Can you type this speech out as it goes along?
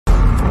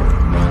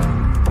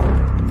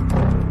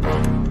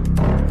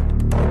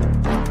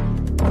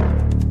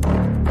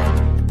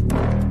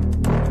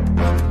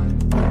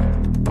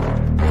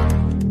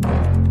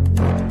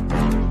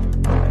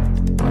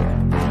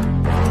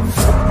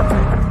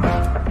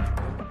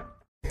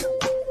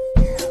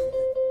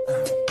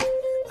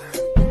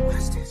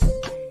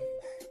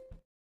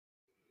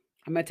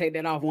gonna take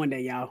that off one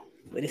day, y'all.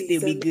 But it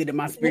still be good in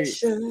my spirit.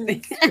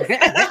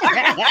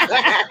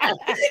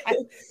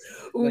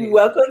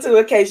 Welcome to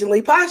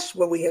Occasionally Posh,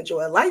 where we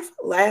enjoy life,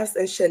 laughs,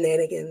 and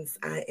shenanigans.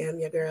 I am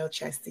your girl,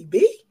 Chastity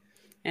B.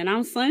 And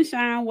I'm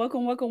Sunshine.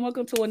 Welcome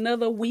to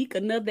another week,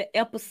 another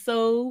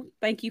episode.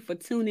 Thank you for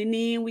tuning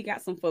in. We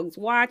got some folks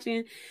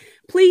watching.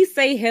 Please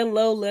say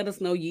hello. Let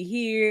us know you're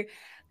here.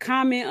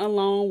 Comment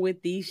along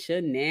with these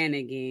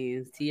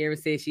shenanigans. Tierra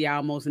said she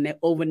almost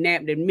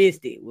overnapped and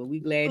missed it. Well, we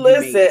glad you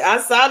made it.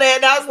 I saw that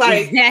and I was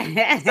like,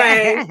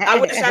 same. I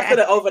wish I could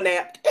have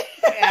overnapped.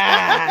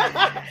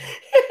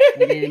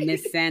 And then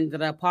Miss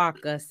Sandra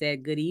Parker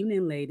said, good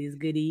evening, ladies.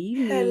 Good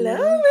evening.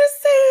 Hello, Miss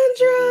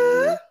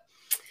Sandra.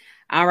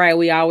 All right,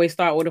 we always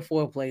start with a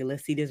foreplay.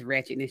 Let's see this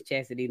ratchetness,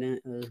 Chastity.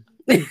 Don't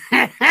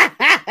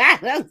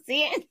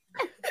see it.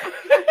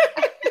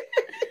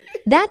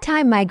 That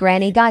time my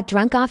granny got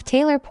drunk off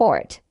Taylor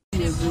Port.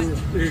 Take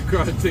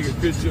a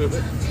picture of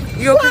it.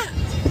 You okay?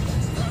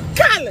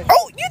 Colin!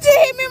 Oh, you just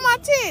hit me in my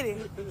titty.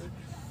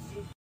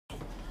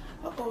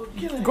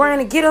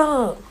 Granny, get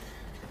up.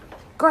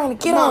 Granny,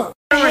 get up.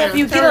 Help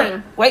you get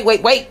up. Wait.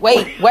 Mama,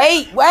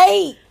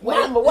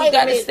 wait You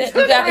gotta a minute. sit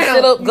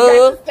up,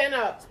 good. Stand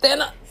up.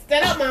 Stand up.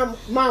 Stand up,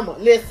 mama.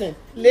 Listen.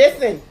 Leave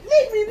me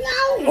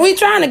alone. We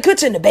trying to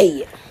put you in the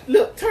bed.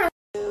 Look, turn.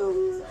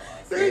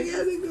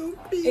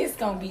 It's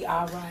gonna be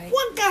all right.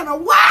 What kind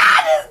of wine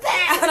is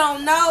that? I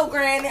don't know,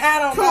 Granny. I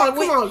don't Come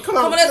know. on. Come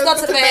on, let's go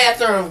to the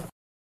bathroom.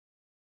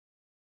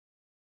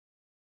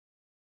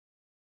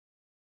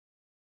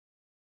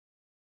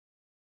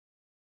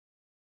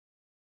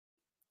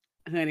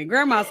 Honey,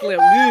 grandma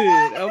slept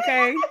good,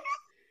 okay?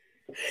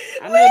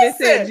 I know they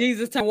said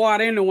Jesus turned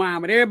water into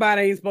wine, but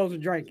everybody ain't supposed to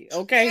drink it,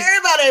 okay?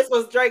 Everybody ain't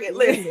supposed to drink it.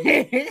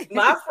 Listen,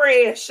 my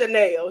friend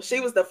Chanel,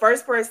 she was the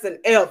first person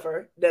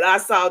ever that I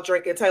saw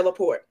drinking Taylor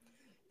Port.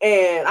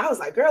 And I was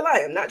like, girl, I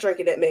am not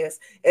drinking that mess.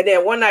 And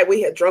then one night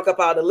we had drunk up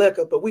all the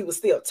liquor, but we were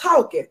still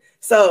talking.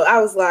 So I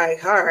was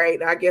like, all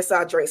right, I guess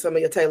I'll drink some of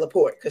your Taylor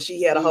Port because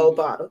she had a whole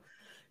bottle.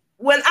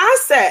 When I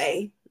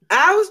say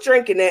I was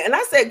drinking that, and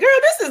I said, girl,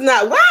 this is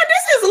not wine,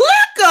 this is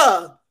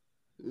liquor.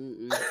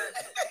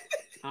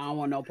 I don't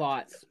want no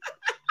parts.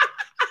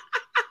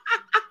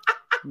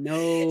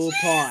 No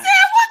parts.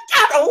 Said, what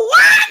kind of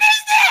wine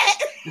is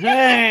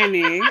that?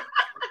 Honey.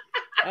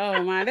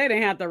 Oh my, they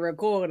didn't have to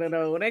record it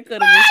though. They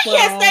could have just put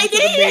yes, on they to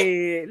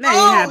did. the bed. They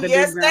ain't have to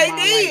Yes, do they grandma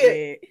did.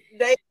 like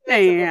that.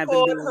 They ain't have to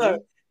record do her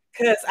it.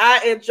 because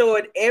I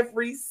enjoyed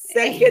every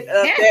second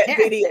of that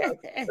video.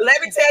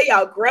 Let me tell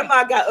y'all,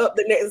 grandma got up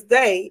the next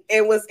day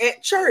and was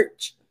at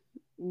church.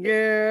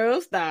 Girl,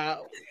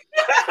 stop.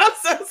 I'm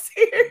so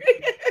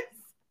serious.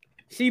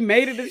 She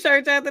made it to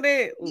church after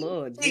that.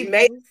 Lord, She Jesus.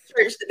 made it to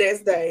church the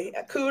next day.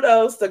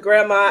 Kudos to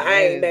grandma.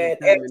 I ain't mad.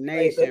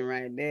 Determination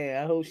right there.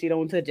 I hope she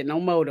don't touch it no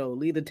more though.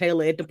 Leave the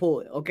Taylor at the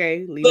port,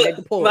 okay? Leave it at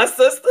the port. My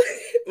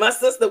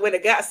sister went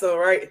and got some,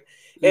 right?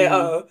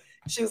 And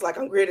she was like,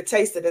 I'm ready to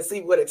taste it and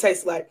see what it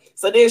tastes like.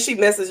 So then she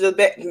messaged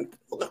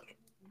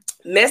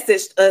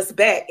us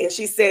back and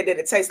she said that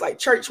it tastes like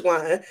church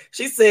wine.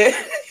 She said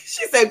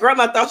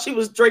grandma thought she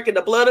was drinking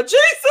the blood of Jesus.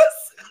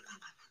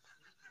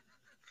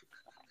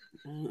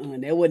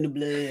 That wasn't the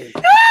blood.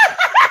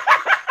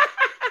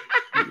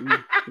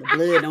 The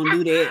blood don't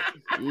do that.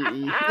 She said,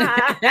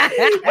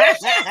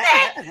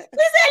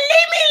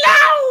 leave me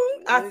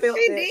alone. I felt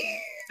she that.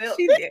 Did.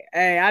 She did.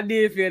 Hey, I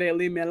did feel that.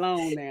 Leave me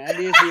alone now. I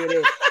did feel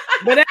that.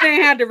 But they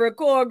didn't have to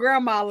record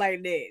grandma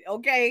like that,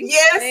 okay?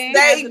 Yes,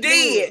 they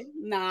did.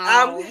 No,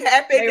 I'm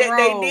happy that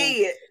they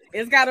did.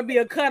 It's got to be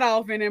a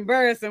cutoff in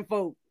embarrassing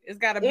folk. It's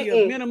got to be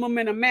a minimum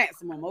and a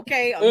maximum,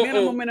 okay? A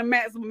minimum and a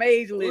maximum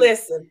age limit.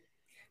 Listen,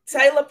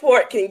 Taylor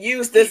Port can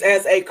use this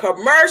as a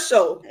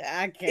commercial.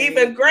 I can't.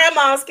 Even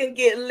grandmas can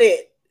get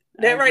lit.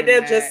 That right there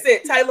just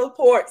sent Taylor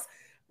Port's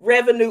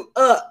revenue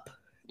up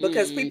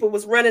because people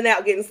was running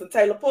out getting some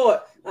Taylor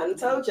Port. I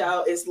told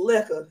y'all it's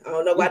liquor. I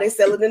don't know why they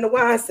sell it in the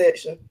wine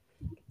section.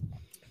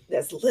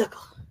 That's liquor.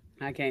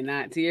 I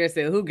cannot. Tierra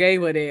said, who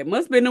gave her that?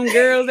 Must have been them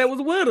girls that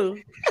was with her.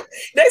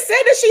 They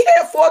said that she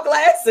had 4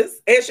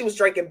 glasses and she was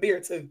drinking beer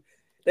too.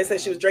 They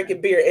said she was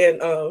drinking beer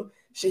and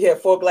she had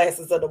 4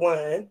 glasses of the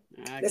wine.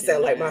 That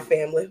sound like my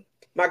family.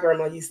 My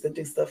grandma used to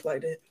do stuff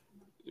like that.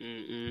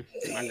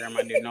 My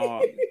grandma did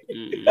not.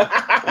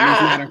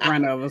 Not in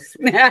front of us.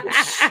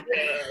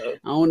 I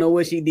don't know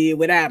what she did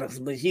without us,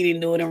 but she didn't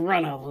do it in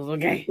front of us,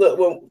 okay? Look,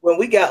 when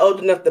we got old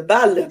enough to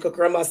buy liquor,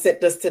 grandma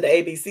sent us to the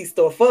ABC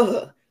store for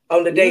her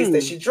on the days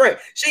that she drank.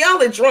 She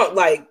only drunk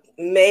like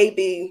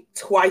maybe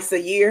twice a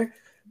year,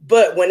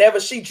 but whenever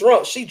she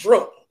drunk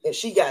and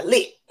she got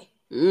lit.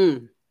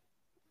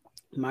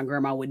 My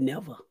grandma would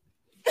never.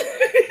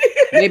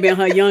 Maybe in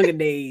her younger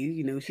days,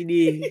 you know, she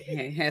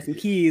did have some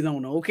kids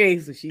on her, okay?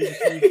 So she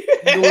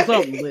doing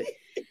something, but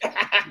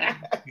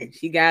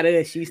she got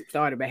us. She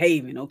started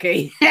behaving,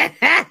 okay?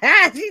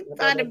 She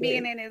started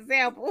being an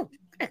example.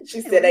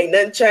 She said, ain't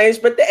nothing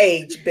changed but the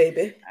age,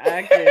 baby.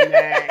 I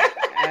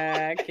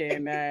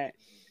cannot.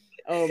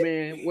 Oh,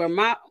 man. Well,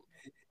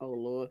 Oh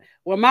Lord.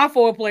 Well, my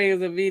foreplay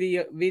is a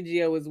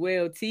video as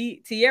well.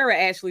 Tiara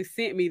actually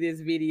sent me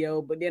this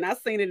video, but then I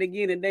seen it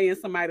again today and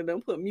somebody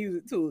done put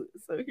music to it.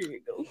 So here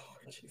it goes. Oh,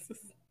 Jesus.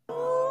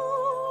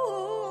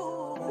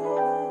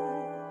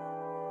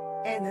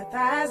 And the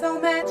thighs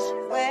don't match.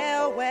 Well.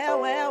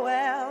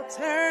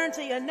 Turn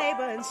to your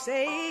neighbor and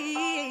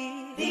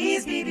say,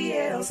 these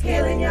BBLs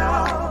killing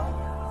y'all.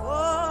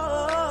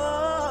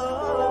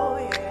 Oh,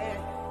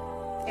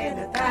 yeah. And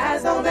the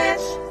thighs don't match.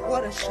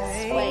 What a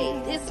shame.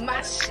 Wait, this is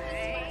my shit.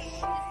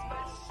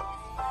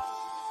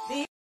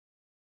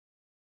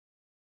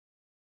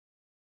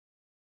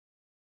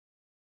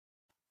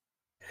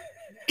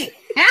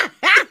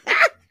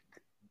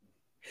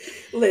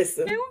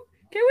 Listen.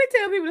 Can we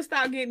tell people to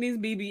stop getting these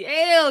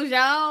BBLs,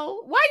 y'all?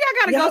 Why y'all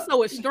gotta go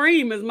so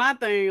extreme is my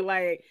thing.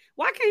 Like,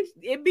 why can't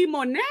it be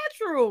more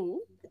natural?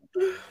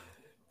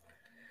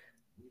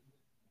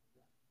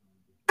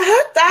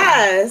 Her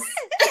thighs.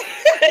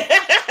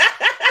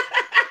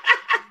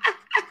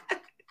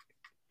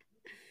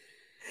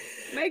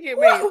 Make it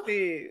make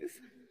sense.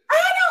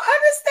 I don't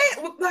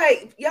understand.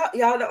 Like,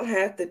 y'all don't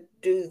have to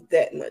do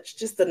that much.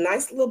 Just a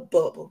nice little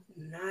bubble.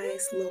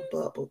 Nice little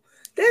bubble.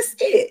 That's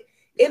it.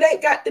 It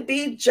ain't got to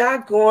be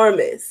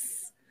ginormous.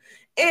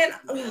 And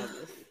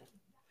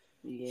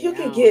you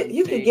can get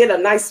a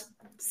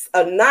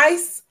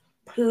nice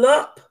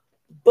plump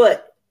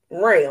butt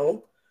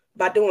round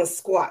by doing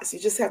squats. You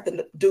just have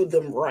to do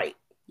them right.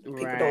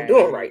 People don't do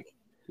them right.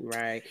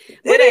 Right.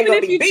 But even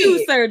if you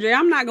choose surgery,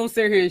 I'm not gonna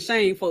sit here and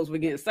shame folks for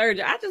getting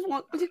surgery. I just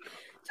want just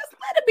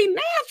let it be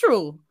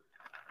natural.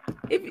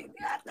 If you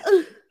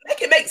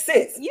make it make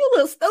sense. You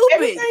look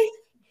stupid.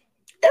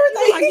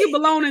 Everything like you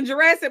belong in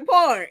Jurassic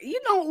Park. You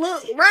don't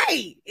look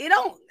right. It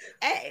don't.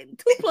 2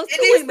 plus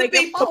 2 ain't make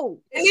a 4.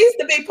 It needs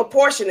to be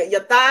proportionate.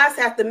 Your thighs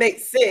have to make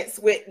sense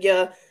with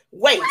your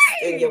waist,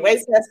 and your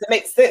waist has to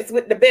make sense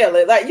with the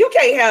belly. Like you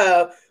can't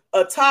have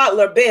a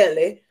toddler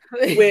belly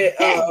with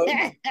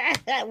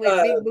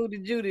big booty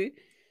Judy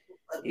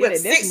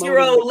with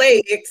 6-year-old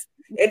legs,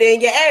 and then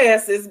your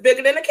ass is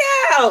bigger than a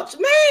couch,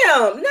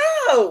 ma'am.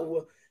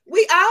 No,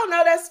 we all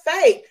know that's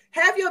fake.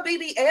 Have your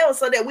BBL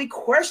so that we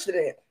question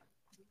it.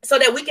 So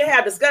that we can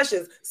have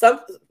discussions.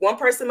 One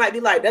person might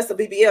be like, that's a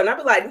BBL. And I'll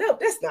be like, no,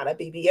 that's not a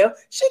BBL.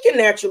 She can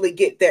naturally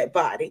get that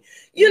body.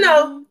 You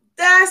know,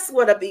 that's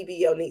what a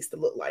BBL needs to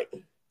look like.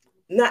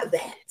 Not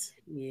that.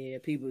 Yeah,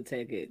 people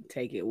take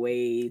it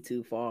way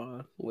too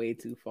far. But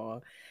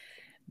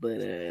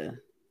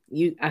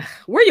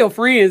where your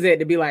friends at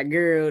to be like,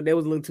 girl, that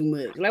was a little too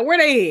much? Like, where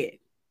they at?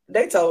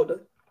 They told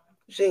her.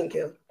 She didn't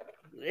care.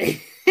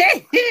 I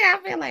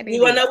feel like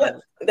you wanna know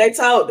what? They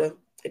told her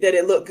that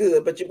it looked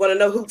good, but you want to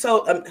know who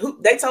told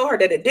they told her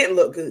that it didn't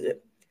look good.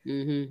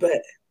 Mm-hmm.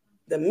 But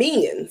the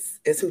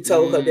men's is who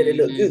told her that it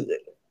looked good.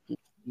 Yeah,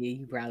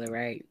 you probably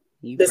right.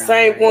 The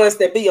same ones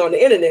that be on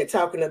the internet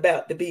talking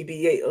about the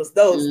BBLs,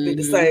 those be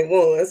the same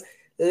ones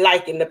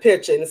liking the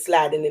picture and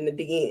sliding in the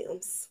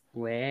DMs.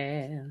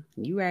 Well,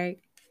 you right.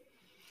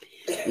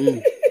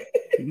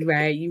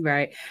 You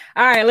right.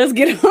 All right, let's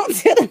get on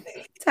to the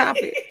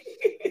topic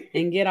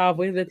and get off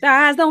with the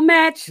thighs don't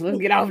match. Let's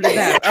get off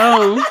the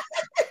top.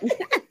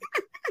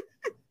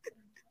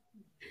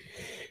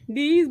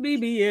 These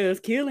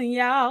BBLs killing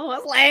y'all.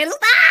 Let's let it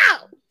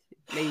stop.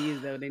 They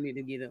need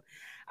to get them.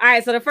 All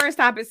right, so the first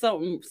topic is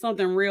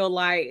something real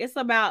light. It's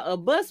about a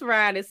bus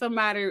ride at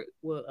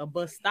a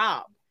bus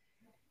stop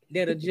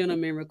that a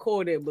gentleman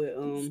recorded, but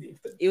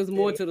it was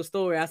more to the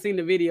story. I seen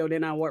the video,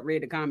 then I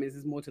read the comments.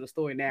 It's more to the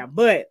story now,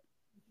 but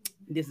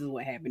this is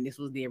what happened. This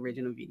was the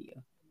original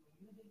video.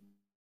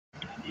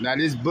 Now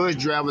this bus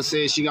driver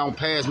said she gonna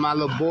pass my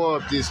little boy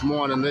up this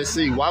morning. Let's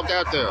see. Walk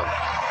out there.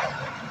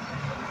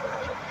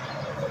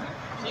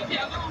 She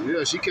kept going?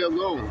 Yeah, she kept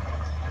going.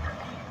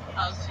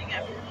 Oh, she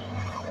got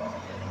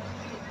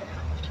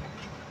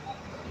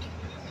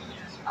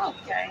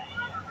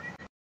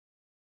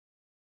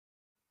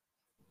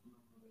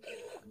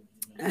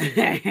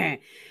okay.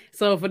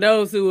 So for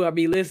those who will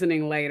be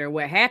listening later,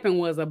 what happened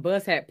was a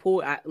bus had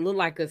pulled. It looked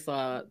like it's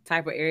a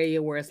type of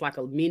area where it's like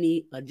a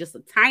mini, just a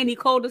tiny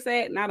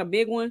cul-de-sac, not a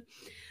big one.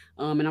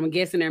 And I'm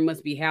guessing there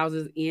must be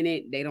houses in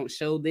it. They don't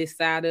show this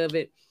side of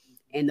it.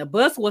 And the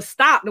bus was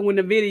stopped when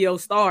the video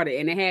started,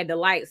 and it had the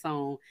lights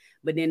on.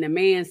 But then the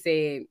man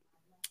said,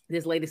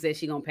 this lady said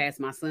she gonna pass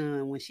my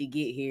son when she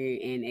get here.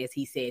 And as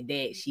he said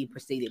that, she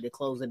proceeded to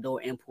close the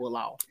door and pull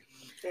off.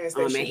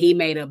 And he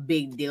made a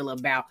big deal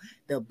about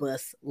the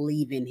bus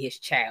leaving his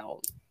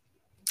child.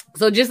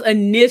 So just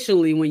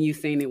initially when you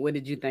seen it, what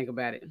did you think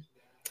about it?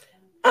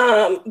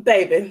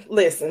 Baby,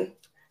 listen.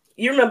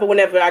 You remember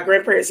whenever our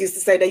grandparents used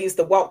to say they used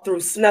to walk through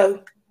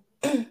snow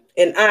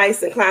and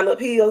ice and climb up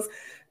hills?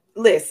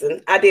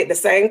 Listen, I did the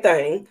same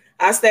thing.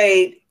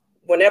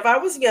 Whenever I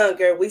was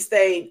younger, we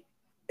stayed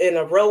in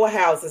a row of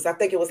houses. I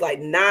think it was like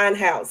 9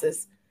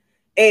 houses.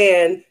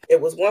 And it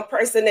was one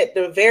person at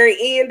the very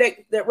end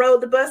that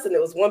rode the bus, and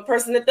there was one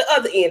person at the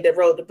other end that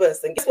rode the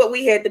bus. And guess what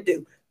we had to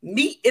do?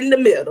 Meet in the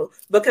middle,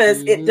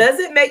 because it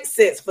doesn't make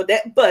sense for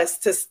that bus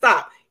to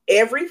stop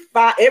every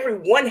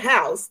one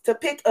house to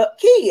pick up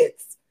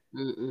kids.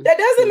 That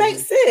doesn't make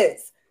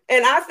sense.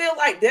 And I feel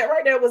like that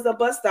right there was a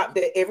bus stop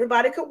that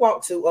everybody could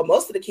walk to, or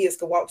most of the kids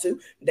could walk to.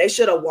 They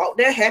should have walked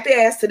their happy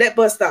ass to that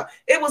bus stop.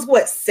 It was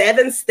what,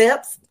 7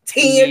 steps,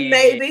 10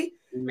 maybe.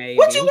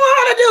 What you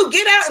want her to do?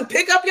 Get out and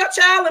pick up your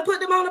child and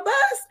put them on the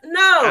bus?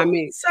 No, I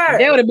mean, sir.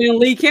 That would have been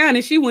Lee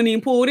County. She wouldn't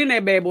even pulled in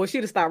that bad boy.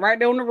 She'd have stopped right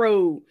there on the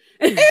road.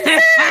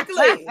 Exactly.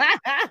 So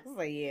I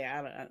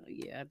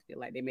feel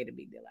like they made a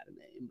big deal out of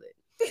that.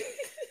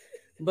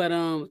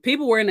 But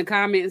people were in the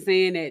comments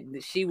saying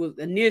that she was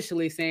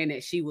initially saying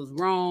that she was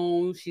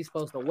wrong. She's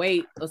supposed to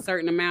wait a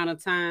certain amount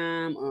of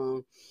time.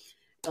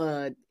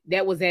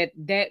 That was that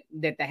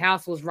the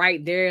house was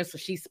right there, so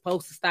she's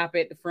supposed to stop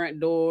at the front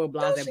door.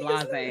 Blase.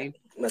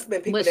 Must have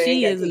been people But that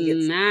she ain't got is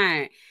kids.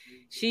 not.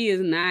 She is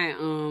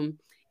not.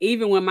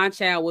 Even when my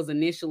child was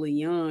initially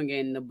young,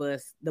 and the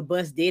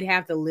bus did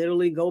have to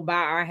literally go by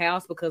our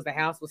house because the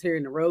house was here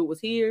and the road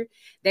was here.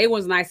 They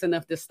was nice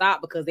enough to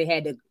stop because they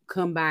had to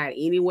come by it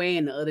anyway,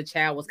 and the other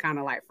child was kind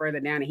of like further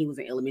down, and he was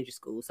in elementary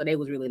school, so they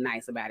was really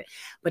nice about it.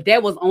 But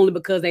that was only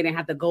because they didn't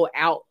have to go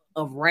out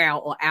of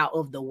route or out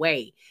of the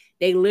way.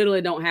 They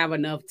literally don't have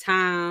enough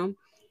time.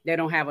 They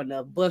don't have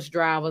enough bus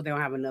drivers. They don't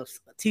have enough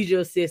teacher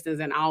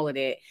assistants and all of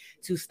that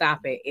to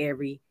stop at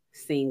every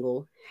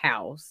single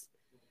house.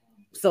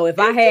 So if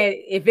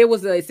it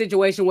was a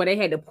situation where they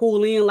had to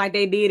pull in like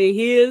they did in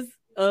his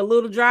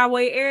little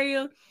driveway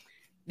area,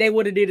 they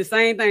would have did the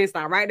same thing.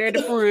 Stop right there at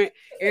the front.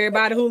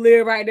 Everybody who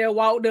lived right there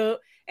walked up,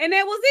 and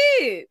that was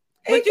it.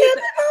 But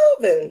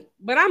moving.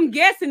 But I'm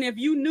guessing if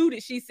you knew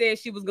that she said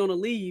she was gonna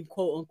leave,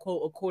 quote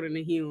unquote, according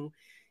to him,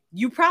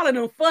 you probably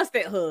done fussed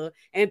at her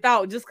and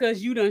thought just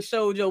because you done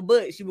showed your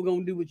butt, she was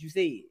gonna do what you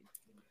said.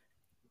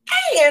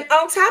 And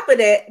on top of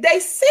that, they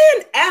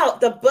send out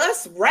the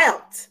bus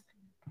route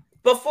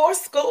before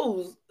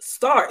school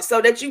starts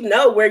so that you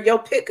know where your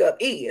pickup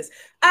is.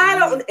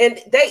 And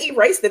they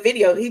erased the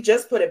video. He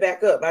just put it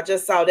back up. I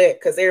just saw that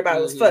because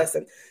everybody was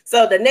fussing.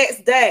 So the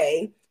next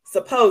day,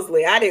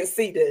 supposedly, I didn't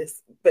see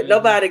this, but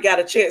nobody got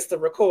a chance to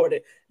record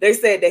it. They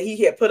said that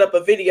he had put up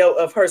a video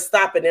of her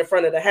stopping in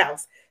front of the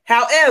house.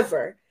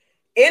 However,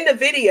 in the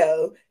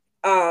video,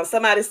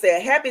 somebody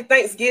said Happy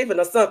Thanksgiving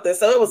or something.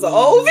 So it was an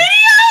old video.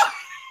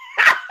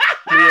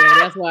 Yeah,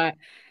 that's why.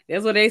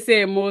 That's what they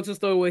said. More to the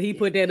story where he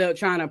put that up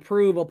trying to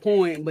prove a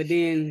point, but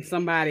then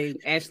somebody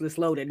actually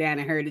slowed it down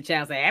and heard the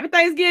child say Happy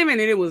Thanksgiving,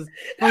 and it was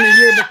from the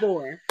year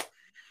before.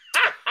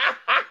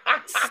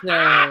 So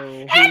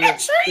and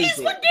the trees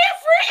were different.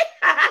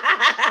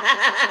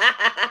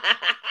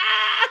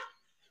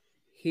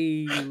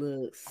 He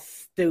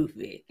looks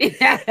stupid.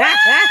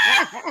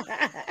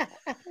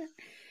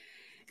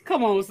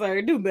 Come on,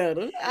 sir, do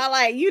better.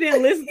 You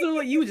didn't listen to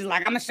it. You was just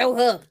like, I'm gonna show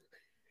her.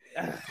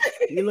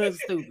 You look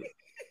stupid.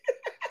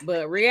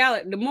 But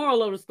reality, the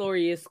moral of the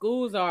story is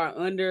schools are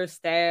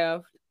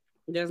understaffed.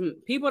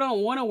 People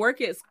don't want to work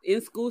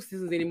in school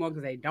systems anymore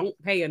because they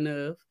don't pay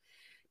enough.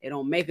 They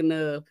don't make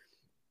enough.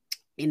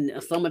 In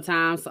the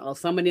summertime, so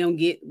some of them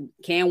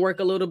can work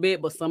a little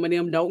bit, but some of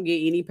them don't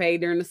get any pay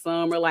during the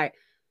summer. Like,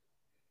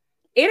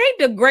 it ain't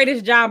the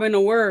greatest job in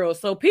the world.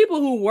 So people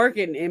who work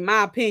in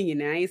my opinion,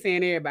 now I ain't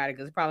saying everybody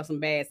because there's probably some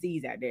bad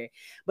seeds out there.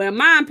 But in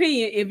my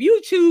opinion, if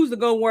you choose to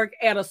go work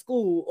at a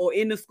school or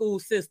in the school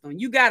system,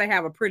 you got to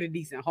have a pretty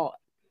decent heart.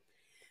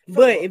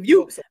 But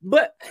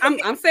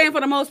I'm saying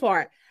for the most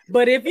part,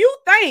 but if you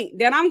think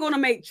that I'm going to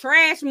make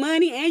trash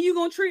money and you're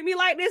going to treat me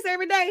like this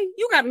every day,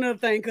 you got another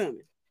thing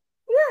coming.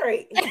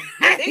 Right.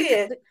 And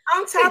then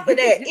on top of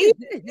that,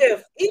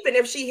 even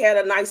if she had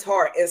a nice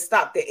heart and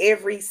stopped at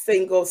every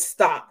single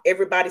stop,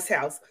 everybody's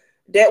house,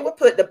 that would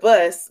put the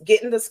bus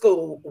getting to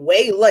school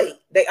way late.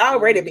 They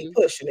already be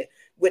pushing it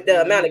with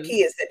the amount of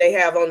kids that they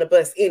have on the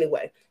bus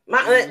anyway. My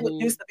aunt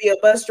used to be a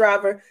bus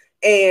driver,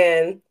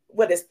 and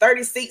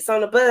 30 seats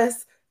on the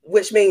bus,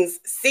 which means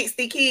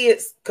 60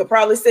 kids could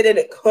probably sit in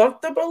it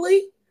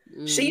comfortably.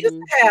 She used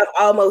to have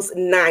almost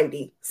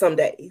 90 some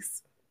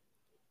days.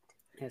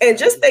 And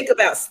just think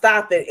about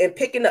stopping and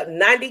picking up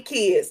 90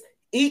 kids,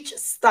 each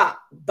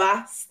stop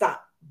by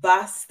stop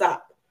by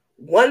stop,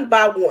 one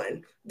by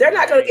one. They're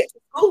not going to get to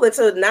school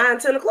until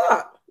 9-10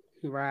 o'clock.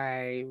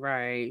 Right.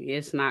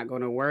 It's not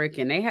going to work.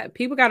 And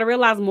people got to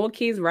realize more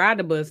kids ride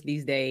the bus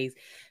these days.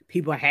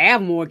 People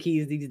have more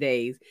kids these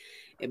days.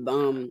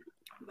 When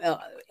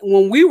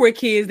we were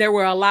kids, there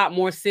were a lot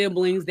more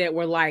siblings that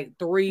were like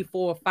 3,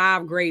 4,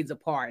 5 grades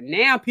apart.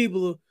 Now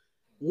people are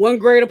 1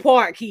 grade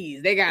apart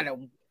kids. They got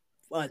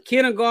a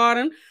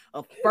kindergarten,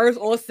 a first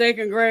or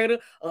second grader,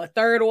 a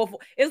third or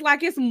fourth. It's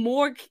like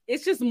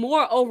it's just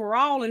more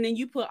overall. And then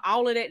you put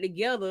all of that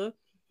together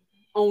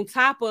on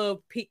top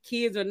of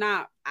kids are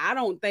not, I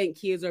don't think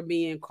kids are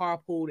being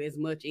carpooled as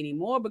much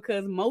anymore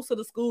because most of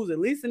the schools, at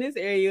least in this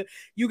area,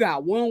 you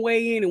got one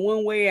way in and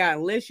one way out,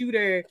 unless you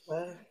there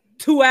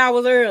 2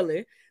 hours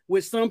early,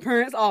 which some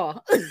parents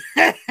are.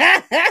 I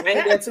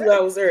ain't there 2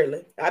 hours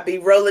early. I be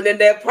rolling in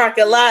that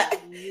parking lot.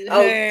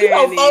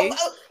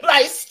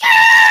 Like,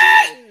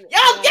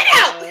 y'all get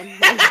out.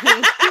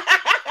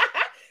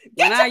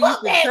 When I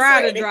used to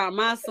try to drop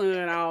my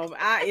son off,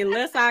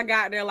 unless I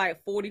got there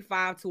like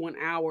 45 to an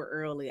hour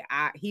early,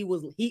 he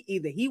was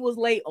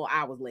late or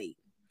I was late.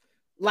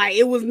 Like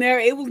it was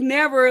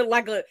never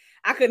like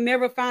I could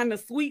never find a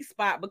sweet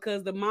spot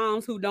because the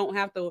moms who don't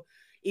have to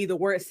either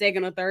work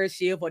second or third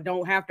shift or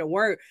don't have to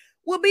work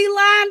would be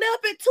lined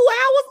up at 2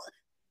 hours.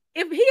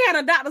 If he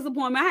had a doctor's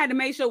appointment, I had to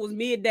make sure it was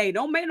midday.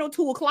 Don't make no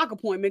 2 o'clock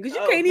appointment because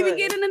you can't even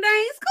get in the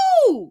dang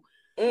school.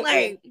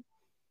 Like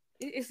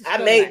I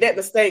made that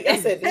mistake. I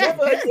said,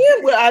 never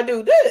again will I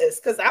do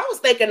this because I was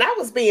thinking I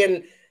was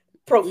being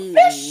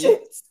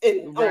proficient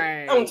and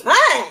on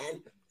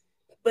time,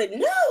 but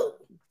no,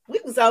 we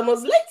was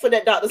almost late for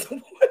that doctor's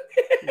appointment.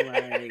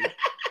 Right.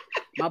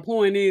 My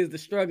point is the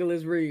struggle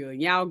is real.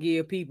 Y'all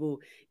give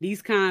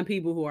these kind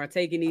people who are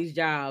taking these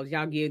jobs,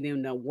 y'all give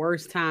them the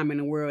worst time in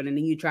the world, and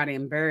then you try to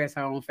embarrass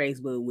her on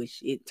Facebook,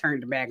 which it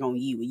turned back on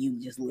you, and you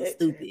just look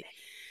stupid.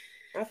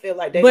 I feel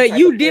like that. But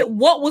you did.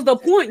 What was the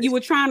point you were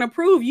trying to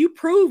prove? You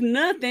proved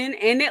nothing,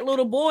 and that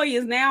little boy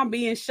is now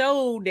being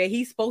showed that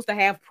he's supposed to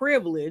have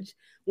privilege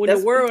when the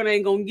world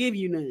ain't gonna give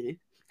you none.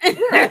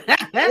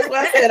 That's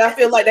what I said. I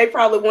feel like they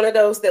probably one of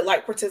those that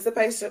like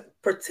participation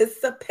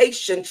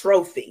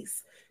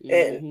trophies.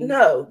 And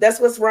no, that's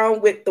what's wrong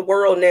with the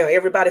world now.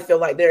 Everybody feel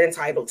like they're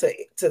entitled to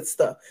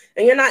stuff,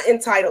 and you're not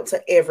entitled to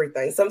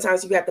everything.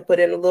 Sometimes you have to put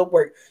in a little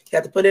work. You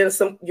have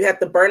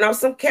to burn off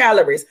some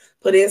calories,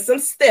 put in some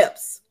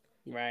steps,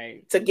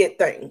 right, to get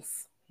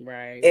things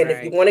right. And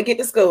if you want to get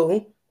to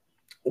school,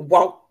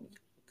 walk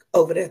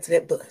over there to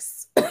that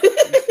bus.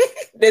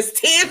 That's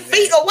 10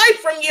 feet away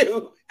from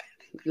you.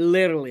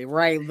 Literally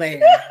right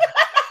there.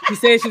 She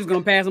said she was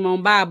gonna pass him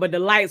on by, but the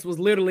lights was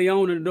literally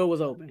on and the door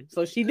was open.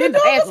 So she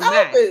didn't pass him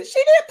by.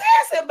 She didn't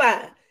pass him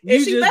by.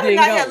 And she better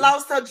not have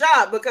lost her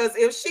job, because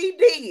if she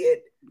did,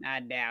 I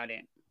doubt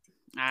it.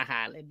 I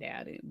highly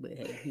doubt it. But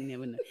hey, you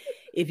never know.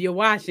 If you're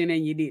watching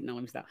and you didn't know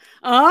him, stop.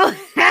 Oh,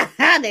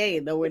 they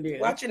ain't nowhere near.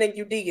 Watching and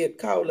you did,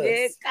 call us.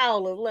 Yeah,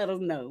 call us. Let us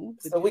know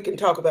so we can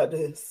talk about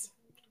this.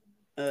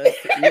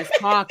 Miss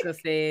Parker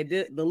said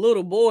the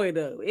little boy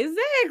though.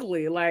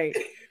 Exactly. Like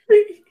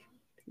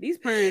these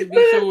parents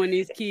be showing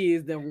these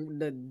kids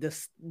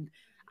the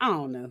I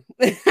don't know.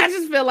 I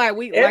just feel like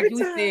we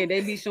said,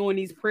 they be showing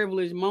these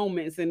privileged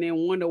moments and then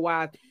wonder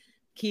why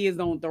kids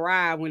don't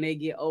thrive when they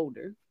get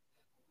older.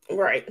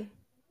 Right.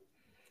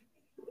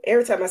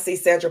 Every time I see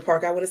Sandra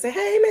Parker, I want to say,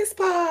 "Hey, Miss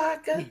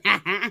Parker." Hey,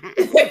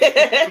 Miss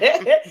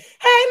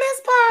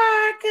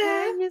Parker.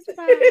 Hey, Miss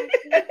Parker.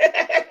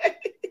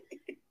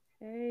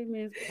 Hey,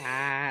 Miss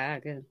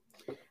Parker.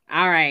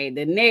 All right.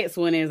 The next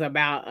one is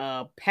about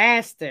a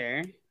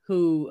pastor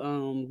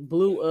who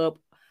blew up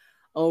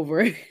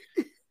over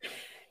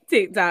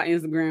TikTok,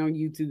 Instagram,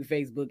 YouTube,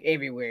 Facebook,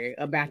 everywhere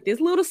about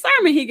this little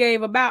sermon he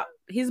gave about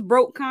his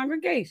broke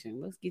congregation.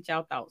 Let's get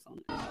y'all thoughts on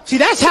it. See,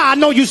 that's how I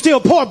know you still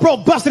poor,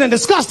 broke, busted, and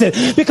disgusted,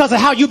 because of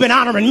how you've been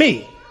honoring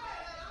me.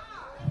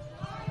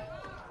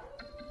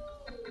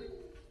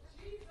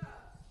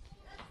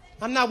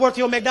 I'm not worth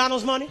your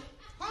McDonald's money.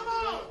 Come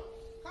on.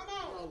 Come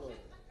on.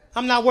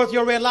 I'm not worth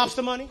your Red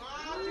Lobster money.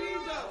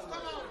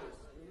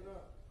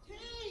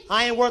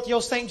 I ain't worth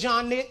your St.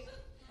 John knit.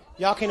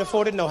 Y'all can't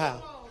afford it no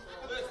how.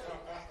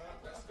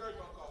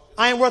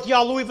 I ain't worth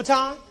y'all Louis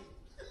Vuitton.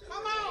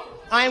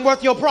 I ain't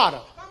worth your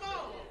Prada.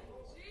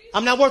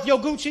 I'm not worth your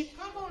Gucci.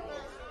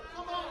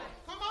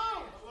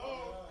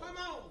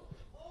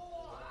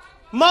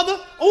 Mother,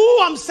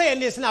 I'm saying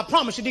this, and I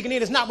promise you, Deacon,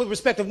 it's not with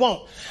respect of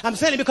want. I'm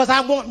saying it because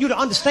I want you to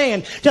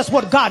understand just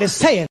what God is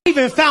saying. I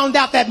even found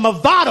out that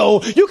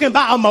Movado, you can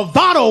buy a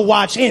Movado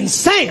watch in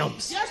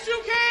Sam's. Yes, you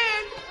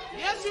can.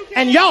 Yes, you can.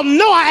 And y'all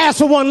know I asked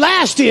for one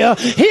last year.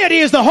 Here it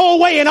is the whole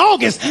way in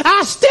August.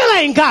 I still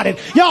ain't got it.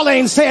 Y'all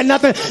ain't saying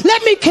nothing.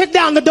 Let me kick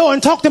down the door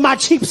and talk to my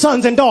cheap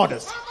sons and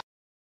daughters.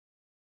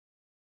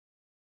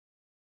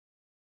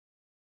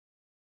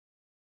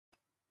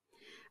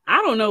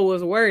 I don't know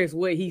what's worse,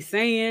 what he's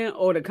saying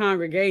or the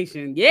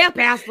congregation. Yeah,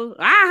 Pastor. You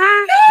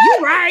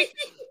right.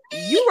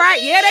 You right.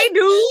 Yeah, they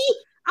do.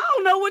 I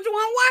don't know which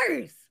one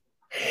worse.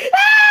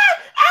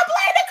 I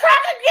blame the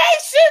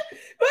congregation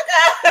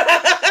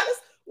because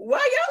why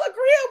y'all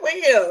agreeing with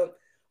him?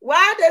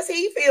 Why does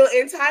he feel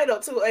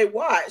entitled to a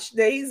watch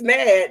that he's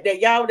mad that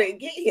y'all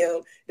didn't get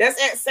him?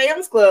 That's at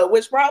Sam's Club,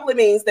 which probably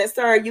means that,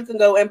 sir, you can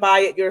go and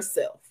buy it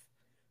yourself.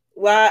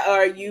 Why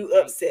are you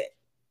upset?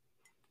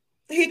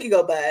 He can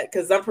go buy it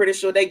because I'm pretty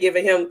sure they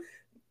giving him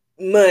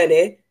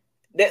money.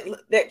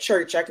 That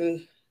church,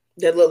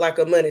 that look like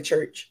a money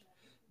church.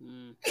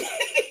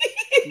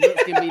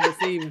 Looks can be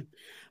deceiving,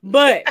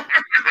 but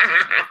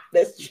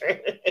that's true.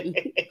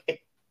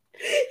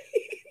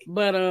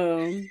 But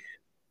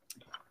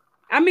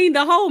I mean,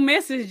 the whole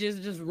message is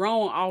just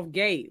wrong off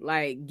gate.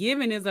 Like,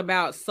 giving is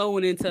about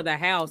sowing into the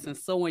house and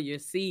sowing your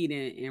seed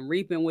and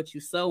reaping what you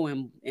sow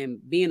and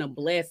being a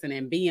blessing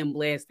and being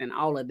blessed and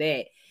all of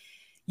that.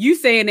 You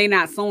saying they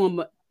not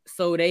sowing,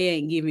 so they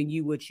ain't giving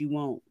you what you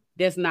want.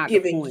 That's not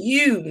giving the point.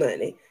 You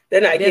money. They're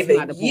not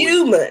giving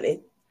you money.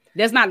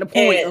 That's not the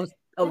point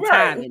of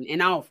tithing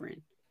and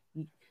offering.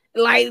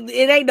 Like,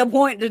 it ain't the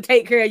point to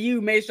take care of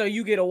you, make sure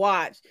you get a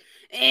watch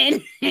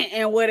and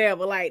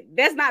whatever. Like,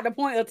 that's not the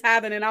point of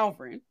tithing and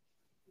offering.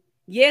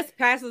 Yes,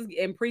 pastors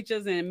and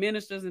preachers and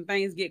ministers and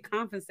things get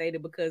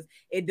compensated because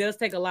it does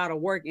take a lot of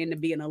work into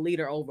being a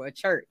leader over a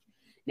church.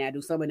 Now,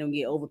 do some of them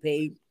get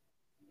overpaid?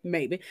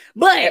 Maybe,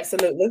 but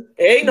absolutely,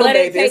 ain't no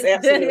babies.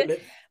 Absolutely,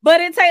 but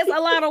it takes a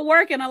lot of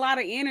work and a lot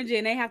of energy,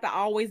 and they have to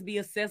always be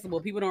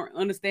accessible. People don't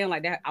understand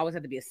like that. Always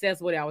have to be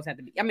accessible. They always have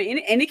to be. I mean,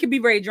 and it can be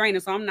very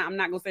draining. So I'm not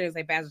gonna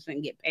say pastors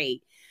shouldn't get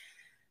paid,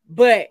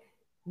 but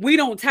we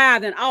don't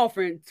tithe and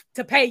offering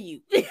to pay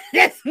you.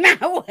 That's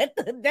not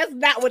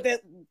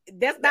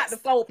the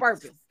sole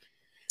purpose.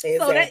 Exactly.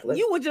 So that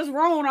you were just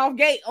wrong off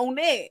gate on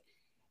that,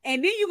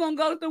 and then you're gonna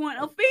go through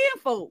and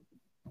offend folk.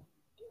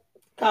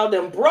 Call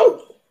them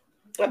broke.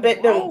 I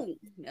bet them.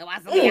 I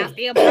said, y'all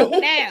still broke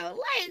now.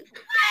 Like,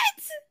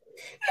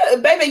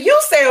 what? Baby, you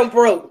sound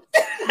broke.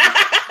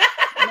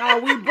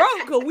 No, we broke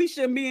because we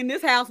shouldn't be in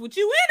this house with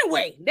you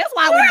anyway. That's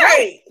why we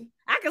broke.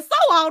 I can sew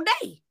all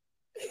day.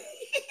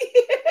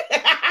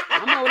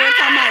 I'm over there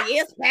talking about,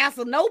 yes,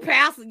 pastor, no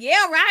pastor.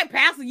 Yeah, right,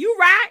 pastor, you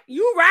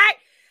right.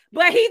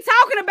 But he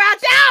talking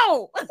about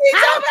y'all. He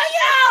talking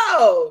about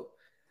y'all.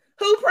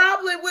 Who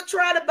probably would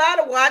try to buy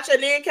the watch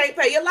and then can't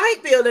pay your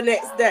light bill the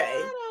next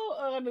day.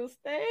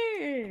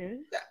 Understand.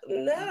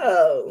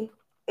 No.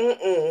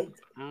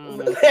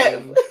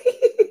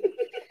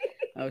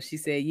 Oh, she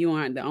said you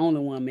aren't the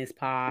only one, Miss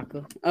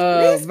Parker.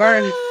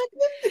 Vern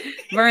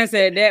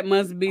said that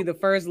must be the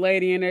first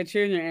lady and their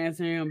children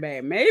answering him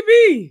back.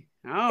 Maybe.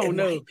 I don't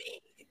know.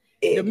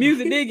 The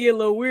music did get a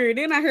little weird.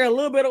 Then I heard a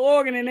little bit of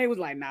organ and they was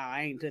like, nah,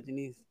 I ain't touching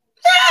this.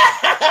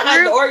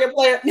 The organ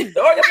player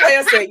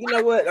said, you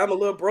know what? I'm a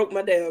little broke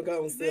my damn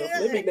gone self.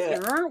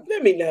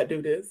 Let me not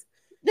do this.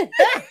 I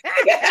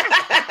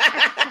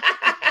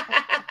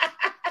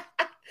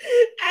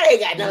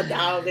ain't got no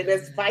dog in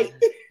this fight.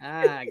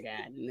 I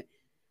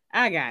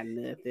got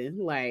nothing.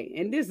 Like,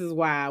 and this is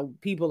why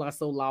people are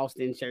so lost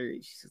in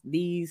church.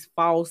 These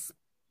false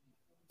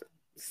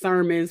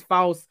sermons,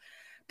 false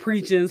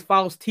preachings,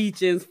 false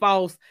teachings,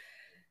 false,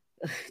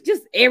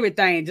 just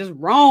everything, just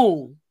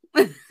wrong.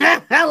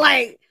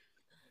 Like,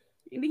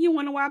 and then you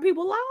wonder why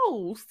people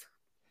lost.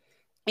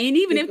 And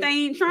even if they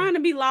ain't trying to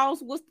be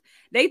lost,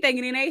 they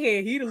thinking in their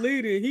head, he the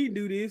leader, he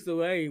do this,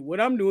 so hey, what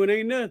I'm doing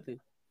ain't nothing.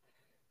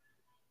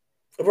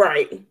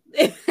 Right.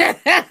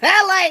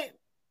 Like,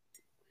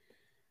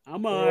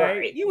 I'm all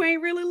right. You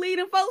ain't really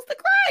leading folks to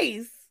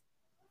Christ.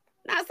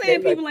 Not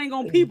saying people ain't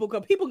gonna people,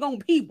 because people gonna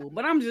people,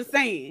 but I'm just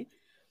saying.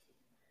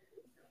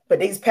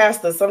 But these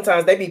pastors,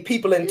 sometimes they be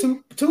peopling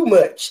too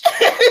much.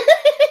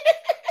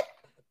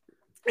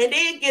 And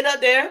then get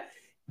up there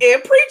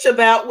and preach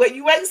about what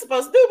you ain't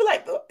supposed to do. Be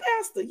like, oh,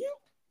 pastor, you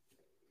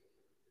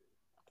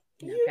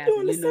pastor,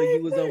 doing the you know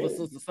you was thing. over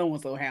sister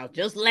so-and-so house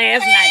just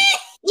last night.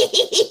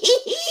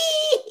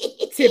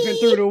 Tipping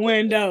through the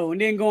window and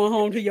then going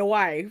home to your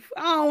wife.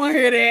 I don't want to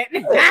hear that.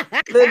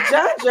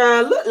 The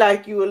John look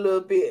like you a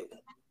little bit.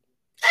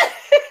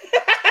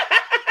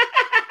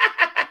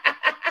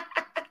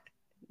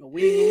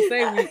 We ain't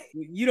gonna say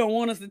you don't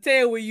want us to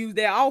tell we used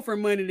that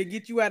offering money to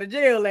get you out of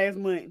jail last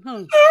month,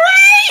 huh?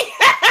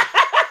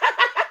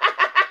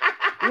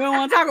 We don't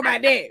want to talk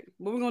about that,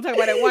 but we're gonna talk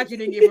about that watch you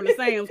didn't get from the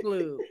Sam's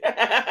Club.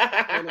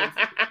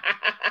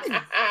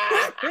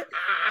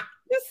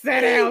 Just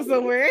sit down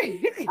somewhere.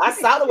 I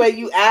saw the way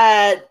you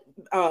eyed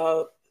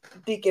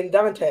Deacon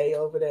Dante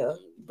over there,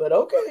 but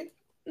okay.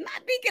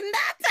 Not Deacon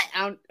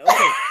Dante.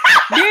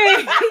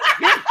 Okay.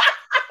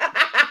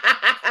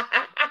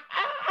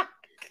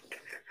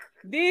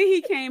 Then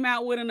he came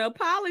out with an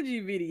apology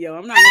video.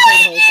 I'm not gonna play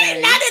the whole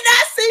thing. I did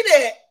not see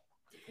that.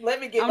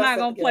 Let me get. I'm not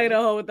gonna play the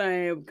whole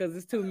thing because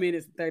it's 2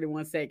 minutes and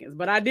 31 seconds.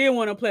 But I did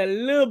want to play a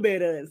little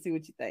bit of it and see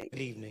what you think.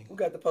 Good evening. Who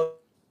got the post?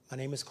 My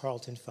name is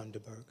Carlton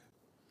Funderburg.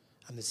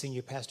 I'm the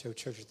senior pastor of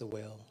Church of the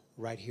Well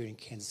right here in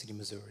Kansas City,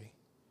 Missouri.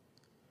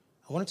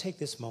 I want to take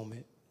this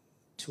moment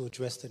to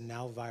address the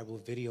now viral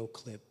video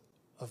clip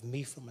of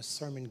me from a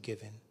sermon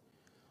given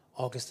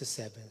August the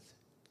 7th,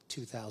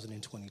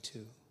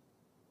 2022.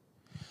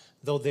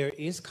 Though there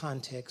is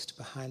context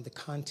behind the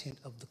content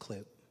of the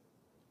clip,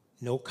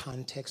 no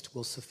context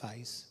will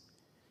suffice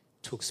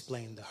to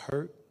explain the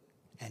hurt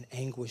and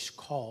anguish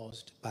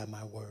caused by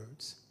my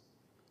words.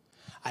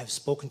 I've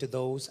spoken to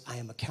those I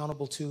am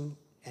accountable to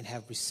and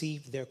have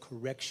received their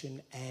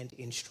correction and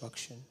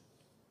instruction.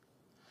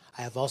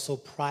 I have also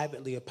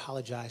privately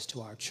apologized to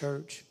our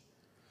church,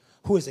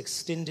 who has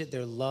extended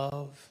their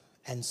love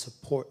and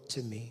support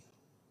to me.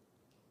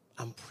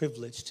 I'm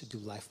privileged to do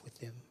life with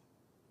them.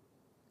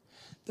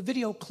 The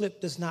video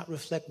clip does not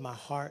reflect my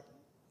heart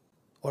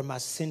or my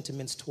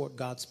sentiments toward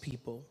God's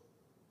people,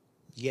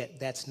 yet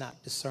that's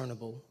not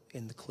discernible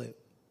in the clip.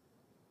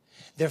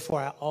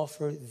 Therefore, I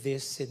offer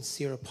this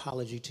sincere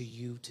apology to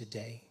you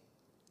today.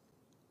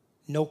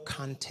 No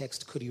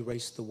context could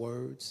erase the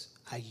words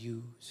I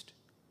used.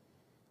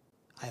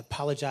 I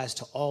apologize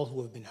to all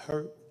who have been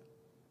hurt,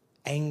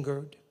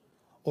 angered,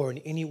 or in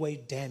any way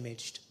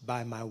damaged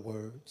by my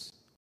words.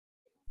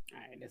 All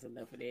right, that's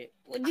enough of that.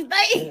 What you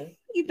think?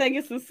 You think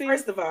it's sincere?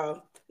 First of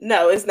all,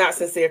 no, it's not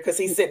sincere because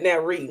he's sitting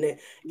there reading it.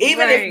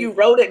 Even if you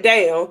wrote it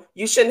down,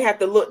 you shouldn't have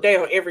to look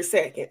down every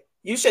second.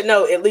 You should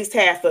know at least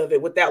half of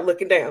it without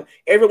looking down.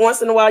 Every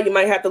once in a while, you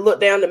might have to look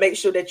down to make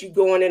sure that you're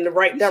going in the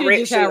right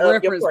direction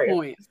of your prayer.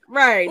 Points.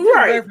 Right.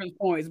 Reference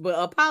points, but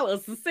a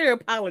sincere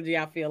apology,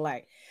 I feel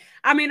like.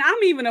 I mean,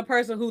 I'm even a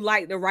person who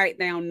like to write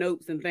down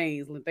notes and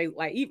things.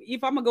 Like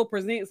if I'm gonna go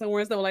present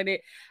somewhere and stuff like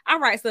that, I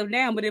write stuff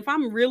down. But if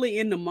I'm really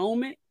in the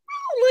moment, I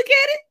don't look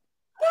at it.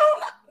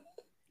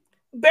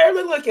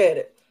 Barely look at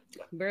it.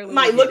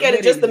 Might look at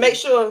it just to make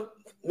sure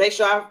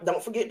I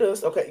don't forget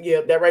this. Okay, yeah,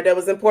 that right there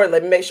was important.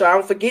 Let me make sure I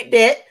don't forget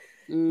that.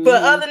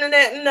 But other than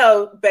that,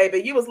 no, baby,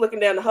 you was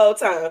looking down the whole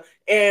time.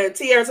 And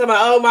Tierra talking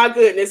about, oh my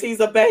goodness, he's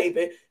a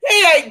baby.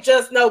 He ain't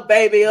just no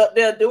baby up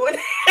there doing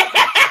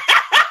that.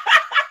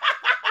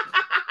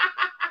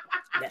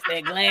 That's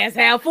that glass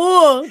half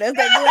full. That's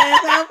that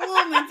glass half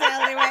full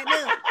mentality right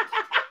there.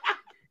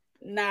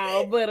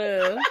 No, but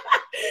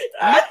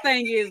my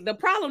thing is the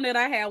problem that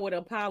I have with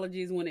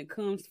apologies when it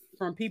comes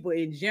from people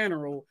in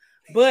general,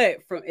 but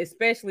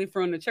especially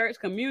from the church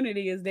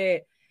community, is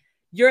that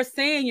you're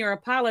saying you're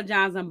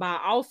apologizing by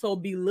also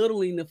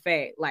belittling the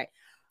fact, like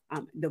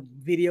the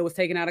video was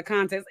taken out of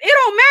context. It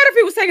don't matter if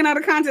it was taken out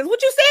of context.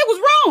 What you said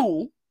was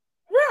wrong,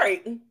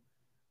 right?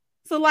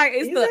 So like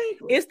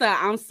it's the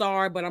I'm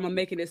sorry, but I'm gonna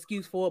make an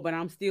excuse for it, but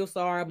I'm still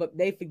sorry, but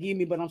they forgive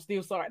me, but I'm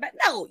still sorry.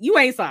 No, you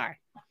ain't sorry.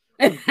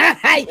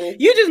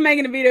 You just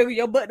making a video because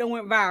your butt done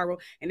went viral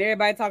and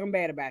everybody talking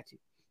bad about you.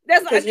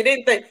 That's because you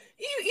didn't think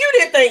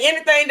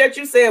anything that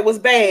you said was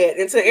bad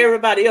until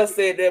everybody else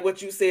said that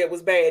what you said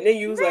was bad. And then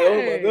you was like,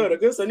 oh my God, I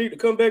guess I need to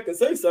come back and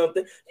say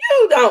something.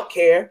 You don't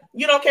care.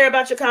 You don't care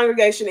about your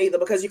congregation either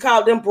because you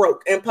called them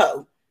broke and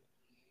po.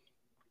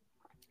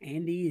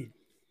 Indeed.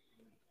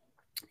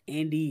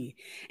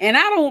 And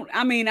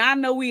I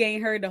know we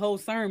ain't heard the whole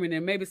sermon,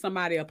 and maybe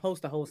somebody will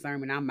post the whole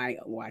sermon. I might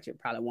watch it,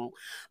 probably won't.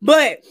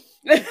 But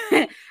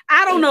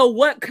I don't know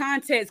what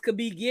context could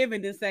be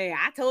given to say,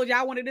 I told you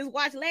I wanted this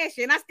watch last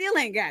year and I still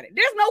ain't got it.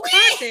 There's no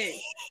context.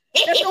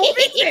 That's gonna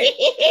fix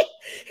it.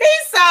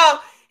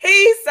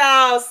 He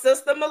saw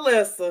Sister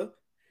Melissa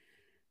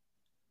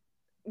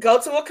go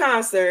to a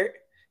concert.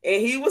 And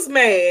he was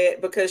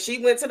mad because she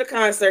went to the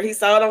concert. He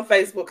saw it on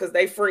Facebook because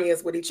they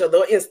friends with each other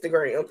on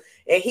Instagram.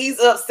 And he's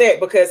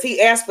upset because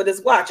he asked for this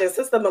watch. And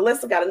Sister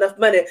Melissa got enough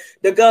money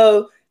to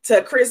go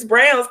to Chris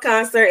Brown's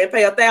concert and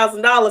pay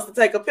 $1,000 to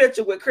take a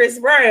picture with Chris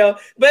Brown.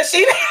 But she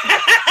didn't have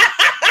 $1,000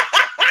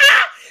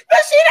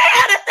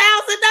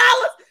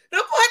 to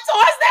put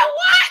towards that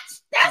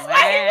watch. That's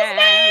why he was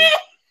mad.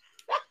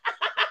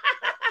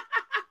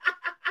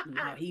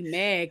 No, he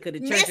mad because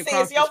the church Missy,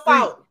 across it's your the street.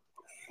 fault.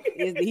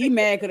 He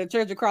mad because the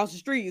church across the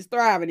street is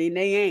thriving and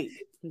they ain't.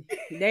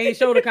 They ain't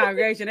show the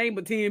congregation. Ain't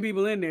but 10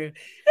 people in there.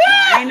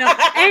 Ain't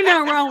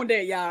nothing wrong with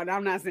that, y'all.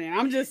 I'm not saying.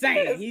 I'm just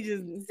saying. He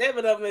just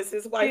 7 of them is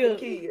his wife and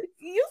kids.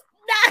 You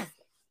not.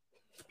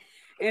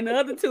 And the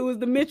other 2 is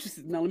the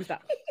mistresses. No, let me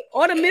stop.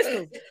 Or the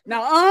mistresses.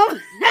 Now,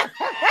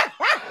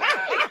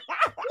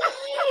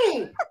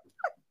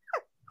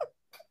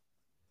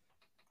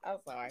 I'm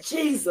sorry.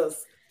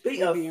 Jesus. Be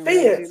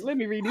offense. Let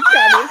me read these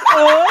comments.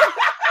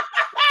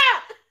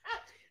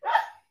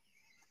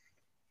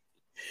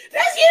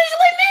 That's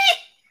usually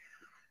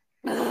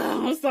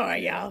me. I'm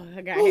sorry, y'all.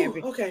 I got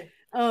happy. Okay.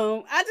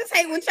 I just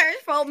hate when church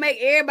folk make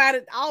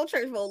all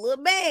church folk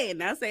look bad.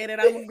 Not saying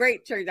that I'm a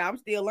great church. I'm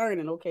still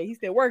learning. Okay, he's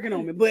still working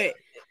on me, but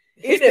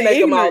he didn't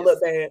make them all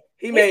look bad.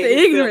 He made the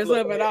ignorance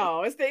of it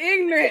all. It's the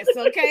ignorance.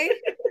 Okay,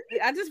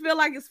 I just feel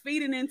like it's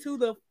feeding into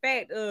the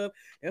fact of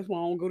that's why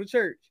I don't go to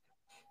church.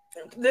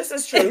 This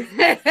is true.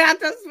 I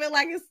just feel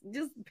like it's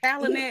just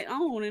piling that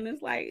on, and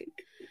it's like,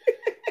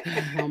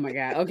 oh my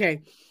God.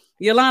 Okay.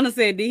 Yolanda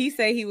said, did he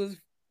say he was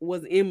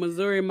in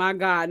Missouri? My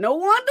God, no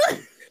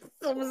wonder.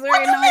 So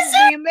Missouri knows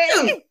being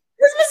bad. Is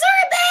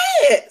Missouri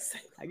bad?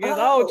 I guess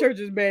all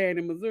churches bad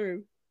in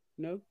Missouri.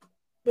 No,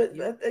 but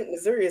I think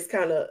Missouri is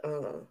kind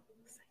of.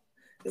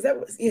 Is that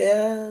what?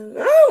 Yeah,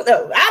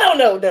 I don't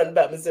know nothing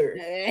about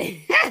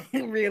Missouri.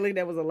 Really,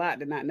 that was a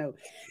lot to not know.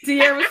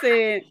 Tierra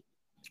said,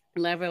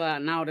 laughing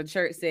out. Now the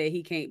church said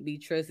he can't be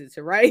trusted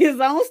to write his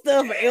own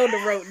stuff. Elder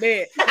wrote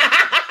that.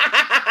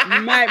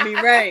 You might be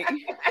right.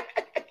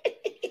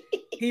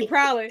 He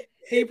probably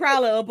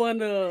up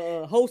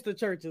under a host of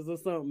churches or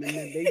something.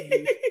 And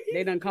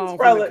they done call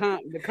from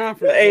the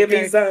conference.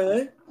 Amy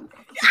Zion.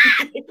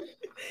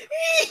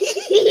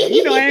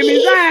 You know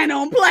Amy Zion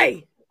don't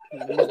play.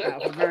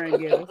 Stop for Vern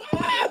Gill.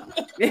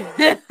 We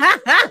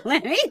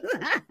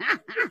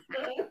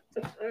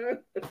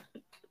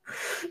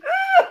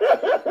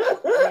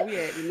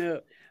acting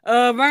up.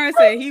 Vern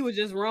said he was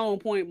just wrong,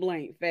 point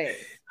blank. Fact.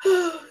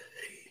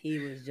 He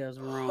was just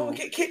wrong.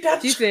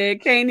 She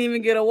said, can't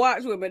even get a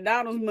watch with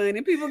McDonald's money.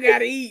 People got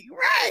to eat.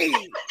 Right.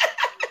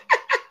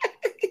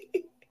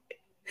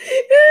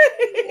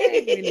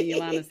 And then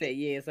Yolanda said,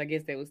 yes. I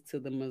guess that was to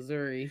the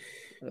Missouri.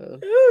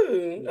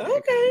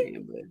 Okay.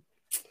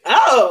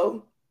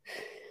 Oh,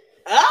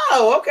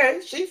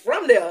 okay. She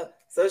from there.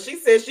 So she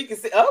said she could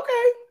see.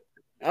 Okay.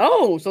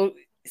 Oh, so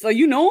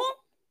you know him?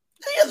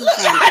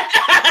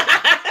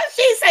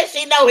 She said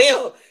she know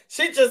him.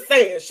 She just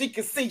saying she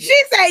can see it.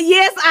 She said,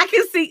 yes, I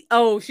can see.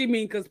 Oh, she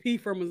mean because P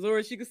from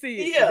Missouri, she can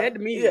see it. Yeah, That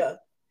mean yeah.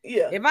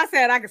 If I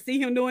said I can see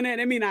him doing that,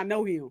 that mean I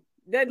know him.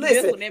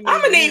 Listen,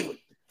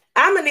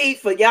 I'm gonna need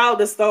for y'all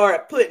to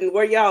start putting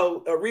where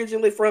y'all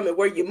originally from and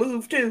where you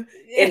moved to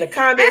in the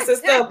comments and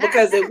stuff,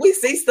 because if we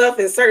see stuff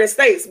in certain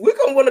states, we're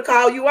gonna want to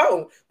call you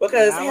on.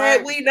 Because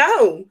had we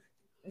known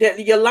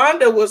that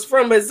Yolanda was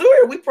from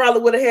Missouri, we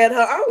probably would have had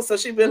her on. So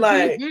she'd be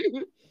like,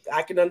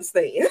 I can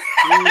understand.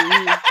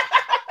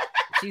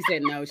 She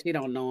said no, she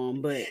don't know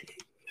him, but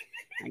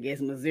I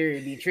guess Missouri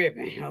be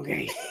tripping.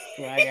 Okay,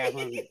 so I got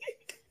from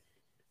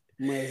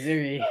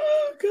Missouri.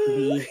 Oh,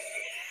 God.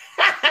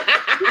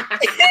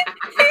 He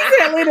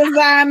said, "Little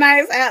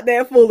Zionites out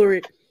there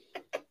foolery.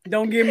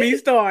 Don't get me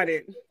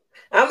started."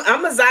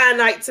 I'm a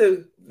Zionite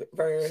too,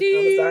 Vern. I'm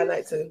a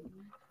Zionite too.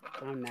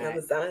 I'm not. I'm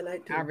a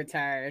Zionite too. I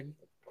retired.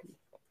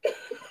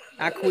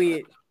 I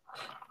quit.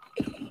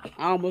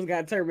 I almost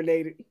got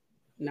terminated.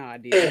 No, I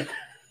didn't.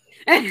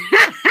 I just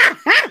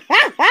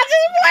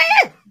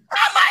playing.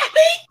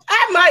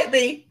 I might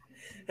be.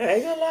 I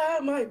ain't gonna lie,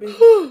 I might be.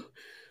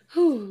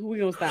 We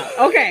gonna stop.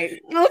 Okay,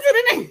 on to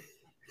the next.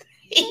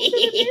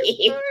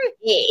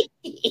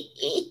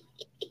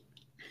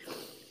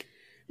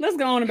 Let's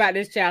go on about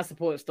this child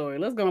support story.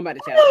 Let's go on about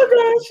the child support.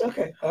 Oh gosh.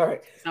 Okay. All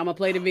right. I'm gonna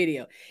play the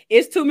video.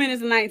 It's 2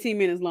 minutes and 19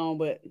 minutes long,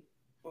 but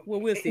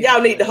we'll see. Y'all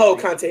need the whole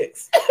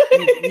context.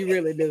 You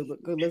really do,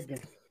 but good. Let's go.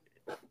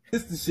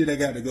 This the shit I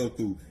got to go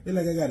through. It's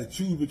like I got to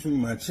choose between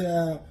my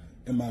child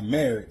and my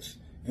marriage.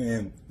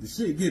 And the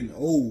shit getting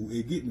old.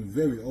 It getting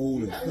very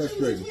old and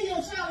frustrating. Between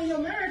your child and your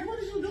marriage, what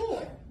is you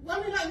doing? I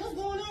mean, like, what's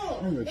going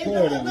on? I'm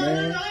recording,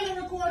 man. No, I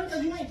ain't recording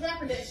because you ain't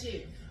dropping that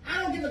shit.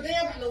 I don't give a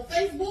damn about no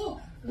Facebook,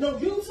 no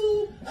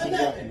YouTube, or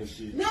nothing.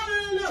 No.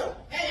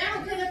 Hey, I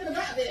don't care nothing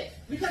about that.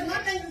 Because my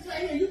thing is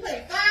right here. You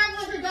pay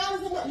 $500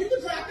 a month. You can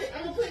drop it.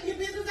 I'm going to put your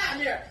business out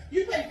there.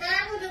 You pay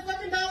 $500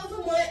 fucking dollars a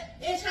month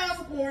in child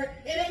support,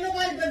 and ain't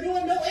nobody been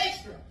doing no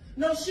extra.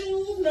 No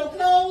shoes, no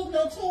clothes,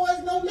 no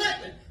toys, no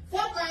nothing.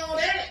 Fuck all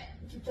that.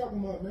 What you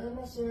talking about, man?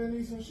 My son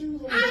needs some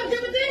shoes. I don't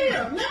give a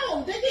damn.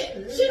 No,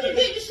 she can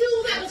get the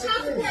shoes out of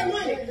child support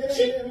money.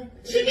 She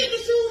get the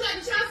shoes out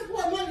of child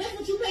support money. That's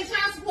what you pay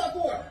child support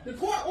for. The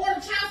court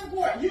ordered child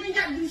support. You ain't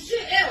got to do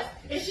shit else.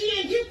 And she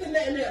ain't gifting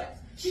nothing else.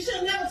 She should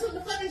have never took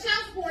the fucking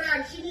child support out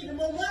if she needed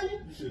more money.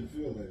 You shouldn't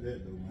feel like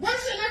that, though, man. Why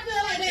shouldn't I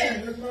feel like that?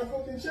 Man, that's my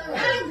fucking child.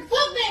 I don't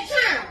fuck that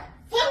child.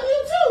 Fuck you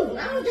too.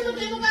 I don't give a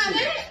damn about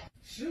that.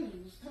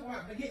 Shoes. Talking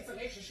about to get some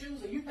extra shoes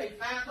and you pay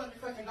 $500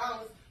 fucking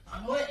dollars a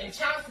month in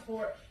child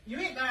support. You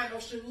ain't buying no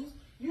shoes.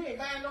 You ain't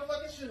buying no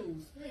fucking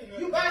shoes.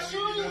 You buy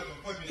shoes.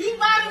 You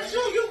buy them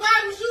shoes. You buy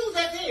them shoes.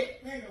 That's it.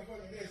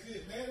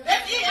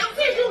 That's it. I'm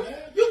telling you.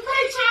 You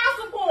pay child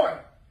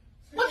support.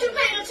 What you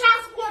paying the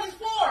child support is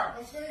for?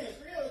 I'm saying,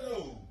 it's real,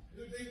 though.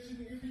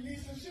 If you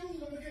need some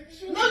shoes, I'm going to get the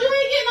shoes. No, you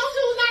ain't getting no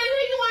shoes out of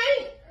here. You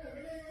ain't.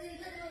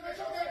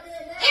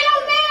 It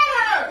don't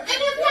matter. It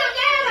does not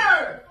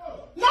matter.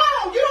 No,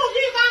 you don't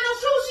need to buy no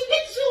shoes. She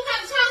get the shoes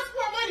out of child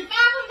support money. $500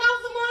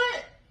 a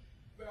month.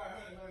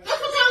 That's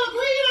what y'all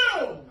agreed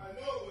on. I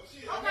know, but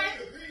shit, okay.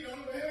 I agreed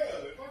on the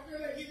hell. If I feel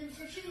like giving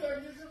some shoes, I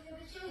can get some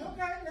fucking shoes.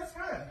 Okay, that's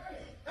fine.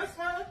 That's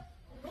fine.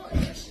 Fuck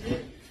this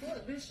shit.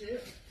 Fuck this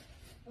shit.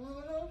 You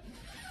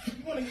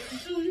want to get some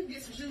shoes? You can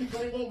get some shoes,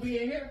 but it won't be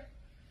in here.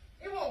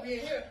 It won't be in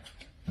here.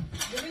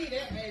 Believe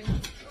that, baby. It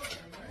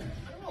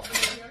won't be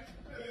in here.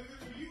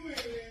 If you in a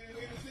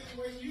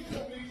situation, you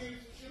want me to get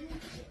some shoes?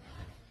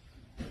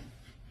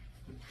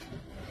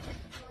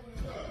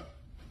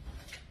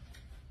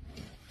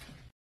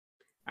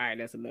 All right,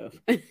 that's enough.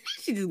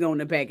 She just go in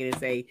the packet and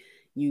say,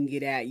 you can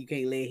get out. You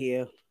can't lay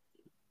here.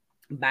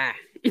 Bye.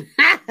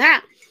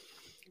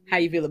 How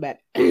you feel about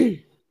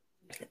it?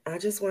 I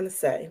just want to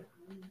say,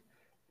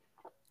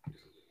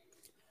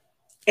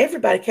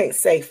 everybody can't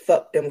say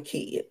fuck them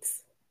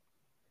kids.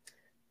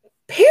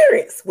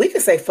 Parents, we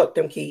can say fuck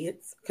them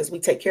kids because we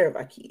take care of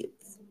our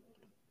kids.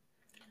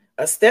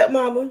 A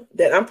stepmama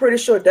that I'm pretty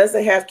sure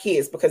doesn't have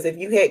kids, because if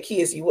you had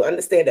kids, you will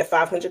understand that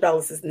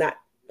 $500 is not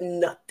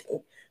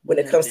nothing when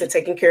it comes to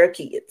taking care of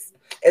kids,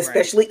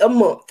 especially a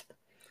month.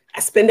 I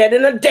spend that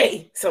in a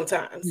day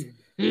sometimes.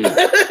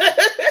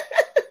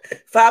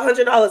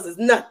 $500 is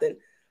nothing.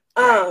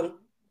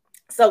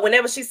 So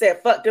whenever she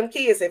said fuck them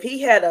kids, if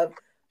he had a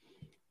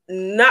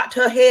knocked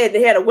her head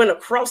and had a went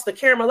across the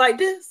camera like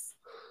this,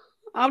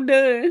 I'm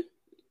done.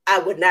 I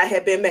would not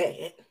have been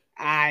mad.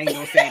 I ain't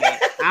gonna say that.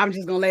 I'm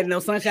just gonna let it know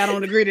Sunshine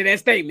don't agree to that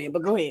statement,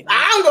 but go ahead.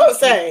 I'm gonna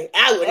say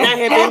I would not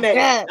have been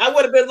mad. I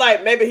would have been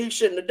like, maybe he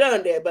shouldn't have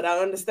done that, but I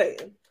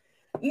understand.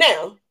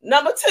 Now,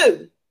 number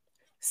 2,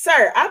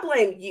 sir, I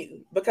blame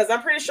you because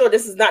I'm pretty sure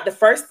this is not the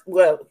first.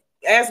 Well,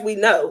 as we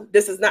know,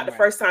 this is not the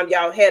first time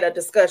y'all had a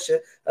discussion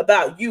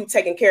about you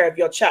taking care of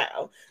your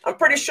child. I'm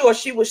pretty sure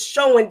she was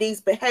showing these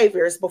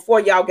behaviors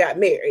before y'all got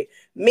married.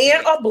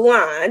 Men are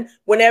blind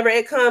whenever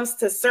it comes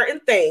to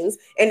certain things,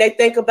 and they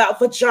think about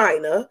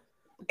vagina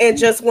and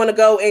just want to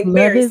go and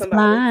marry somebody.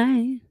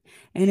 Blind,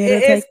 and it'll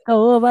take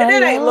over. And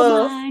that ain't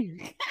love.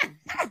 Mind.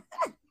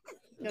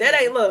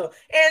 That ain't love.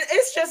 And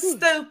it's just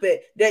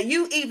stupid that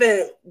you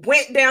even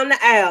went down the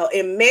aisle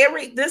and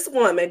married this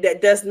woman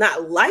that does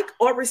not like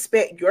or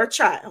respect your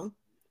child.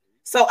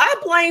 So I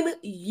blame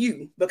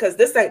you, because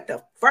this ain't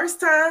the first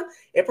time.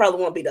 It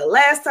probably won't be the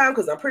last time,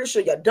 because I'm pretty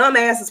sure your dumb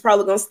ass is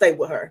probably going to stay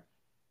with her.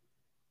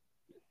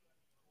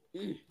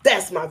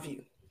 That's my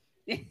view.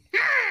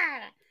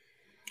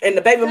 And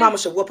the baby mama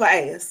should whoop her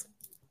ass.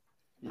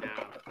 No,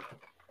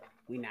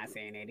 we're not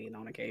saying that either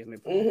on occasion.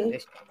 Mm-hmm.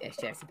 That's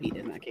Chesapeake.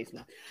 That's not case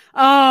law.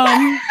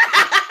 I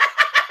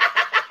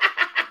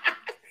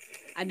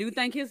do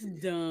think it's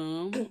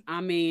dumb.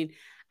 I mean,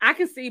 I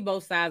can see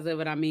both sides of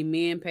it. I mean,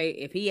 men pay,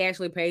 if he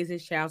actually pays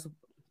his child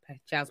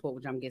support,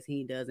 which I'm guessing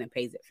he does, and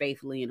pays it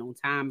faithfully and on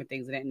time and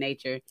things of that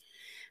nature.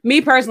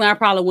 Me personally, I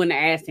probably wouldn't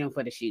have asked him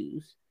for the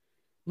shoes.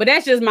 But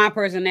that's just my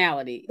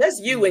personality. That's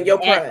you and your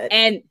pride.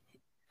 And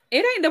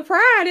it ain't the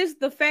pride. It's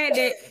the fact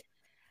that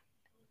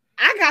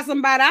I got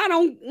somebody, I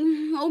don't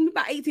owe me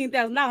about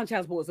 $18,000 in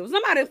child support. So if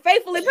somebody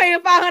faithfully paying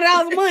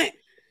 $500 a month,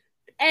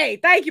 hey,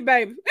 thank you,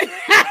 baby.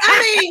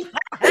 I mean,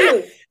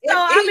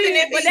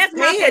 but that's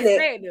my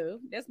perspective.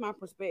 That's my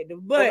perspective.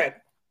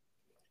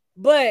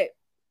 But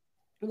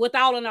with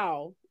all in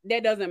all,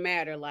 that doesn't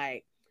matter.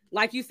 Like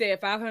you said,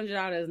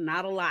 $500 is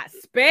not a lot,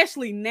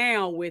 especially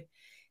now with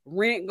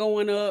rent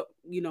going up,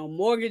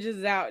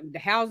 mortgages out, the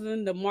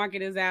housing, the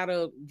market is out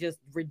of just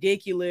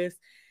ridiculous.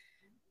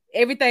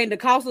 Everything, the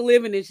cost of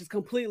living is just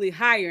completely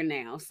higher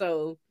now.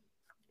 So,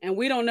 and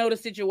we don't know the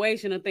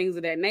situation and things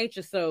of that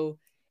nature. So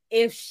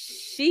if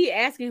she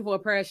asking for a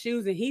pair of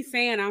shoes and he's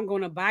saying, I'm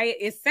going to buy it,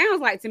 it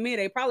sounds like to me,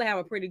 they probably have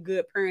a pretty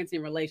good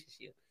parenting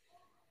relationship,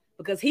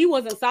 because he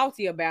wasn't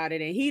salty about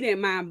it and he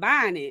didn't mind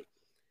buying it.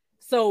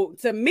 So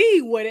to me,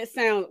 what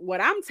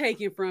I'm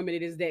taking from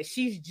it is that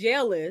she's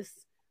jealous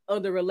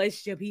of the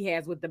relationship he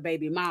has with the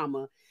baby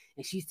mama,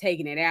 and she's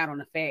taking it out on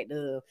the fact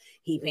of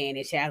he paying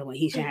his child when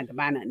he shouldn't have to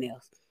buy nothing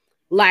else.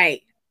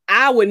 Like,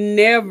 I would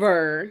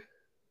never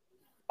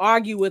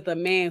argue with a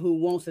man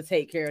who wants to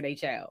take care of their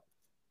child.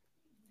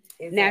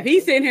 Exactly. Now, if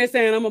he's sitting here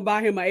saying I'm gonna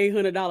buy him an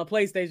 $800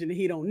 PlayStation and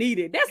he don't need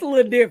it, that's a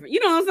little different. You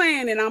know what I'm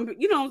saying? And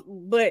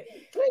but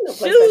no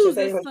shoes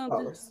is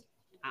something.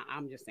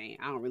 I'm just saying,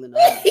 I don't really know.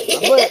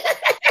 But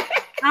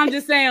I'm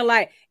just saying,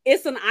 like,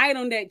 it's an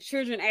item that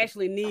children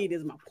actually need,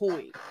 is my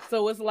point.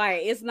 So it's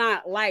like, it's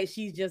not like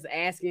she's just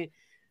asking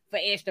for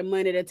extra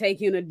money to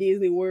take him to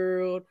Disney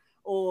World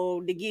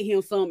or to get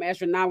him some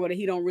extra novel that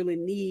he don't really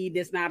need.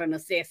 That's not a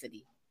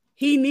necessity.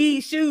 He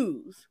needs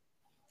shoes.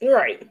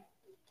 Right.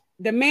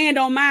 The man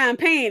don't mind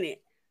paying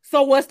it.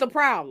 So what's the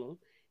problem?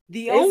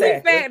 The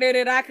only factor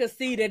that I could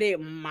see that it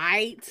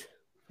might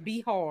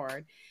be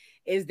hard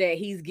is that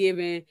he's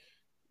giving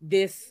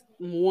this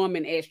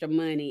woman extra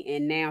money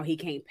and now he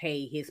can't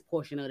pay his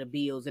portion of the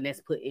bills, and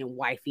that's putting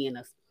wifey in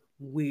a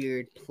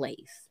weird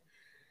place.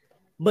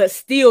 But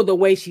still, the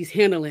way she's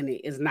handling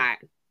it is not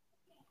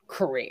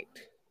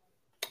correct.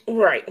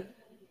 Right.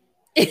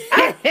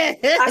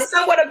 I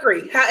somewhat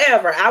agree.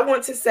 However, I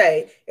want to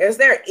say, is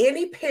there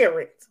any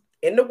parent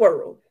in the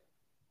world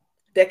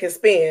that can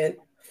spend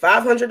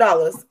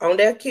 $500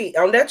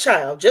 on their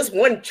child, just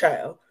one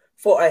child,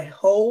 for a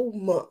whole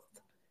month?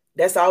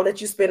 That's all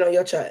that you spend on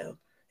your child.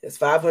 It's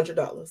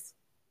 $500.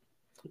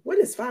 What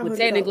is $500? Well,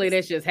 technically,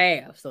 that's just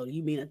half. So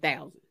you mean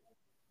 $1,000?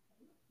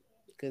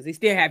 Because they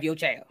still have your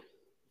child.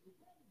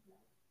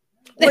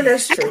 Well,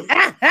 that's true.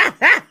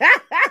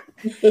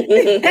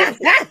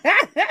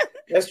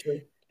 That's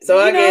true. So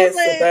I guess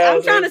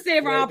I'm trying to say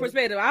it from our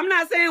perspective. I'm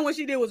not saying what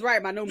she did was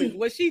right by no means.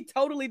 What she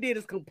totally did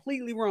is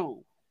completely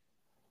wrong.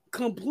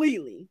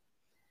 Completely.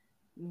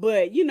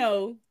 But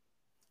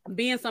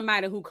being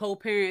somebody who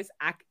co-parents,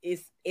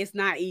 it's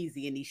not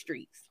easy in these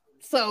streets.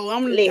 So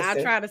I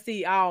try to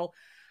see all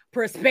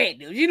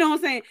perspectives. You know what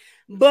I'm saying?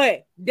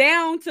 But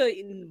down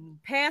to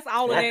past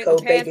all of that,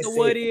 past the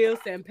what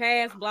ifs and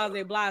past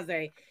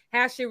blase,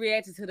 how she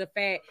reacted to the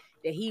fact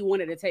that he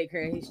wanted to take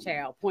care of his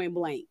child point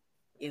blank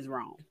is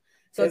wrong.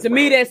 So to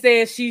me, that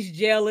says she's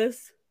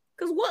jealous.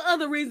 Because what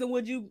other reason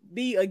would you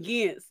be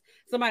against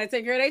somebody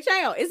taking care of their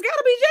child? It's got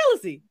to be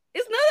jealousy.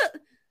 It's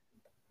not.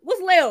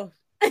 What's left?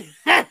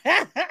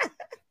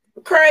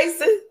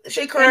 Crazy.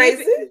 She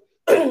crazy.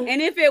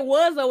 And if it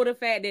was over the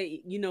fact that,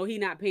 he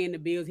not paying the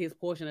bills, his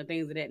portion of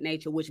things of that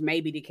nature, which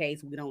may be the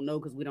case, we don't know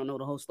because we don't know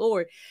the whole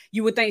story,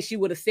 you would think she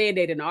would have said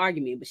that in the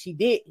argument, but she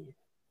didn't.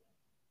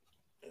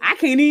 I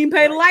can't even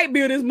pay the light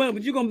bill this month,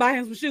 but you're going to buy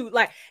him some shoes.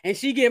 And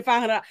she get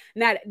 $500.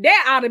 Now,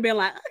 that ought to have been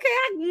like, okay,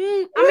 I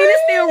mean,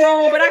 it's still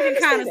wrong, but I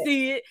can kind of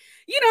see it.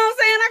 You know what I'm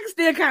saying? I can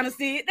still kind of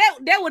see it.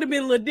 That would have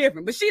been a little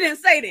different, but she didn't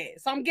say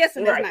that. So I'm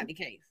guessing that's not the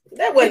case.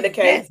 That wasn't the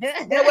case.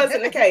 That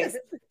wasn't the case.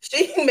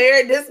 She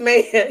married this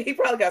man. He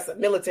probably got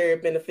some military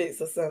benefits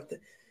or something.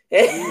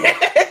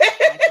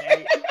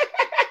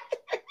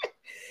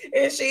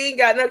 And she ain't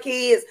got no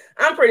kids.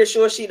 I'm pretty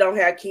sure she don't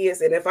have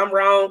kids. And if I'm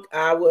wrong,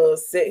 I will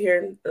sit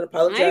here and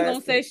apologize. I ain't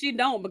gonna say she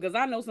don't, because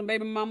I know some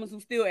baby mamas who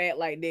still act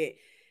like that.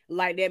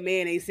 Like that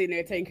man ain't sitting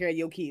there taking care of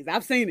your kids.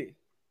 I've seen it.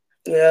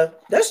 Yeah,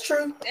 that's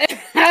true.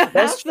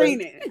 I've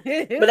seen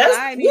it. But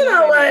that's, you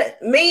know what?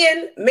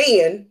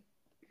 Men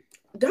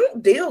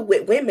don't deal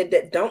with women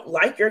that don't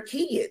like your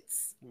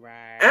kids.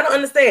 Right. I don't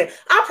understand.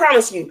 I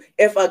promise you,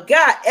 if a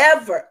guy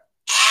ever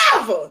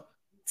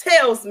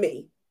tells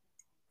me,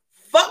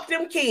 fuck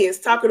them kids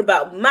talking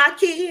about my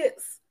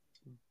kids,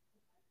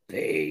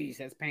 peace.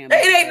 That's Pam.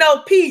 It ain't no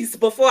peace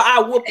before I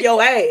whoop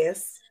your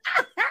ass.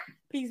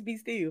 Peace be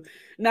still.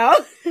 No.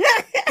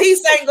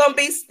 Peace ain't gonna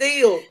be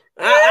still.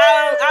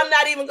 I'm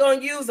not even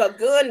gonna use a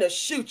gun to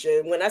shoot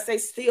you. When I say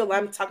still,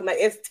 I'm talking about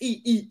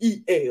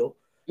STEEL.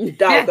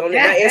 Dog on it,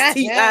 not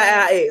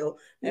STIIL.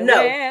 No,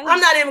 Well. I'm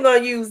not even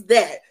gonna use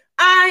that.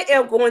 I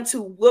am going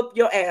to whoop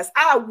your ass.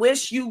 I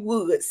wish you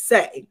would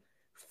say,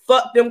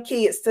 fuck them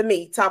kids to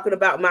me, talking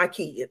about my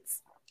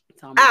kids.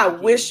 I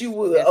wish you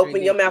would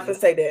open your mouth and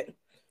say that.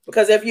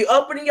 Because if you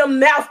open your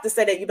mouth to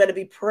say that, you better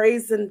be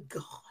praising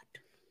God.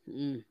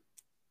 Mm.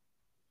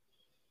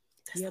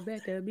 You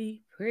better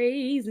be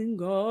praising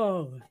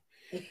God.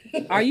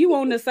 Are you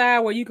on the side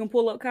where you can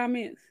pull up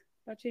comments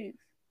by chance?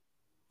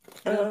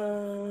 I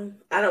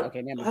don't.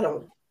 Okay, never mind. I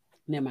don't.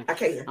 Never mind. I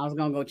can't. I was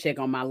gonna go check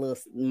on my little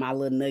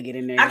nugget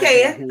in there. I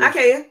can.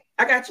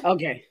 I got you.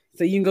 Okay,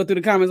 so you can go through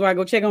the comments while I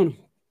go check on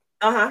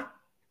them.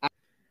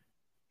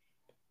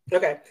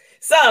 Okay.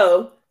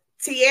 So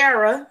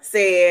Tiara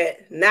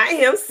said, not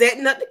him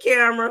setting up the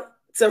camera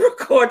to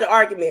record the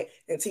argument.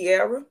 And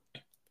Tiara,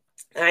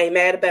 I ain't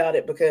mad about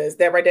it because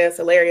that right there is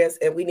hilarious.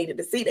 And we needed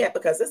to see that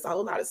because there's a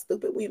whole lot of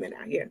stupid women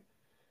out here.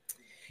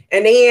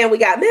 And then we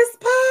got Miss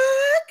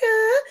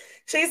Parker.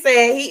 She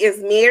said he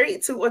is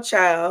married to a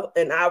child.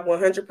 And I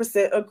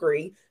 100%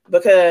 agree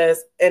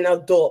because an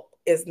adult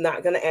is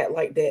not going to act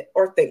like that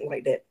or think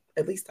like that.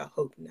 At least I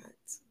hope not.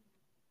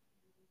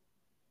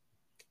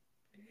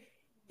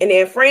 And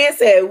then Fran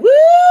said,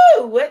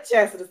 woo, what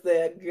Chastity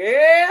said,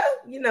 girl,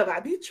 you know, I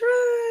be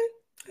trying.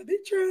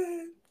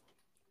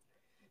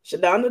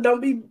 Shadonna don't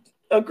be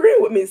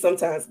agreeing with me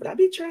sometimes, but I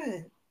be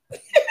trying.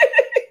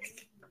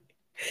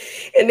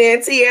 And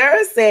then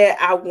Tiara said,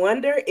 I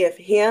wonder if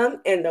him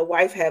and the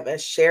wife have a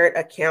shared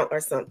account or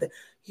something.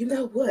 You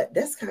know what?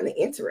 That's kind of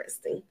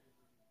interesting.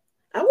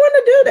 I wonder,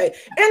 do they? And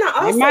I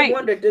also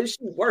wonder, does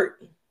she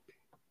work?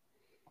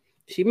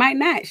 She might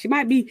not. She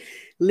might be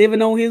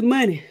living on his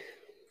money.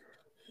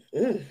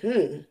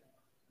 Mm-hmm.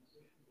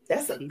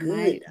 That's a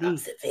good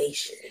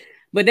observation.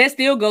 But that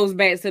still goes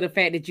back to the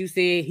fact that you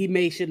said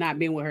he should not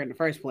been with her in the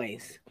first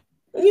place.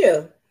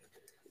 Yeah.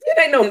 It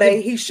ain't no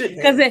may he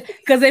shouldn't.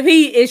 Because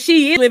if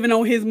she is living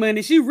on his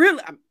money, she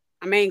really, I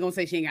ain't gonna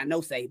say she ain't got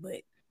no say,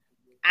 but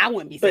I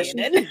wouldn't be saying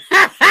nothing.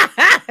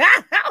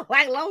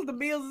 Like, long as the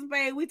bills is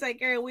paid, we take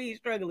care of, we ain't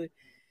struggling.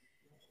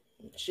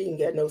 She ain't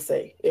got no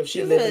say if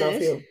she living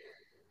off him.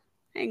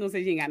 I ain't gonna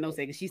say she ain't got no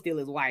say because she's still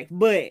his wife,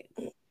 but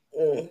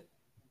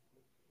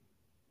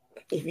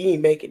if you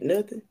ain't making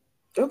nothing,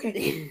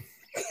 okay.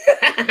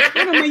 I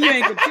don't mean you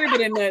ain't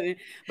contributing nothing,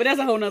 but that's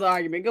a whole nother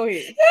argument. Go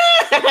ahead.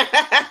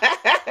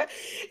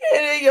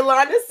 And then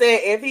Yolanda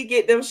said if he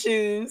get them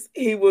shoes,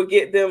 he will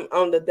get them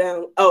on the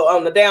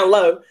down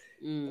low.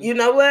 You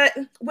know what?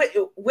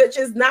 Which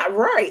is not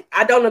right.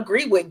 I don't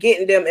agree with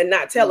getting them and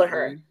not telling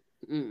her.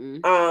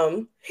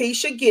 He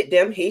should get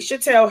them. He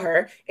should tell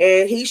her,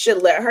 and he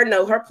should let her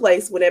know her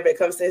place whenever it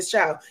comes to his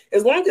child.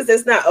 As long as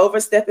it's not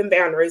overstepping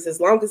boundaries,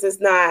 as long as it's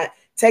not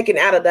taken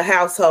out of the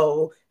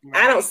household,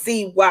 I don't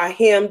see why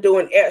him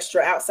doing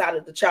extra outside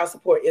of the child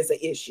support is an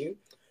issue.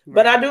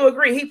 But I do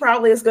agree, he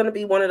probably is going to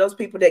be one of those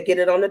people that get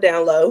it on the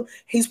down low.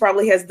 He's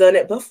probably has done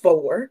it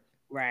before,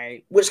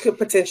 right? Which could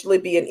potentially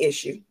be an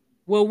issue.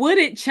 Well, would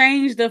it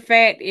change the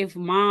fact if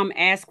mom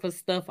asked for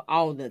stuff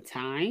all the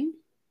time?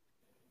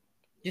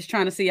 Just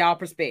trying to see all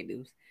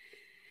perspectives.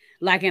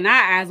 Like in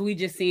our eyes, we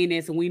just seeing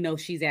this and we know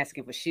she's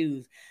asking for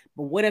shoes.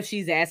 But what if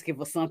she's asking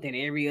for something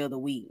every other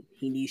week?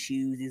 He needs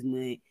shoes this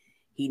month.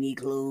 He need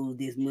clothes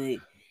this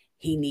month.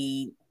 He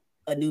need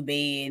a new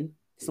bed,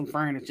 some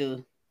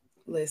furniture.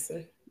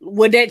 Listen.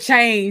 Would that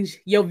change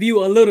your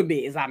view a little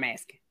bit, as I'm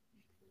asking?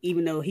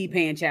 Even though he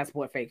paying child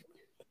support faithfully.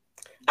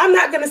 I'm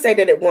not going to say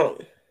that it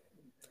won't.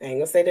 I ain't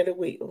going to say that it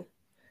will.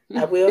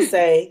 I will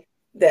say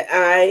that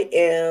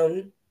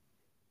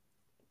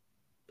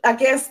I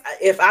guess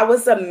if I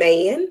was a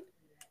man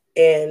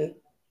and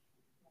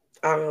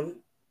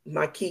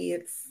my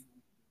kid's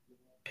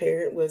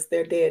parent was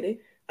their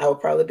daddy, I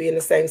would probably be in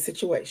the same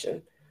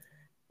situation.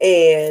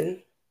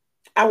 And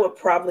I would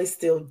probably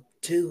still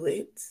do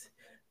it.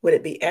 Would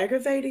it be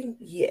aggravating?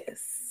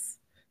 Yes.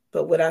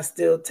 But would I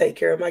still take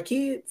care of my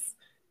kids?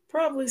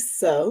 Probably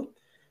so.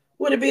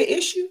 Would it be an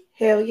issue?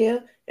 Hell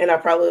yeah. And I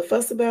probably would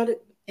fuss about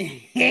it.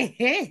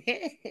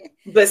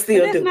 But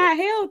still that's not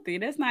healthy.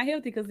 That's not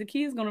healthy because the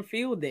kid's going to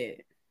feel that.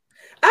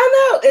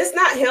 I know. It's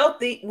not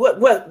healthy.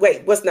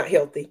 Wait, what's not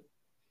healthy?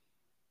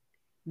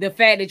 The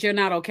fact that you're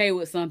not okay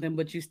with something,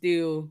 but you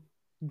still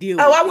deal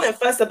with it. I wouldn't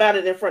fuss about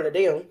it in front of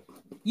them.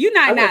 You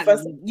might not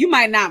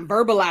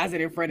verbalize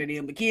it in front of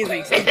them, but kids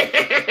ain't saying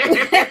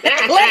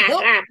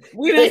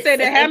we done said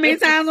that how many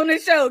times on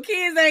this show?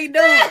 Kids ain't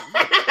doing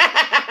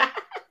it.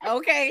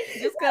 Okay,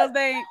 just because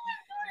they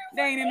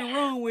they ain't in the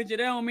room with you,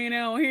 they don't mean they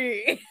don't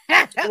hear it.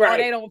 Right. Or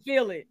they don't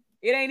feel it.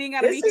 It ain't even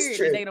gotta This be is here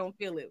true. that they don't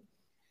feel it.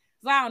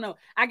 So I don't know.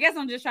 I guess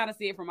I'm just trying to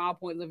see it from our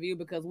points of view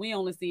because we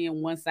only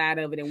seeing one side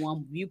of it and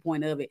one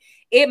viewpoint of it.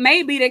 It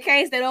may be the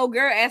case that old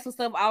girl asks for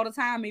stuff all the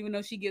time, even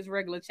though she gets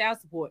regular child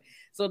support.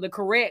 So the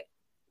correct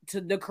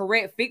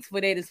fix for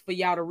that is for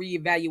y'all to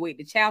reevaluate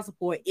the child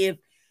support if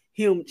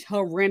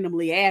her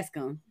randomly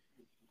asking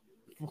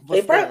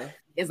for stuff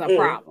is a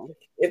problem.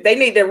 If they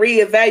need to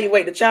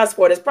reevaluate the child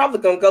support, it's probably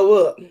gonna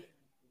go up.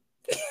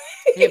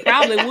 It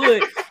probably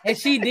would. And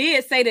she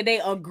did say that they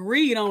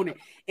agreed on it.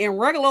 In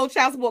regular old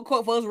child support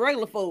court for us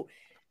regular folk,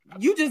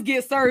 you just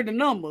get served the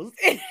numbers.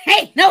 It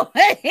ain't no,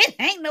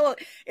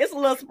 it's a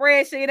little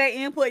spreadsheet.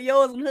 They input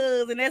yours and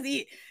hers, and that's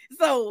it.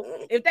 So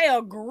if they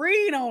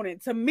agreed on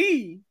it, to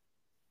me,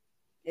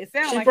 it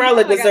sounds like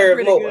probably deserved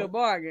really more. good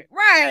bargain.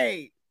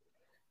 Right.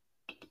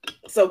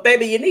 So,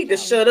 baby, you need to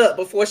shut up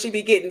before she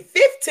be getting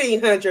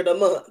 $1,500 a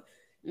month.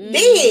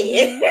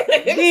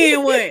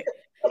 Then what?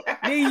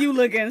 Then you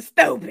looking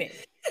stupid.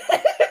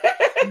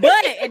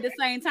 But at the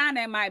same time,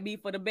 that might be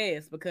for the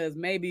best because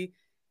maybe,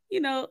 I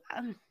don't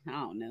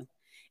know.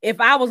 If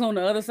I was on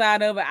the other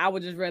side of it, I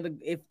would just rather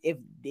if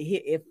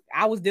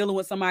I was dealing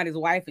with somebody's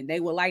wife and they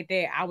were like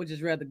that, I would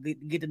just rather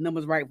get the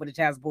numbers right for the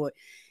child support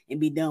and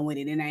be done with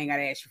it, and I ain't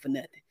gotta ask you for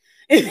nothing.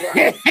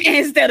 Right.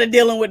 Instead of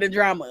dealing with the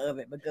drama of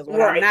it, because what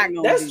I'm not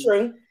gonna That's do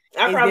true.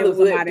 I is probably deal with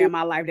would somebody in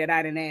my life that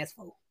I didn't ask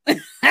for.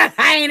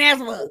 I ain't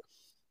asked for.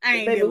 I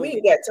ain't Baby, we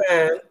ain't got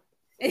time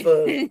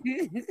for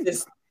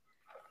this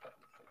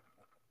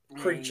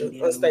creature,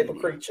 unstable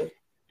creature.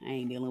 I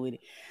ain't dealing with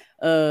it.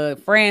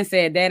 Fran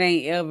said that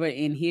ain't ever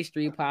in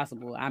history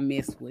possible. I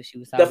missed what she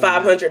was talking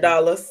about. The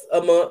 $500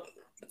 a month.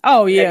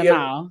 Oh yeah,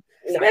 no.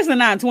 Especially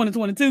not in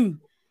 2022.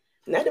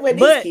 Not the way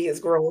these kids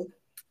growing.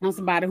 I'm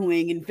somebody who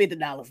ain't getting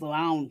 $50, so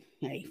I don't.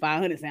 Hey,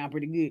 500 sound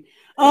pretty good.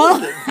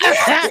 Mary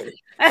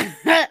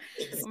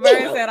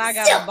said I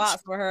got a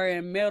box for her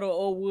in metal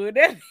or wood.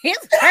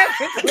 It's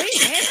perfectly.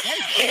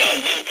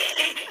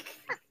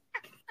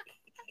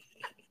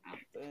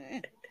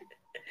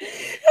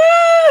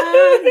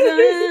 I'm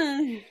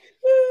done.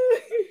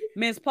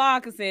 Miss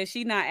Parker says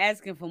she not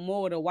asking for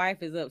more. The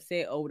wife is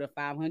upset over the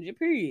 500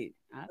 period.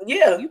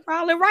 Yeah, you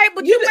probably right,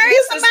 but you married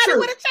somebody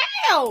with a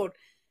child.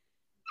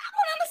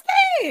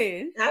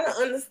 I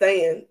don't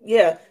understand.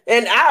 Yeah,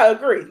 and I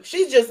agree.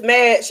 She's just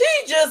mad.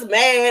 She's just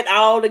mad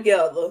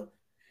altogether.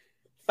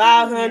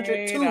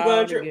 500,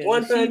 200,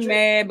 100. She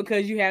mad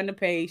because you having to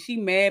pay. She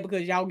mad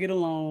because y'all get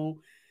along.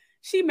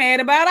 She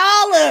mad about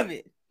all of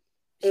it.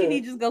 She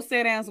need to just go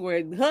sit down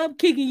somewhere. Her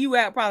kicking you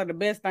out probably the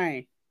best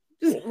thing.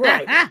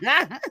 Right.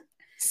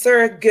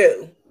 Sir,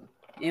 go.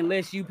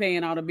 Unless you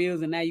paying all the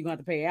bills and now you're going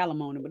to have to pay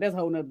alimony, but that's a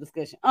whole nother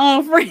discussion.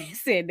 Fred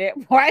said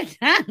that part.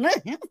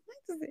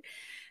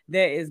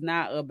 That is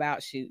not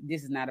about shoes.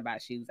 This is not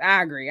about shoes.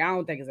 I agree. I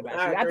don't think it's about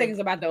shoes. I think it's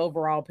about the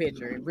overall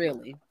picture,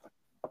 really.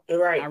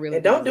 Right. Really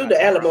and don't do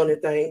the alimony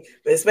thing.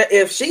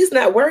 If she's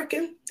not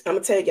working, I'm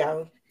going to tell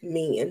y'all,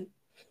 men,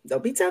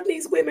 don't be telling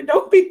these women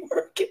don't be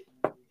working.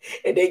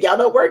 And then y'all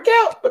don't work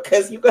out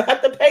because you're going to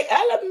have to pay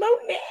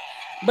alimony.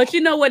 But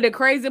you know what the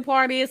crazy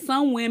part is?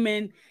 Some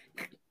women,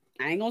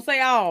 I ain't going to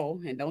say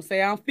all, and don't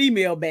say I'm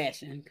female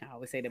bashing. I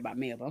always say that about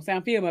male. Don't say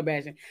I'm female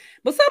bashing.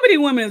 But some of these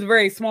women is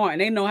very smart, and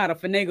they know how to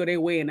finagle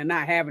their way into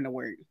not having to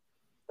work.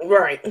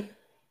 Right.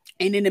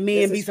 And then the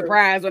men be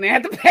surprised when they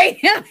have to pay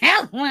him.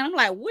 I'm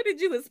like, what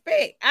did you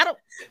expect?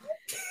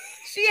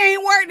 She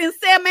ain't worked in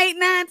 7, 8,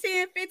 9,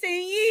 10,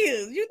 15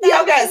 years.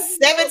 Y'all got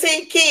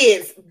 17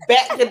 kids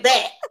back to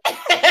back.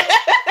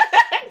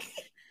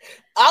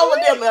 All of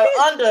them are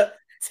under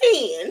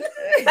 10.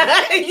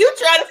 You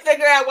trying to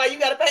figure out why you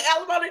got to pay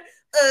alimony?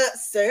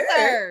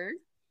 Sir.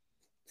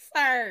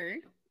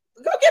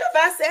 Go get a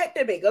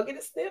vasectomy. Go get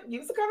a snip.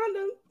 Use a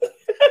condom.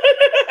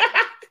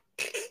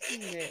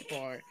 That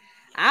part.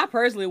 I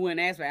personally wouldn't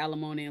ask for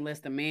alimony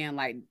unless the man,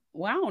 I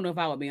don't know if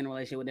I would be in a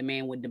relationship with the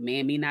man would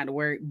demand me not to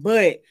work.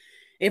 But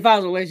if I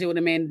was in a relationship with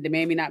a man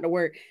demand me not to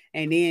work,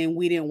 and then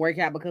we didn't work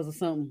out because of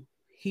something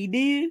he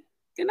did,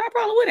 then I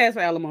probably would ask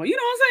for alimony. You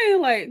know what I'm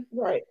saying?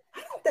 Right.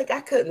 I don't think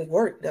I couldn't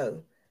work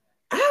though.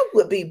 I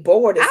would be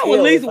bored as hell. I would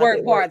at least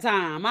work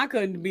part-time. I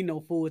couldn't be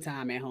no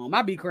full-time at home.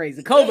 I'd be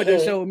crazy. COVID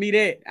done showed me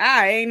that.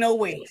 I ain't no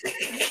way.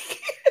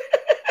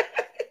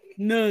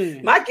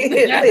 None. My kids,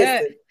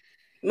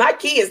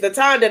 the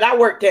time that I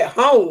worked at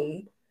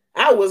home,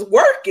 I was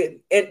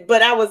working,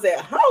 but I was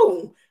at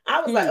home.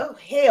 I was like, oh,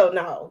 hell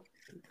no.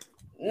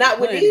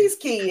 Not with these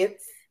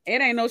kids. It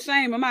ain't no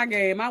shame in my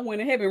game. I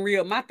went ahead and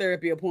re-up my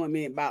therapy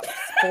appointment about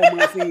 4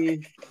 months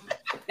in.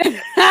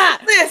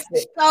 Listen.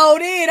 So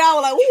then I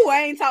was like, ooh,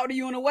 I ain't talked to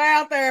you in a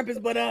while,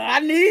 therapist, but I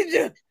need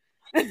you.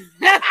 She's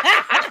like,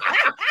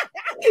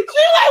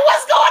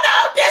 what's going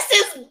on? This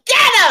is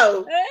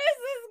ghetto. This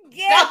is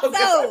ghetto.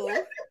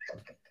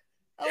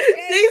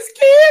 Okay. These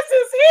kids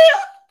is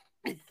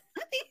here.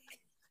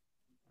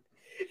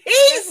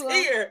 He's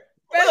here.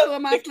 Especially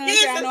when my son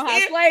said I know how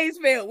slaves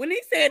felt. When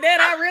he said that,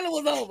 I really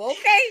was over,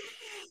 okay?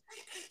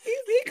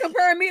 He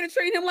compared me to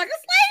treat him like a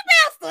slave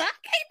master. I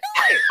can't do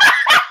it.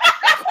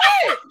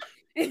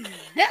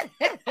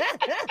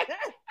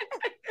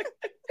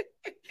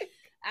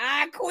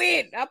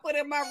 I put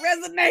in my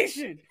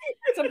resignation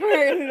to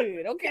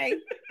parenthood. Okay.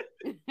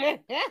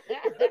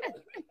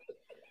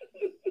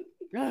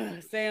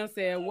 Sam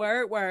said,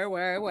 work.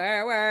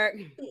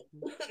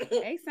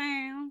 Hey,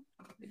 Sam.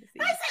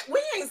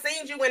 We ain't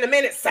seen you in a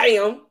minute,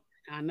 Sam.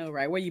 I know,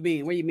 right? Where you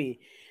been?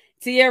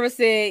 Tierra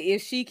said,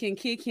 if she can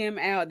kick him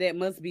out, that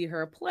must be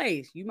her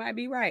place. You might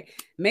be right.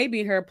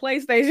 Maybe her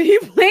PlayStation he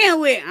playing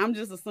with. I'm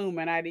just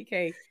assuming,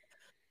 IDK.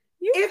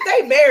 If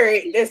they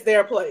married, it's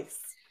their place.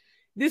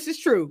 This is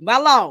true. By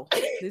law.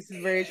 This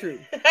is very true.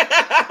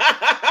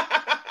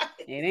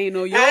 It ain't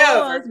no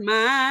yours,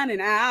 mine,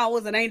 and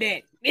ours, and ain't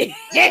that.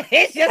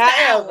 It's just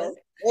ours.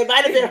 It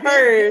might have been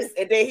hers,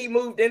 and then he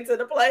moved into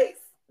the place.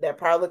 That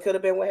probably could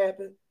have been what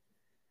happened.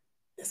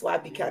 That's why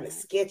I'd be kind of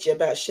sketchy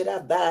about, should I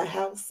buy a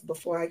house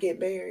before I get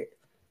married?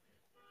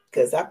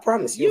 Because I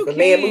promise you, if a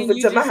man move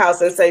into my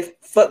house and say,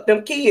 fuck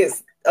them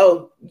kids,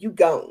 oh, you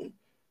gone.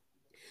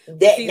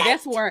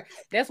 That's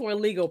where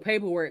legal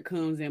paperwork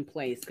comes in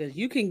place. Because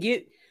people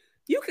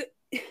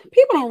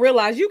don't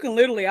realize you can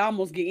literally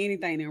almost get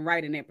anything in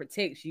writing that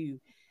protects you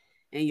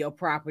and your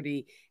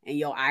property and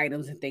your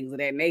items and things of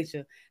that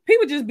nature.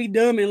 People just be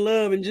dumb in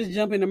love and just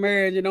jump into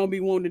marriage and don't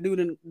be wanting to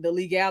do the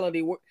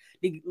legality work,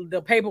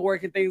 the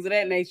paperwork and things of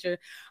that nature.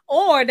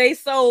 Or they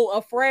so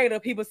afraid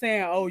of people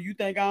saying, oh, you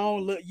think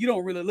you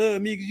don't really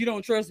love me because you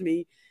don't trust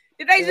me.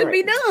 That they just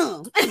be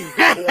dumb.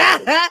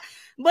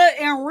 But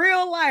in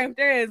real life,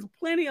 there is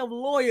plenty of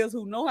lawyers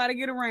who know how to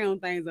get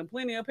around things and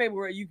plenty of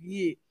paperwork you can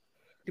get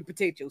to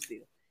protect yourself.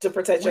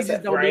 We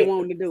just don't be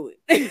wanting to do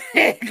it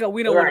because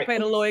we don't want to pay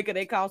the lawyer because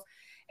they cost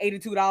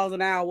 $82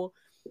 an hour.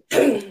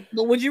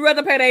 But would you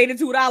rather pay the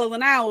 $82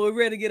 an hour or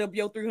rather get up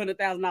your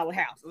 $300,000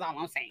 house? That's all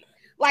I'm saying.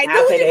 Like,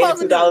 I'll pay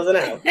the $82 an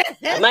hour.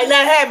 I might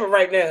not have it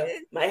right now.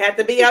 Might have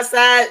to be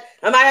outside.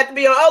 I might have to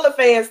be on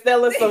OnlyFans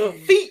selling some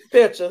feet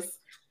pictures.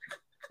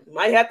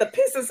 Might have to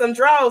piss in some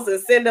drawers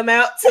and send them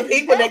out to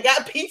people that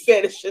got pee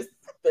fetishes.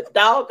 But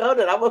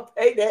doggone it, I'm gonna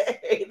pay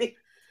that $80.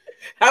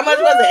 How much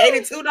was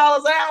it? $82 an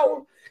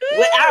hour?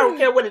 Well, I don't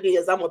care what it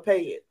is. I'm gonna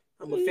pay it.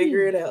 I'm gonna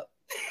figure it out.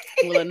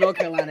 Well, in North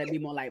Carolina, it'd be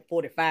more like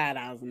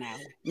 $45 an hour.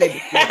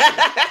 Maybe.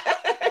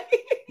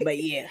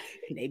 But yeah,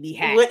 they be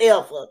high.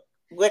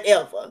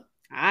 Whatever.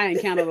 I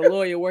encountered a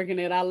lawyer working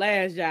at our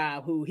last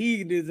job who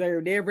he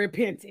deserved every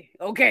penny.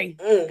 Okay,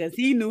 because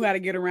he knew how to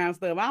get around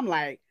stuff. I'm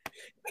like,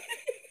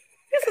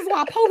 this is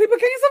why poor people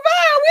can't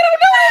survive. We don't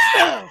do this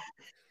stuff.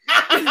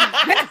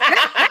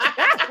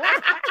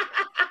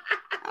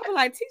 I was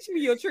like, teach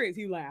me your tricks.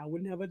 He was like, I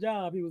wouldn't have a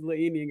job. He was a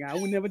little Indian guy. I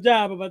wouldn't have a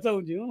job if I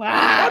told you. I'm like,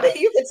 I mean,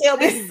 you can tell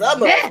me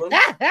some of them.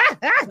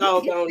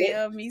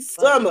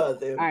 Some of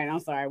them. All right, I'm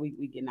sorry.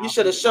 We getting off. You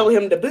should have showed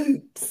him the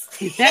boobs.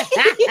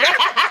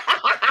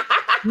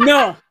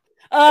 No.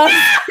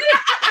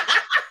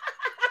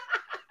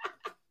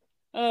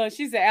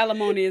 She said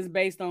alimony is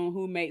based on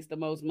who makes the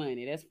most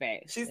money. That's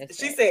fact. She said,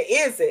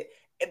 is it?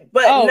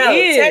 But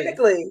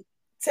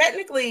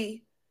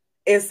technically,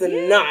 it's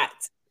not.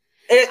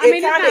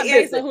 It's not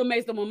based on who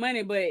makes the more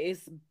money, but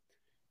it's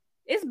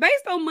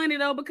based on money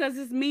though, because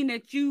it's mean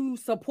that you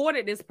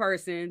supported this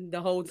person the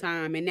whole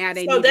time, and now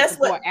they need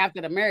support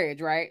after the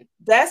marriage, right?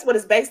 That's what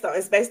it's based on.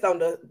 It's based on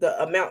the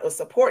amount of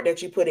support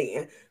that you put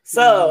in.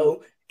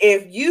 So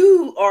if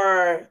you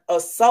are a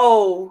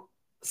sole.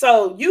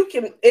 So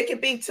it can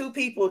be two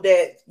people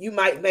that you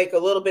might make a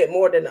little bit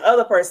more than the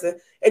other person.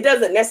 It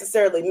doesn't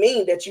necessarily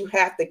mean that you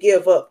have to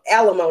give up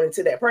alimony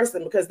to that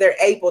person because they're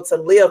able to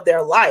live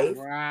their life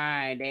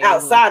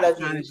outside of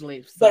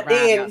you. But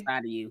then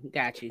outside of you,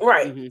 got you.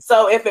 Right. Mm-hmm.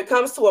 So if it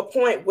comes to a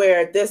point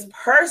where this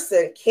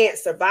person can't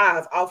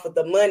survive off of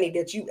the money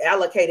that you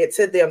allocated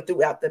to them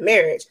throughout the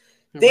marriage,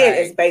 then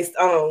it's based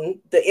on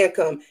the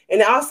income,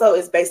 and it also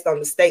is based on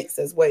the stakes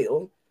as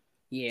well.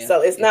 Yeah.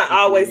 So it's not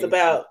always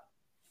about.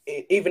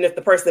 Even if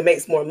the person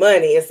makes more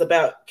money, it's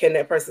about, can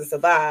that person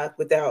survive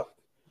without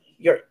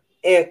your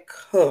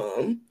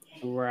income?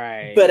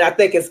 Right. But I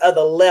think it's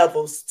other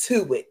levels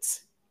to it.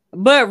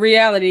 But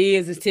reality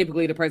is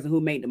typically the person who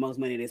made the most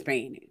money that's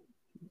paying it.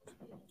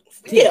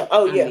 Yeah.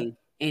 Oh, yeah. I mean,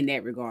 in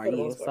that regard,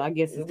 yeah. So I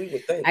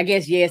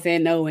guess yes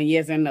and no and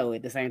yes and no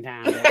at the same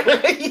time.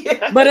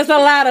 But it's a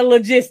lot of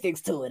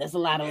logistics to it. It's a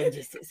lot of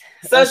logistics.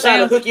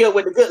 Sunshine will hook you up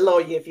with a good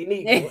lawyer if you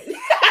need one.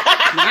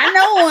 I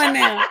know one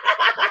now.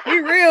 He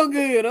real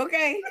good,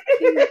 okay?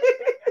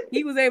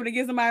 He was able to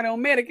get somebody on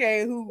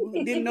Medicaid who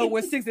didn't know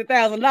where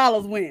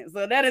 $60,000 went.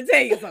 So that'll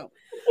tell you something.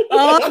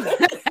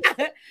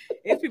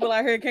 If people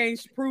out here can't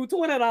prove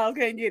 $20,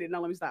 can't get it. No,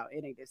 let me stop.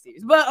 It ain't that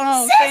serious. But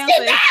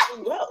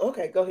well,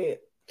 okay, go ahead.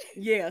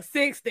 Yeah,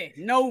 60.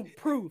 No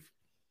proof.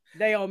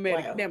 They on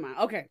Medicaid. Wow. Never mind.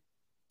 Okay.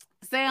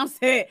 Sam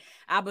said,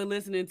 I've been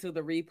listening to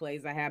the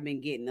replays. I have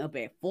been getting up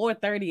at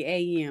 4:30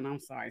 a.m. I'm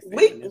sorry.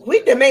 Sam,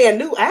 we demand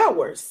new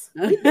hours.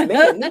 We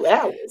demand new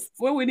hours.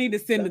 Well, we need to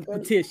send the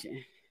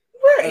petition.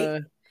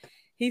 Right.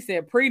 He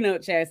said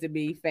prenup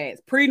chastity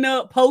facts.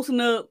 Prenup,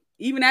 post-nup,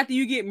 even after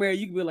you get married,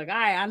 you can be like, all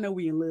right, I know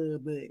we in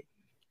love, but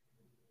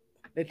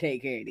to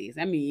take care of this.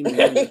 I mean, even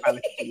though it's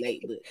probably too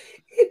late, but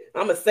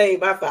I'm gonna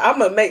save my I'm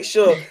gonna make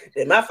sure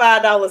that my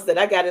 $5 that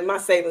I got in my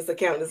savings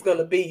account is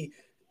gonna be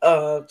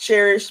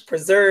cherished,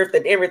 preserved,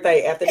 and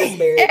everything after this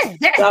marriage.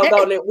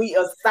 Doggone it, we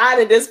are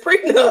signing this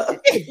prenup.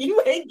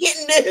 You ain't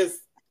getting this.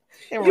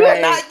 Right. You are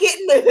not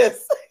getting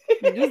this.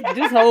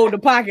 just hold the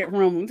pocket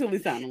from him until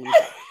he's signing.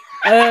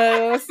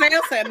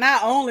 Sam said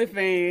not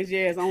OnlyFans.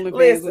 Yes,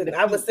 OnlyFans. Listen,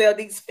 I would sell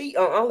these feet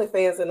on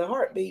OnlyFans in a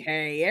heartbeat.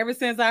 Hey, ever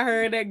since I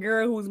heard that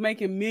girl who was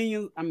making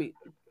millions, I mean,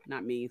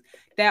 not millions,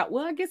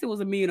 I guess it was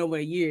 $1 million over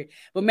a year,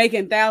 but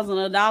making thousands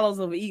of dollars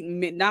of eating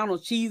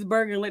McDonald's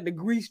cheeseburger and let the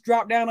grease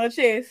drop down her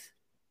chest.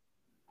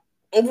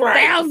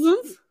 Right.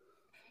 Thousands.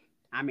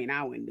 I mean,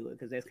 I wouldn't do it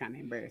because that's kind of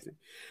embarrassing.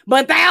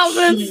 But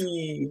thousands.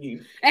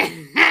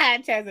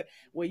 Chaz,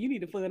 well, you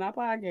need to fund our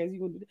podcast. You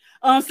gonna do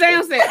that?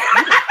 Sam said,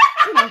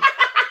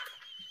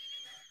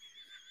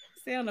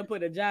 Sam to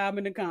put a job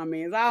in the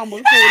comments. I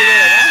almost pulled it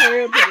up. I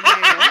heard it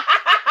down.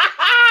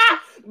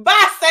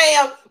 Bye,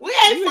 Sam. We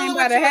ain't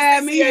about to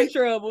have me in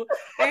trouble.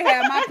 They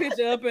have my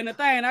picture up in the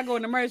thing. I go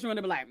in the merch room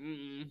and be like,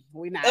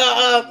 we not.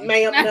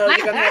 Ma'am, no,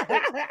 you're gonna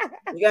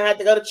have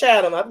to go to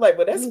Chatham. I'm like,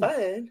 well, that's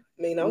fine.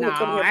 I mean, I'm come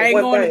here for I ain't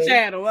going thing. to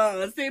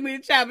Chatham. Send me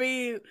to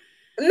Chatham.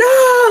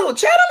 No,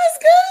 Chatham is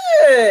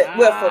good.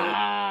 Well, for me.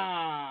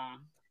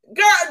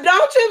 Girl,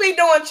 don't you be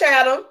doing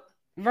Chatham.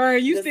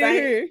 Vern, you still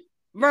here?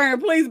 Vern,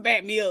 please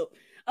back me up.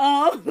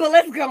 But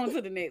let's go on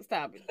to the next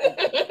topic.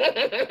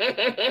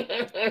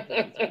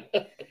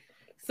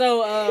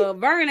 So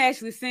Vern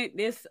actually sent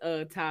this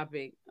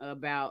topic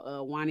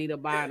about Juanita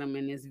Bottom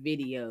in this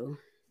video.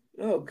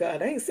 Oh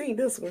God, I ain't seen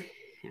this one.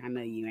 I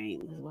know you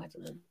ain't. Let's watch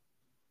it.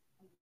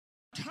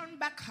 Turn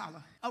back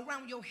collar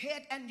around your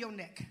head and your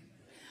neck.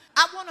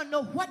 I want to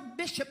know what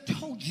Bishop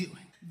told you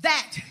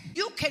that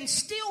you can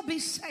still be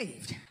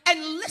saved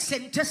and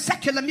listen to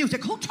secular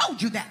music. Who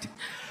told you that?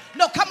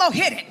 No, come on,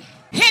 hit it.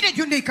 Hit it,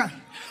 Unica.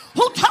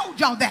 Who told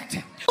y'all that?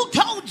 Who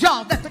told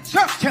y'all that the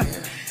church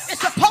is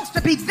supposed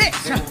to be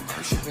this?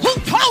 Who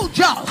told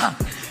y'all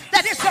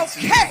that it's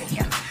okay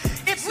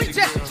if we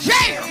just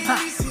jam?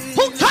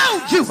 Who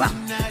told you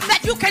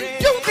that you can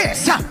do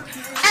this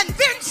and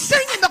then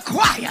sing in the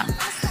choir,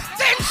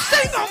 then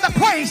sing on the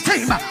praise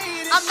team?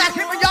 I'm not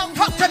hearing y'all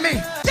talk to me.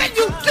 Then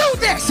you do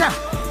this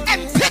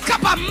and pick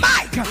up a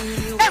mic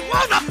and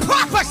want to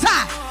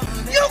prophesy.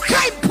 You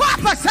can't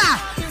prophesy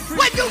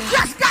when you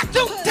just got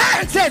to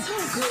dancing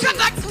to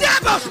the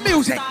devil's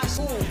music.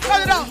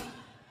 Turn it on.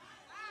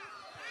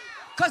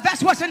 Because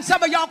that's what's in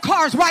some of y'all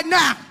cars right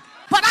now.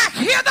 But I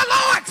hear the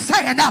Lord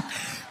saying,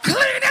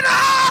 clean it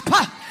up.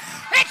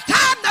 It's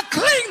time to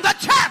clean the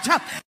church.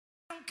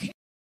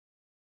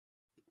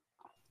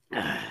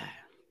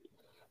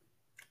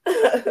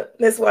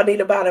 Miss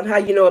Juanita Bottom, how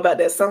you know about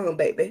that song,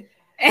 baby?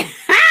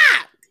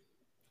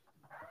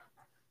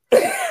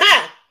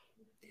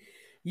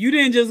 You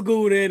didn't just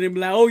go there and be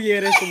like, oh yeah,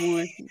 that's the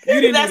one. You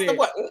didn't that's do the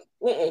that.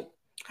 one.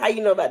 How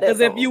you know about that? Because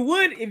if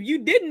you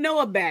didn't know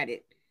about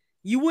it,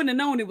 you wouldn't have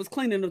known it was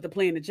clean enough to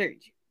play in the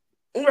church.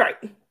 Right.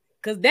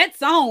 Because that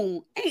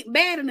song ain't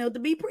bad enough to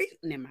be preached.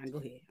 Never mind, go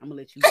ahead. I'm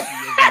gonna let you. Go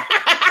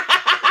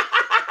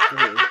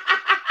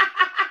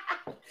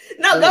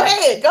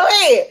ahead.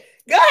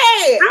 Go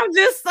ahead. I'm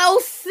just so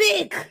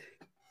sick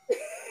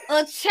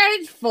of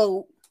church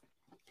folk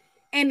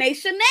and they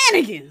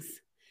shenanigans.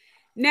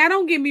 Now,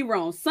 don't get me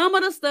wrong. Some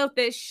of the stuff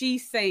that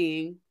she's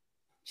saying,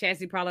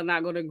 Chassie probably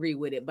not going to agree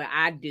with it, but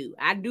I do.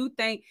 I do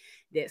think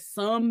that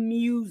some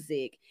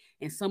music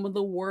and some of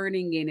the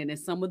wording in it and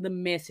some of the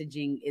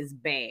messaging is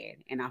bad.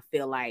 And I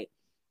feel like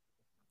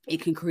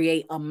it can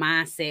create a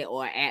mindset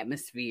or an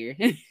atmosphere.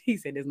 He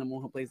said there's no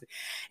more places.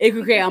 It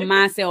can create a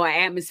mindset or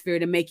atmosphere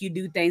to make you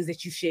do things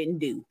that you shouldn't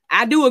do.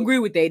 I do agree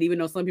with that, even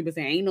though some people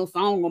say, ain't no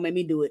song gonna make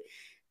me do it.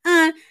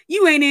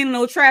 You ain't in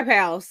no trap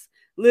house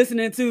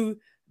listening to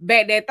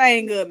back that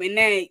thing up and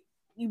now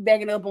you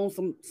backing up on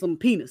some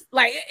penis.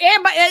 Like,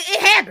 everybody,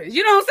 it happens.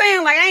 You know what I'm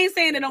saying? Like, I ain't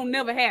saying it don't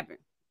never happen.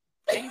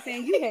 I ain't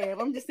saying you have.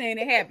 I'm just saying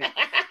it happened.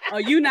 Or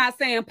you not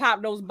saying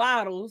pop those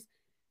bottles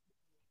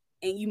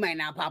and you might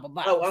not pop a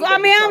bottle. So I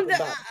mean,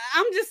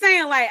 I'm just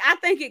saying, like, I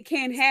think it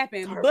can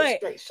happen,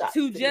 but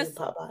to just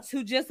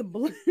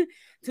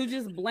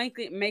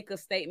blanket make a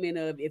statement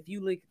of if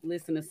you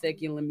listen to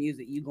secular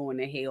music, you going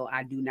to hell.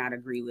 I do not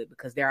agree with,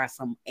 because there are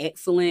some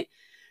excellent,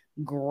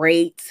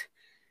 great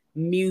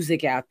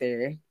music out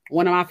there.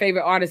 One of my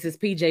favorite artists is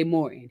PJ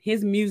Morton.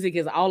 His music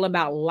is all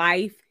about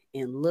life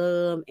and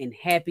love and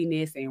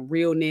happiness and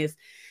realness.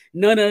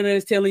 None of it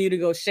is telling you to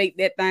go shake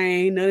that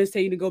thing. None of it's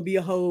telling you to go be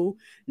a hoe.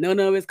 None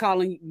of it's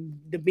calling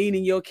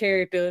demeaning your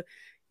character.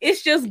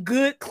 It's just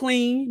good,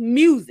 clean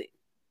music.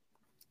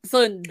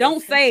 So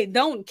don't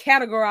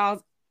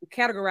categorize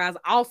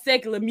all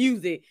secular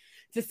music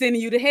to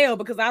sending you to hell,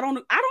 because I don't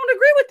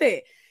agree with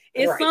that.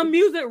 Is some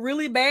music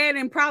really bad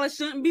and probably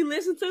shouldn't be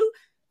listened to?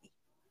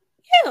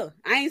 Yeah,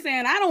 I ain't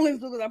saying I don't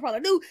listen to it, I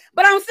probably do,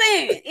 but I'm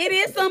saying it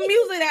is some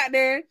music out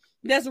there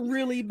that's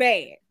really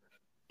bad.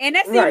 And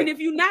that's even if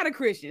you're not a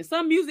Christian.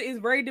 Some music is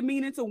very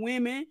demeaning to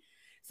women.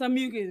 Some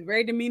music is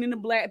very demeaning to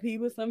black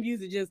people. Some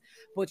music just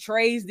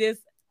portrays this,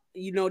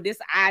 this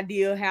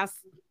idea how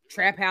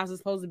trap house is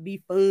supposed to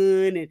be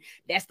fun and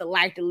that's the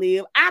life to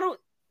live.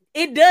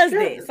 It does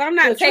that. So I'm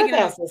not taking trap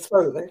house is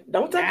further.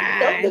 Don't take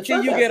it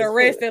until you get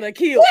arrested or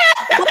killed.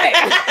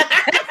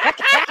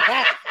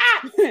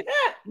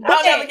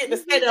 I'll never get to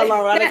stay that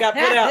long. I got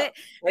put out.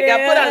 I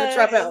got put out of the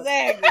trap house.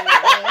 Exactly.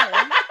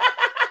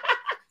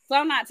 So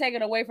I'm not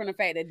taking away from the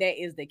fact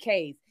that is the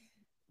case.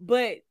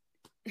 But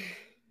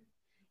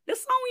the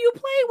song you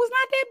played was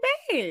not that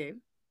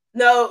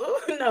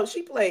bad. No,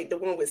 she played the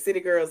one with City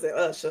Girls and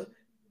Usher.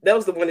 That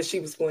was the one that she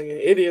was playing.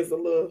 It's a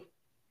little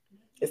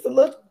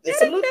touch.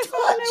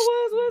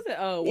 Was it?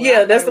 Oh, well,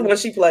 yeah, that's the one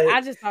she played.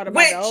 I just thought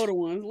about the older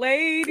ones.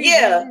 Lady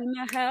in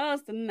the house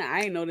tonight.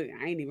 I ain't know that.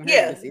 I ain't even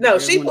heard it. No,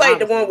 she played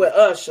the one with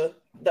Usher.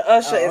 The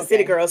Usher and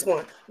City Girls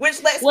one.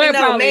 Which lets me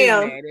know,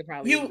 ma'am,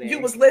 you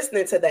was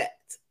listening to that.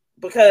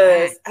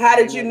 Because how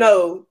did you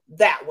know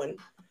that one?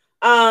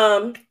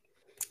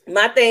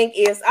 My thing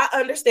is, I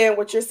understand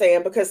what you're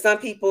saying because some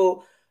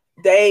people,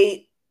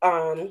 they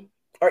are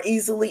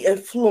easily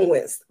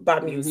influenced by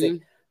music.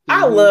 Mm-hmm.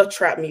 I love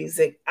trap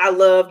music. I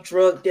love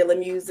drug dealing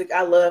music.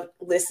 I love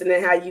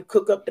listening how you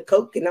cook up the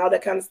coke and all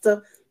that kind of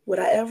stuff. Would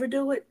I ever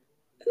do it?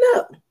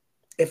 No.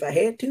 If I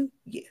had to,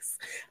 yes.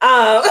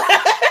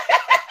 I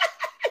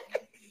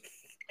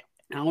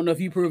don't know if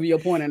you prove your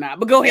point or not,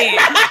 but go ahead.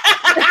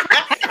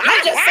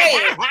 I'm just saying,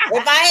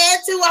 if I had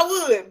to,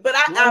 I would, but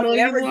I've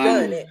never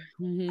done it.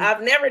 Mm-hmm.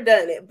 I've never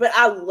done it, but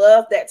I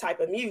love that type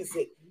of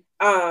music.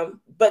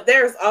 But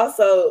there's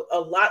also a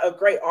lot of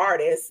great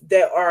artists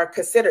that are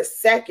considered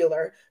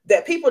secular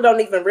that people don't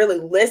even really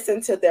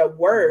listen to their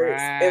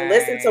words and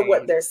listen to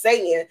what they're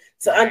saying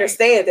to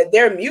understand that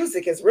their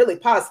music is really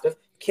positive.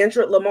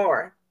 Kendrick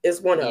Lamar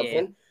is one of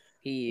them.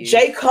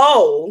 J.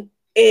 Cole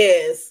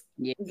is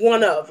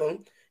one of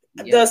them.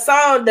 The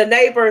song, The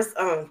Neighbors,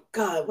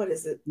 God, what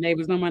is it?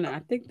 Neighbors No Money. I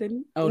think they.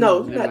 Oh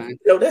no,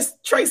 that's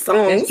Trey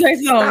Songz. That's Trey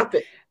Songz. Stop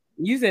it.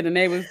 You said The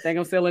Neighbors think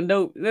I'm selling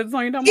dope. That's the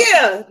song you're talking about?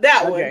 Yeah,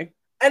 that one.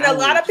 And a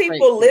lot of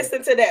people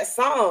listen to that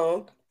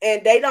song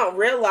and they don't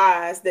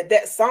realize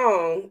that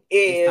song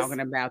is talking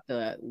about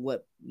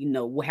what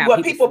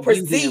people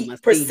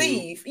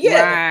perceive.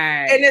 Yeah.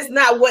 Right. And it's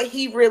not what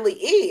he really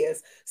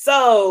is.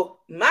 So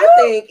my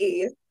thing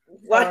is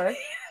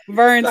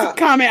Vern's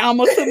comment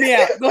almost took me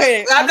out. Go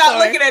ahead. I'm not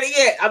looking at it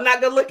yet. I'm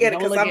not gonna look at it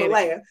because I'm a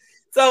laugh.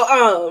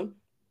 So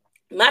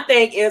my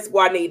thing is,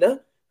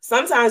 Juanita,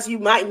 sometimes you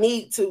might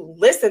need to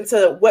listen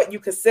to what you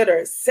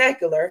consider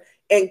secular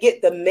and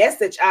get the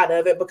message out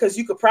of it, because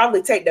you could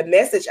probably take the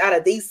message out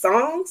of these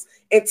songs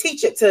and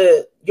teach it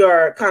to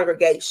your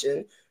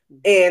congregation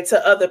and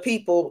to other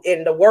people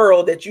in the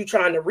world that you're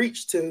trying to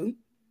reach to,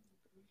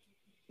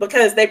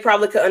 because they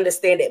probably could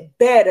understand it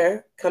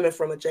better coming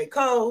from a J.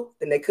 Cole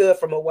than they could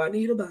from a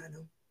Juanita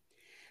Bynum.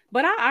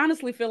 But I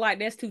honestly feel like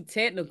that's too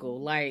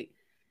technical. Like,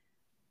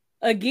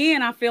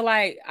 again, I feel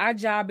like our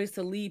job is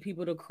to lead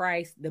people to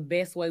Christ the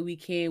best way we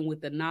can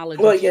with the knowledge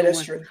of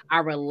that's true.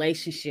 Our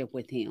relationship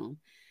with him.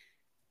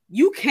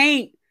 You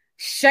can't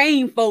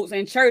shame folks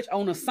in church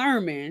on a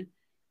sermon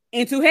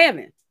into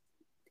heaven.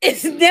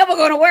 It's never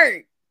going to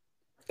work.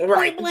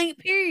 Point blank,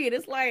 period.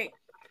 It's like,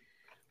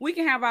 we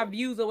can have our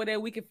views or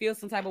whatever. We can feel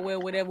some type of way or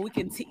whatever. We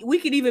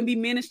can even be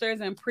ministers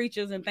and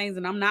preachers and things.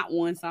 And I'm not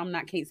one, so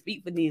can't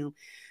speak for them.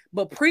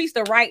 But preach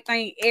the right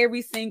thing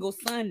every single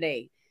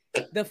Sunday.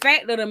 The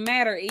fact of the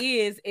matter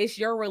is, it's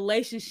your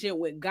relationship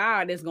with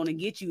God that's going to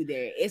get you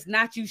there. It's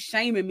not you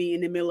shaming me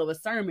in the middle of a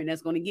sermon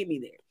that's going to get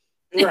me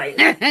there.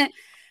 Right.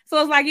 So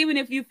it's like, even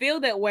if you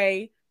feel that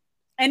way,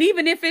 and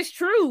even if it's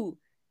true,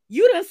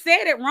 you done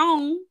said it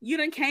wrong. You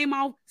done came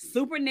off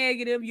super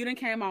negative. You done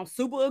came off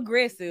super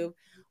aggressive.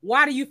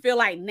 Why do you feel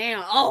like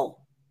now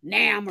I'm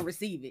going to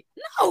receive it?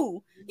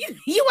 No, you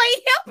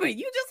ain't helping.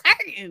 You just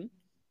hurting.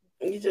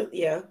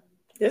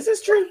 This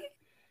is true.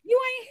 You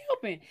ain't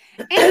helping.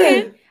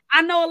 And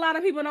I know a lot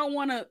of people don't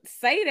want to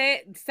say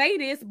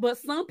this, but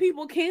some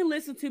people can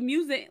listen to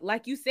music,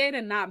 like you said,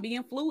 and not be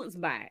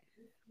influenced by it.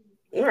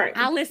 Right.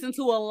 I listen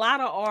to a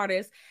lot of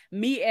artists,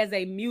 me as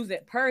a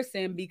music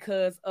person,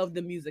 because of the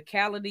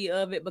musicality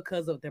of it,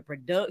 because of the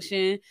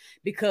production,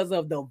 because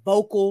of the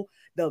vocal,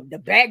 the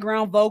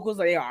background vocals.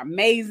 They are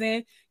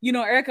amazing.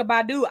 Erykah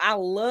Badu, I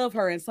love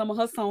her, and some of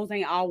her songs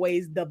ain't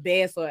always the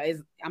best.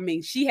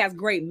 She has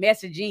great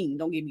messaging,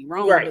 don't get me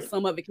wrong, but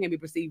some of it can be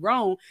perceived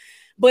wrong.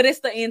 But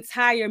it's the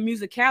entire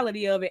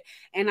musicality of it,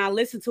 and I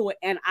listen to it,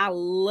 and I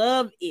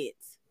love it.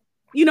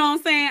 You know what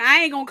I'm saying?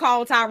 I ain't gonna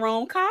call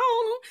Tyrone, call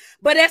him,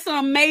 but that's an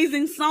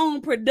amazing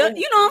song production.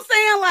 You know what I'm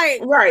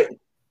saying? Like, right.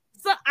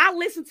 So I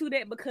listen to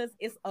that because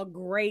it's a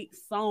great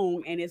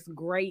song and it's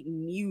great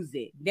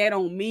music. That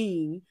don't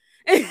mean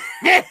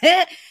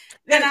that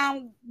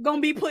I'm gonna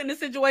be put in a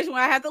situation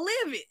where I have to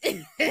live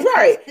it.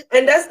 Right.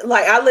 And that's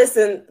like, I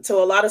listen to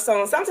a lot of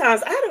songs.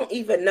 Sometimes I don't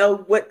even know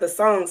what the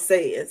song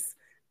says.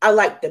 I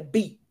like the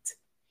beat.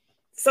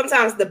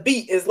 Sometimes the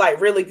beat is like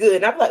really good,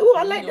 and I'm like, oh,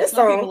 I like this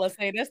song. People will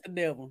say that's the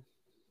devil.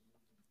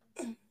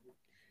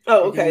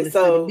 Oh, okay.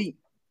 So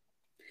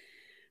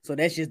So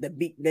that's just the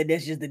beat.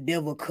 That's just the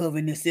devil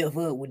covering himself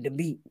up with the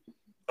beat.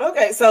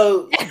 Okay,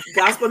 so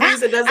gospel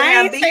music doesn't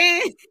have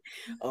beat.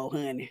 Oh,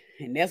 honey,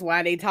 and that's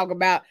why they talk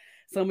about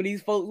some of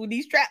these folks with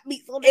these trap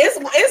beats.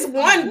 It's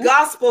one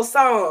gospel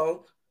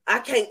song. I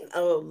can't.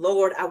 Oh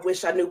Lord, I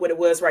wish I knew what it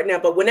was right now.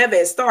 But whenever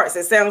it starts,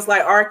 it sounds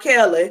like R.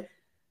 Kelly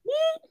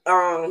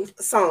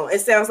song.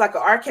 It sounds like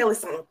an R. Kelly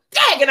song.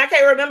 Dang, and I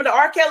can't remember the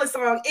R. Kelly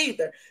song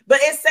either. But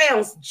it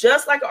sounds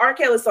just like an R.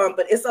 Kelly song,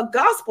 but it's a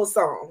gospel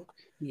song.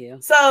 Yeah.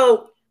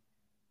 So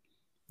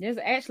there's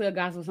actually a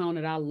gospel song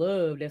that I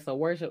love. That's a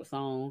worship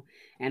song,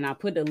 and I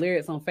put the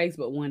lyrics on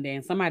Facebook one day,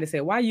 and somebody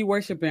said, "Why are you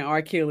worshiping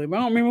R. Kelly?" But I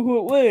don't remember who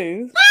it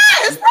was.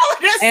 It's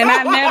probably this and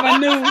song. I never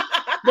knew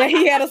that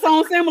he had a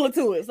song similar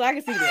to it, so I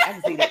can see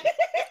that.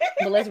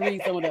 But let's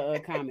read some of the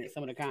comments.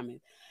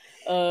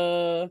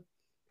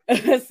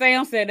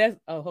 Sam said that's.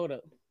 Oh, hold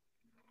up.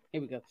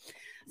 Here we go.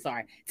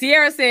 Sorry.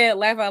 Tiara said,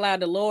 "Laugh out loud.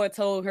 The Lord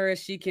told her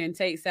she can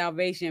take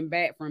salvation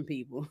back from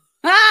people."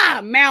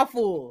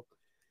 Mouthful.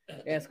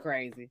 That's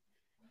crazy.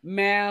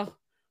 Mouthful.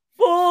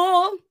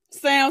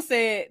 Sam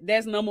said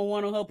that's number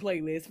one on her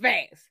playlist.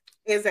 Facts.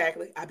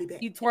 Exactly. I'll be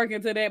back. You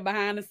twerking to that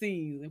behind the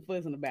scenes and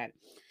fussing about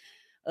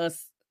it.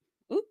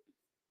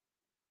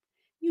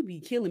 You be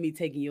killing me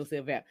taking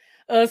yourself out.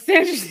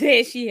 Sandra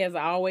said she has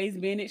always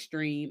been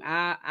extreme.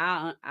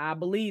 I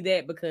believe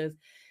that because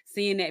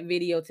seeing that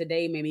video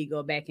today made me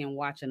go back and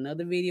watch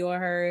another video of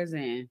hers,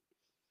 and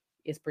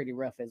it's pretty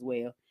rough as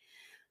well.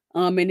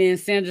 And then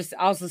Sandra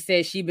also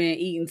said she been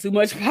eating too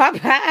much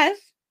Popeyes.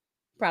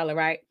 Probably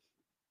right.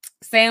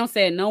 Sam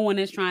said no one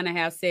is trying to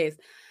have sex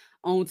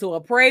onto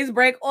a praise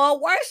break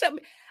or worship.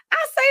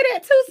 I say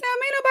that too, Sam.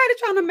 Ain't nobody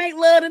trying to make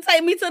love to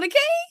take me to the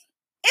king.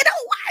 It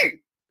don't work.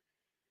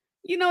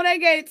 You know, they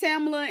gave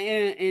Tamala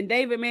and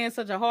David Man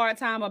such a hard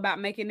time about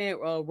making that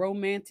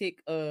romantic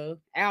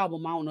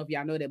album. I don't know if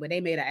y'all know that, but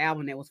they made an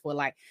album that was for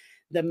like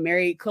the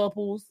married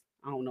couples.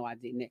 I don't know. I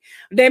didn't.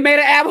 They made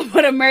an album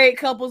for the married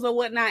couples or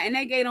whatnot, and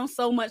they gave them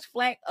so much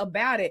flack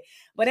about it.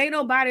 But ain't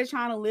nobody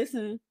trying to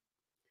listen.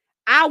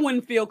 I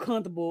wouldn't feel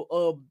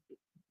comfortable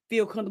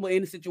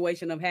in the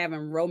situation of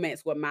having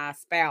romance with my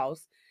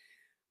spouse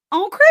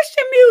on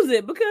Christian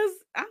music because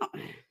I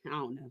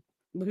don't know.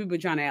 But people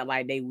trying to act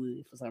like they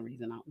would for some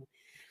reason. I don't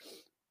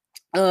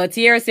know.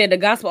 Tiara said the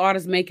gospel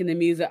artists making the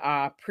music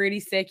are pretty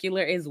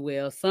secular as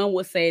well. Some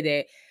would say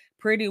that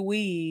Pretty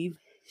Weave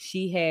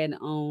she had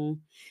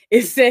on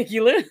is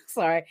secular.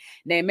 Sorry.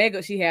 That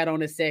makeup she had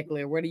on is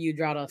secular. Where do you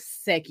draw the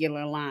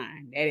secular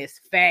line? That is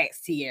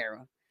facts,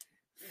 Tiara.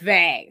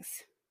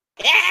 Facts.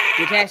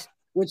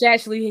 Which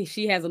actually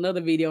she has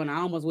another video, and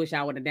I almost wish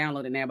I would have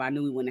downloaded that, but I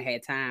knew we wouldn't have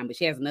had time. But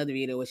she has another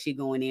video where she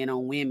going in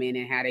on women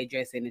and how they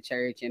dress in the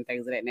church and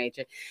things of that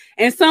nature.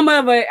 And some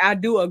of it I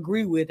do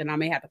agree with, and I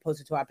may have to post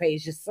it to our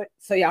page just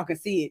so y'all can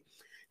see it.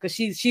 Because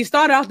she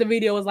started off the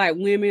video was like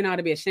women ought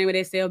to be ashamed of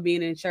themselves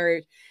being in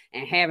church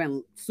and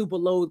having super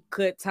low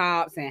cut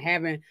tops and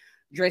having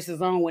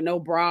dresses on with no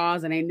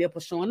bras and they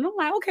nipples showing. And I'm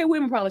like, okay,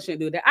 women probably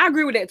shouldn't do that. I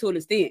agree with that to an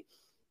extent.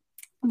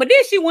 But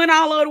then she went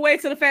all the way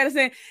to the fact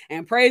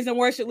and praise and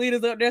worship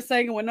leaders up there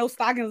singing with no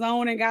stockings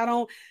on and got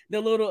on the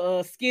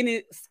little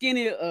skinny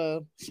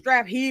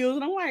strap heels.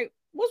 And I'm like,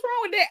 what's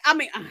wrong with that? I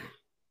mean,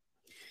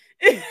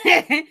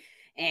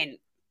 and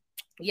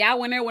y'all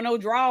went there with no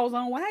drawers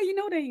on. Why you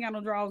know they ain't got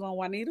no drawers on,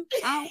 Juanita?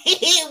 Why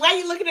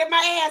you looking at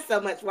my ass so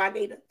much,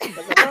 Juanita? Like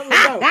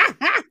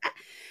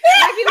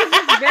it was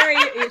just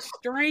very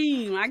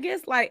extreme. I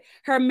guess like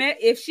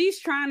if she's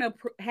trying to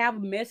have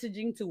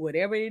messaging to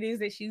whatever it is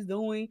that she's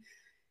doing,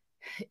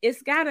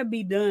 it's got to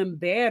be done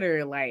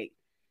better. Like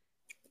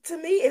to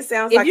me, it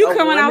sounds if like you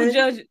coming out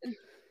judge.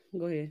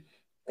 Go ahead.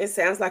 It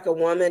sounds like a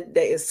woman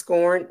that is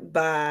scorned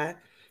by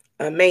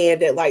a man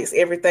that likes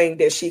everything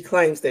that she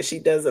claims that she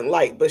doesn't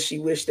like, but she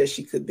wished that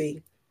she could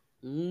be.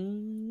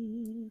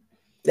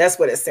 That's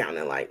what it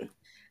sounded like.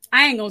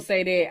 I ain't gonna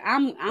say that.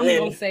 I'm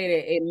gonna say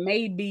that it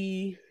may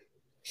be.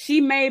 She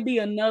may be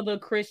another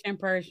Christian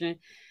person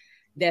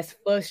that's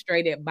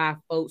frustrated by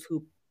folks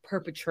who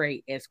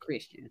perpetrate as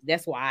Christians.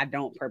 That's why I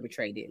don't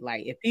perpetrate it.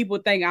 Like if people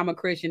think I'm a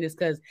Christian, it's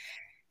because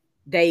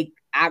they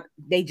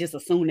just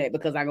assume that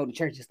because I go to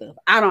church and stuff.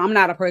 I'm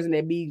not a person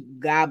that be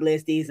God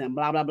bless these and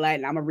blah blah blah.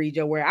 And I'm gonna read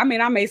your word. I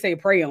mean, I may say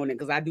pray on it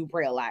because I do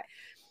pray a lot,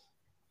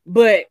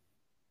 but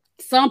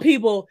some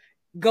people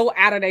go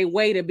out of their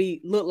way to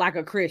look like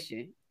a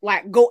Christian.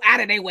 Like go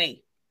out of their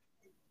way,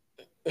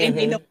 and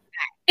they know.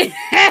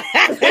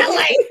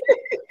 Like,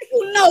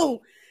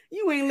 no,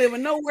 you ain't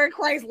living nowhere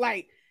Christ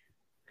like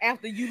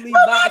after you leave.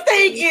 Well, my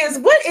thing is,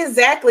 what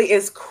exactly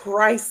is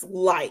Christ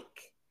like?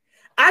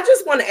 I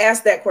just want to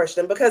ask that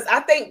question because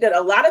I think that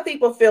a lot of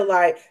people feel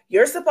like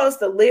you're supposed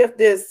to live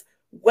this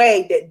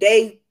way that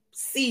they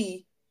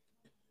see.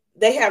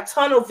 They have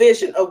tunnel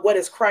vision of what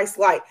is Christ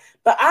like,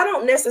 but I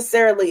don't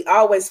necessarily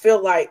always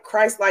feel like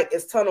Christ like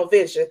is tunnel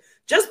vision.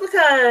 Just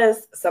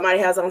because somebody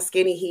has on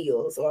skinny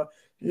heels or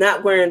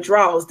not wearing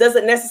drawers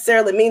doesn't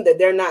necessarily mean that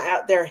they're not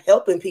out there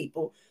helping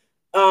people,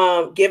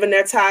 giving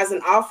their tithes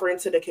and offering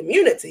to the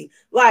community.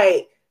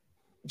 Like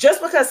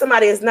just because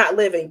somebody is not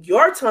living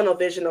your tunnel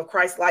vision of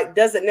Christ-like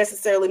doesn't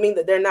necessarily mean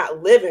that they're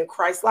not living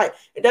Christ-like.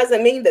 It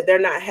doesn't mean that they're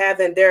not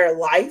having their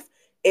life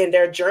and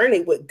their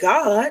journey with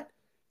God.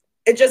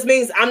 It just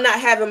means I'm not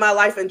having my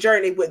life and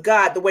journey with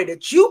God the way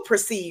that you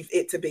perceive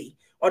it to be,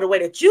 or the way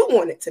that you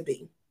want it to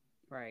be.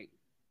 Right.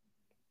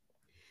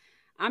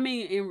 I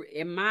mean,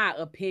 in my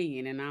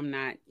opinion, and I'm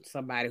not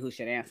somebody who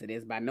should answer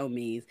this by no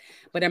means,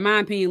 but in my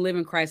opinion,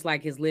 living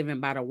Christ-like is living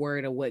by the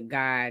word of what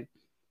God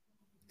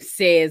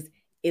says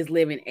is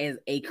living as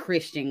a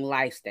Christian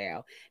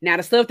lifestyle. Now,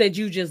 the stuff that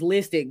you just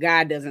listed,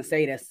 God doesn't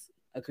say that's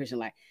a Christian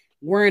life.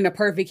 Wearing a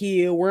perfect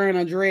heel, wearing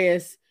a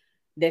dress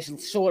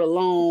that's short or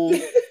long,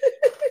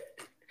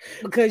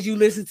 because you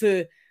listen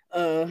to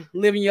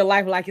living your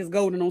life like it's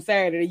golden on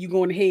Saturday and you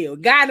going to hell.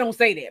 God don't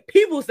say that.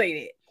 People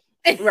say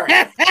that.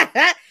 Right.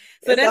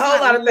 So there's a whole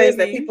lot of things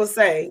that people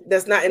say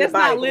that's not in the Bible.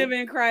 That's not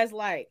living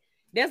Christ-like.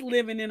 That's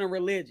living in a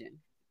religion.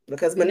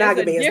 Because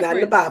monogamy is not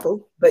in the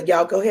Bible, but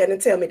y'all go ahead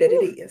and tell me that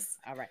it is.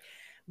 All right.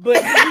 But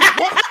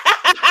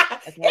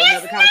that's a whole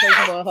nother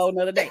conversation for a whole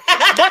nother day.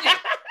 But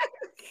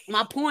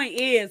my point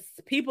is,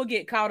 people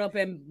get caught up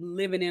in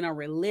living in a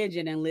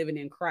religion and living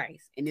in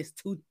Christ, and it's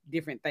two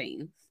different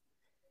things.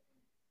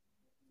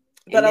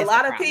 But a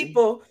lot of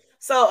people,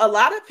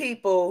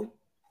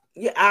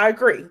 yeah, I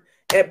agree.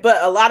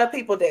 But a lot of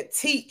people that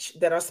teach,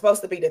 that are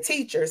supposed to be the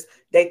teachers,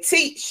 they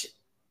teach,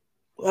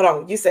 hold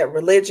on, you said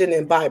religion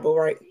and Bible,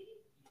 right?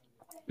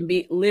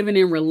 Living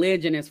in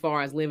religion as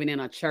far as living in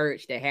a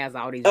church that has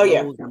all these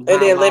rules and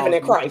then living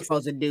in Christ. You're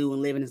supposed to do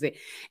and living in,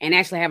 and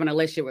actually having a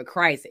relationship with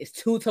Christ is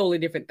two totally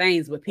different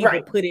things, but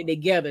people put it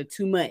together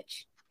too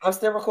much. I'm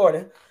still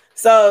recording.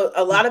 So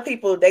a lot of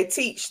people, they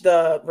teach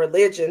the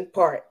religion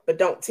part, but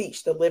don't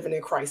teach the living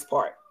in Christ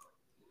part.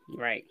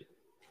 Right.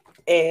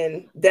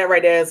 And that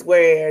right there is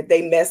where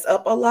they mess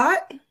up a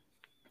lot.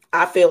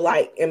 I feel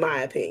like, in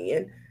my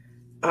opinion,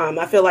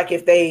 I feel like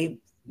if they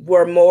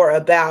were more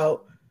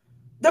about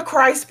the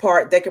Christ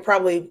part, they could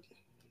probably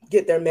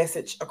get their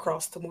message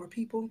across to more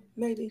people,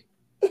 maybe.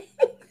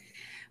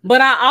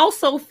 But I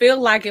also feel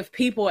like if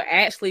people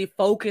actually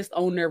focused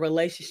on their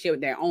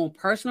relationship, their own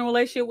personal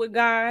relationship with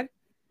God,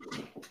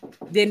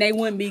 then they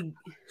wouldn't be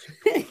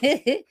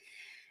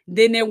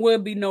then there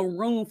would be no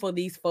room for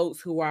these folks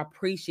who are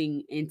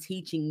preaching and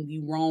teaching the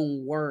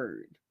wrong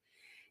word.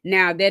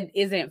 Now, that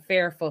isn't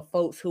fair for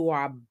folks who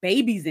are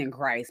babies in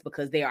Christ,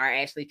 because they are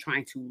actually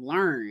trying to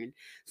learn.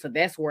 So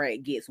that's where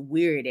it gets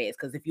weird at,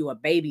 because if you're a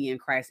baby in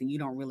Christ and you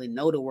don't really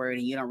know the word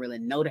and you don't really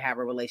know to have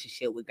a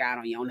relationship with God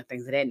on your own and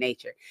things of that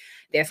nature,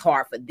 that's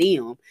hard for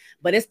them.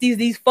 But it's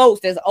these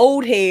folks that's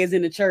old heads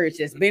in the church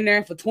that's been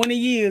there for 20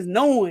 years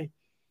knowing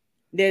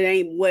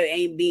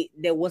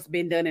that what's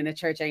been done in the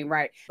church ain't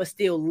right, but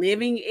still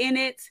living in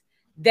it.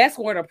 That's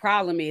where the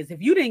problem is.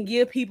 If you didn't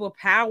give people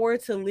power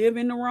to live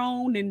in the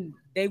wrong, then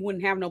they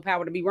wouldn't have no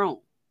power to be wrong.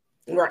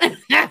 Right.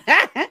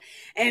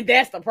 And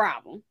that's the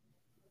problem.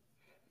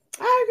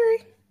 I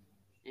agree.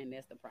 And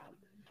that's the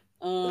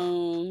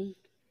problem.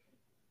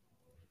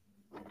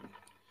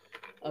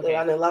 Okay.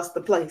 I done lost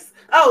the place.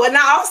 Oh, and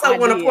I also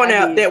want to point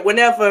out that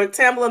whenever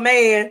Tamala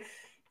Man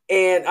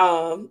and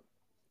the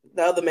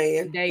other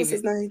man, what's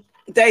his name?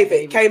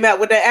 David came out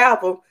with that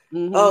album.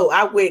 Mm-hmm. Oh,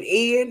 I went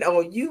in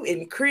on you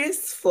and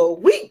Chris for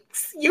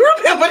weeks. You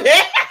remember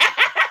that?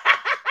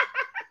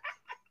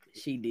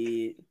 She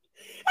did.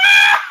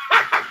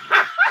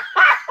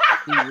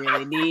 She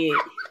really did.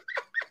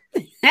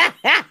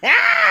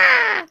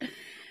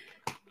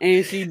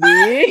 And she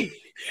did.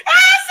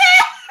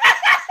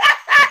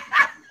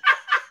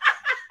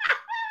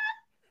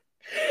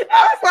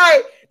 I was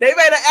like, they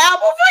made an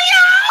album for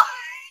y'all.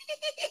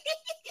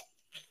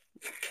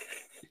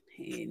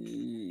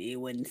 And it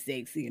wasn't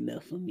sexy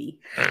enough for me.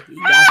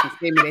 Y'all can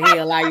send me the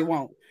hell all you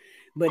want,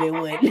 but it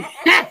wasn't.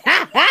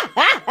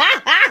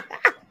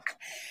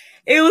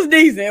 It was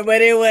decent,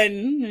 but it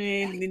wasn't.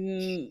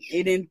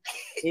 It didn't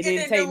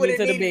take me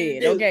to the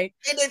bed. Okay,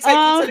 it didn't take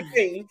you to the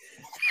king.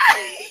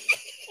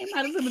 It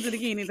might have took me to the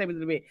king. Didn't take me to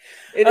the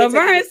bed.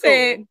 Vern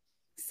said,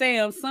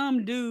 "Sam,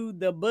 some do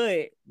the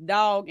butt,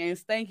 dog, and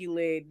stanky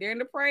leg during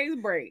the praise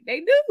break.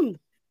 They do.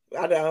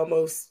 I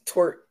almost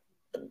twerk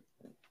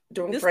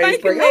during the praise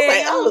break. I was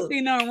like, I don't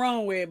see nothing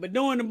wrong with it, but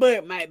doing the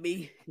butt might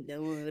be. I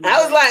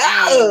was like,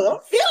 I'm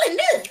feeling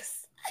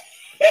this.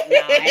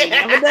 I ain't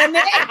never done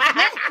that.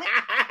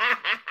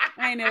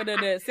 I ain't never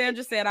done that.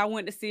 Sandra said, I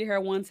went to see her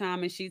one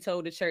time and she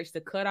told the church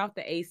to cut off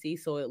the AC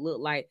so it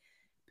looked like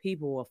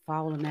people were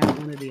falling out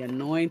under the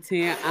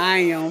anointing. I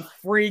am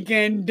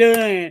freaking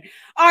done.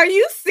 Are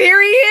you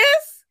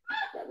serious?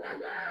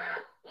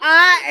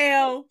 I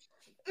am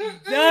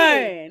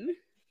done.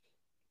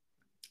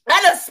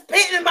 I just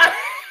spit in my...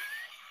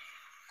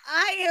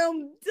 I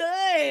am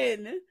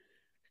done.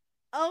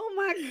 Oh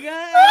my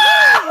God.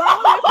 What's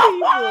wrong with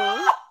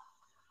people?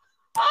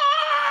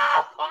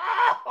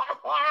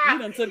 You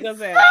done took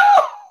us out.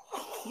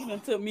 You done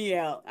took me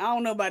out. I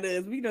don't know about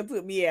us, but you done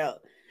took me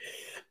out.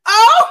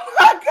 Oh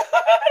my God.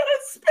 I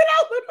spit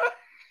out with my...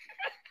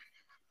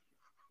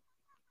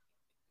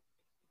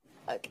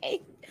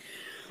 Okay.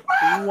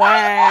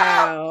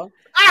 Wow.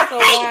 I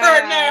hate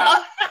her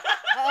now.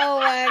 Oh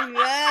my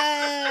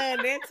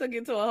God. That took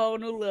it to a whole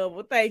new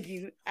level. Thank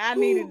you. I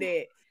needed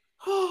that.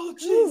 Oh,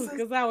 Jesus.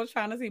 Because I was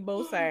trying to see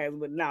both sides,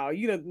 but no,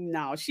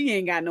 she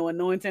ain't got no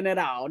anointing at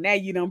all. Now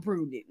you done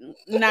proved it.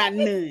 Not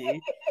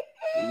none.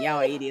 And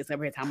y'all idiots up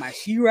here talking about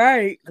she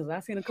right. Because I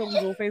seen a couple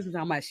on Facebook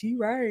talking about she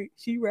right.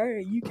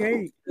 You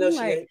can't. No, she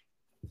ain't.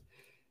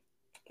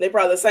 They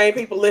probably the same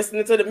people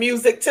listening to the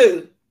music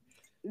too.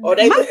 Or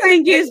my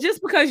thing is,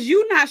 just because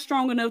you're not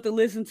strong enough to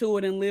listen to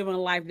it and live in a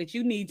life that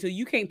you need to,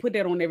 you can't put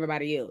that on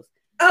everybody else.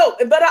 Oh,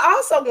 but I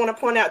also want to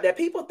point out that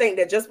people think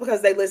that just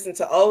because they listen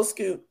to old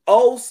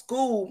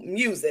school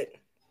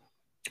music,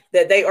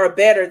 that they are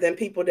better than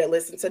people that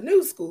listen to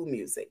new school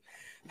music.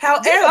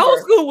 However, old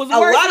school was a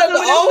worse lot of the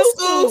than old new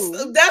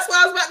school. That's what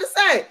I was about to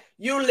say.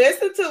 You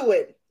listen to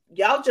it,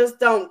 y'all just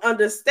don't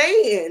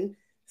understand.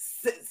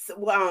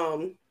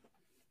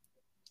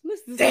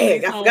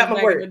 Dang, I forgot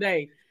my word.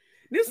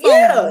 This song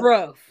is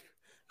rough.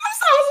 This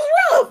song is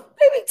rough.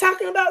 They be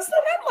talking about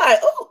something. I'm like,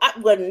 oh,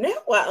 well,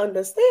 now I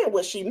understand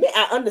what she meant.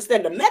 I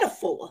understand the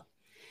metaphor.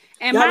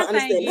 And my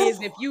thing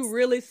is, if you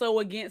really so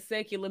against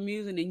secular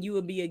music, then you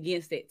would be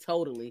against it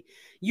totally.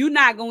 You're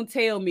not gonna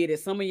tell me that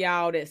some of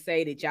y'all that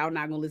say that y'all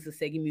not gonna listen to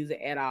secular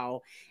music at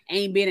all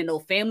ain't been in no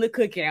family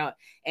cookout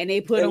and they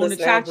put on the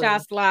cha-cha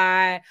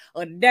slide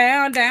or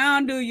down,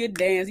 do your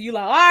dance. You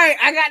like, all right,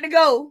 I got to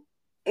go.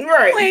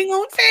 Right. You ain't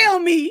gonna tell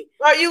me.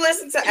 Or you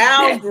listen to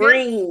Al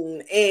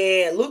Green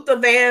and Luther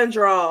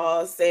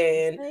Vandross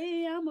and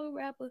hey, I'm a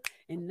rapper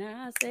and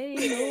I say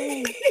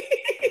no.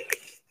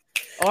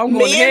 I'm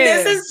me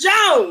and Mrs.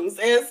 Jones,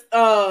 as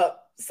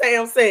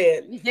Sam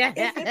said. If you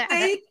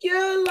think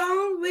you're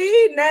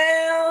lonely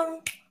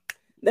now.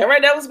 That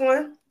right, that was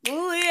one.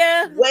 Oh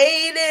yeah.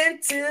 Wait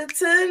until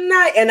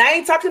tonight. And I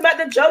ain't talking about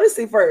the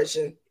Jodeci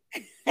version.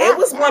 It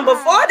was one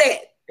before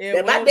that.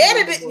 That my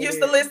daddy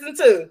used to listen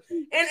to.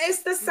 And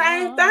it's the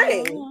same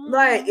thing.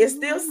 Like, it's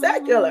still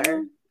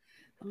secular.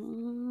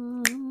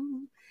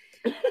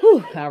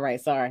 All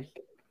right, sorry.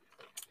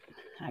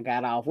 I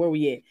got off. Where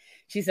we at?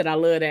 She said, I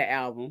love that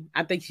album.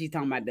 I think she's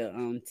talking about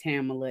the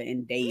Tamala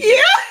and David.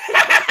 Yeah.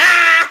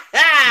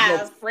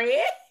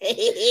 Fred.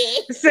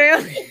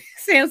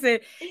 Sam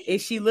said,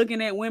 is she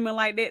looking at women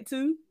like that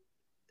too?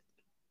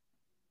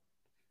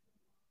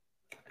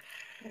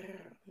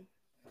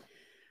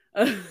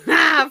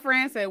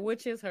 Fran said,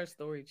 which is her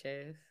story,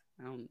 Chaz?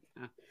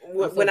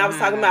 When I was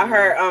talking about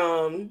her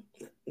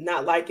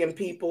not liking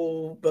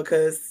people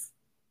because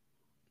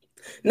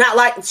not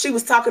like she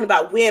was talking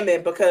about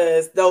women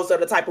because those are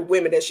the type of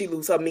women that she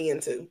lose her men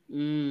to.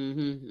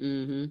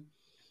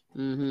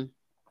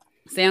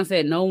 Sam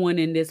said no one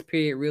in this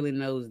period really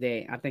knows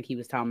that. I think he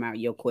was talking about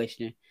your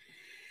question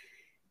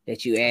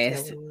that you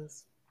asked.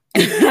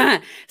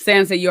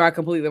 Sam said you are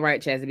completely right,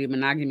 Chastity.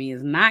 Monogamy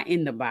is not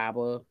in the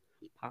Bible.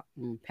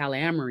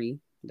 Polyamory,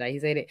 did he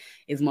say that?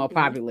 Is more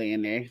popular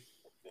in there.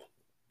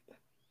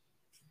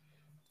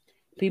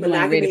 People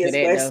ain't ready for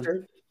that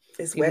Western.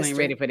 Though. People ain't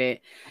ready for that.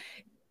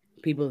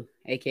 People,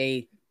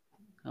 aka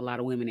a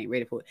lot of women, ain't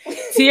ready for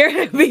it.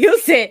 Tierra Bill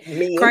said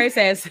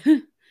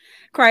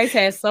Christ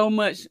has so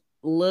much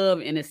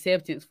love and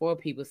acceptance for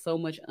people, so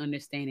much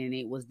understanding.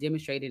 It was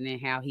demonstrated in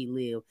how he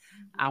lived.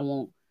 I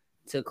want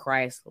to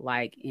Christ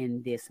like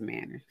in this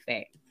manner.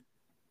 Fact.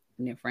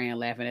 And then Fran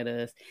laughing at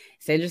us.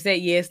 Sandra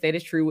said, yes, that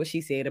is true what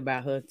she said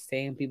about her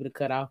saying people to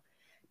cut off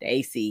the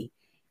AC.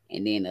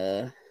 And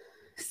then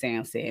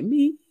Sam said,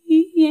 me,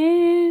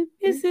 yeah,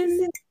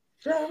 Mrs.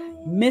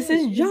 Jones.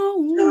 Mrs.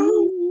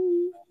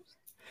 Jones.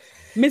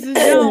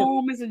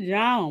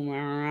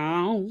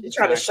 She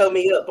tried to show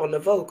me up on the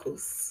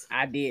vocals.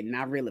 I didn't.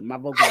 My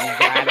vocals was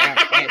dried out.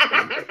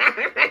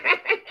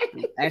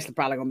 Actually,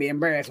 probably gonna be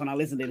embarrassed when I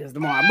listen to this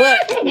tomorrow.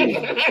 But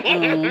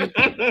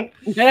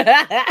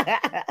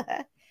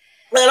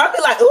But I'll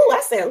be like, ooh, I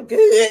sound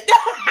good.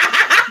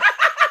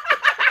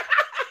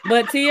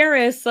 But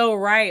Tierra is so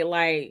right.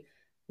 Like,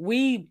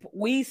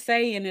 we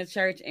say in the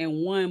church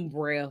in one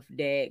breath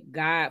that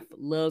God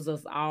loves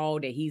us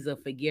all, that he's a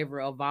forgiver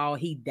of all.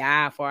 He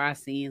died for our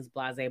sins,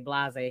 blase,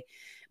 blase.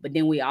 But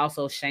then we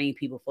also shame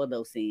people for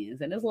those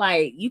sins. And it's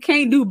like, you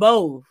can't do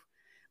both.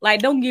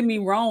 Like, don't get me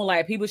wrong.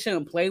 Like, people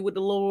shouldn't play with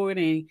the Lord,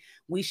 and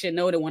we should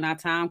know that when our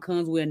time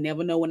comes, we'll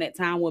never know when that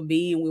time will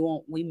be,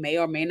 and we may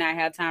or may not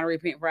have time to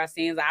repent for our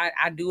sins.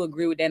 I do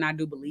agree with that, and I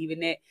do believe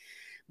in that.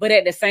 But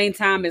at the same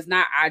time, it's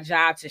not our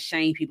job to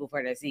shame people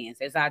for their sins.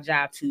 It's our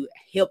job to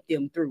help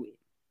them through it.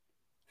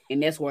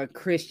 And that's where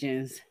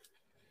Christians,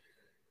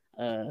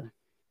 be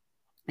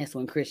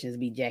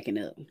jacking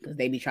up, because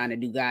they be trying to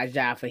do God's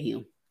job for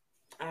him.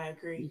 I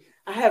agree.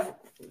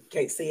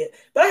 Can't see it,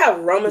 but I have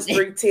Romans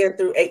 3:10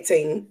 through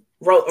 18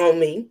 wrote on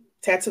me,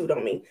 tattooed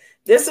on me.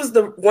 This is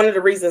one of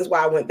the reasons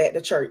why I went back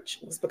to church,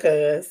 was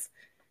because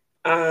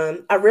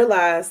I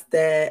realized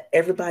that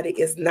everybody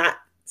is not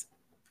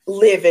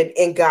living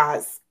in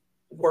God's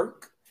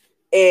work.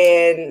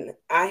 And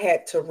I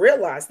had to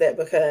realize that,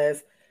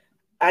 because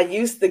I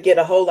used to get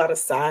a whole lot of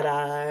side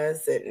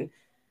eyes and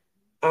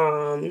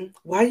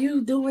why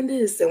you doing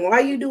this and why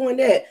you doing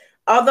that?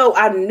 Although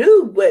I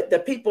knew what the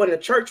people in the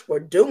church were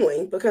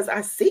doing because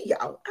I see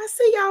y'all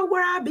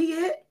where I be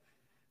at.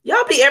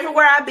 Y'all be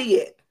everywhere I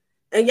be at.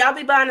 And y'all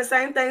be buying the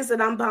same things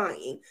that I'm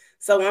buying.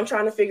 So I'm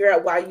trying to figure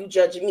out why you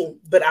judging me.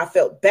 But I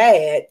felt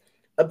bad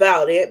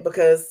about it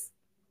because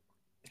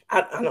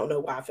I don't know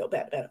why I felt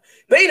bad about it.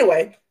 But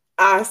anyway,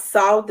 I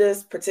saw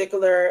this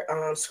particular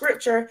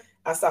scripture.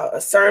 I saw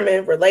a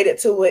sermon related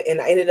to it,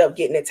 and I ended up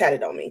getting it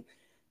tatted on me.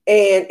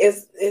 And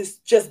it's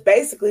just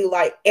basically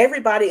like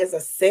everybody is a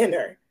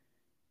sinner.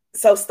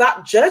 So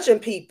stop judging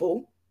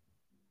people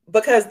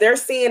because their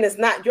sin is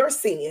not your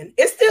sin.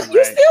 It's still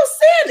You're still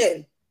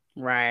sinning.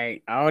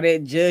 Right. All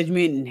that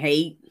judgment and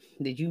hate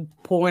that you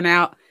pouring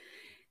out,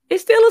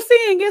 it's still a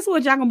sin. Guess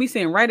what? Y'all gonna be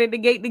sitting right at the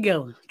gate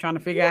together, trying to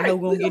figure out who's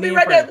gonna get in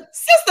right first. there.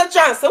 Sister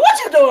Johnson, what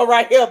you doing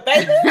right here,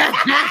 baby?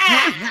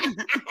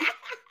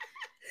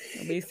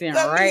 We'll be sitting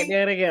right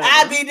there together.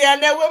 I'll be down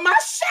there with my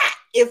shot.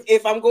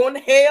 If I'm going to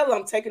hell,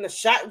 I'm taking a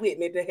shot with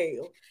me to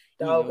hell.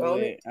 Doggone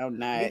it. I'm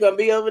not. You gonna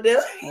be over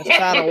there? A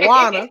shot of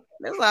water.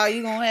 That's all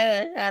you gonna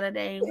have. Out of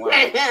dang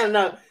water.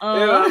 No.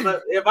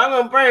 If I'm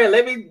gonna burn,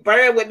 let me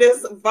burn with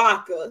this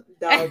vodka.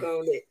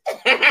 Doggone it.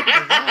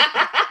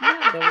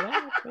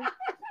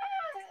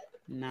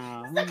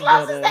 No. The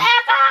closest to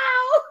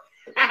alcohol.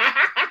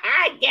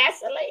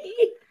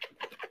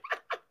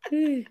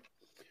 Gasoline.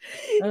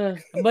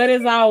 But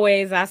as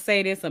always, I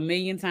say this a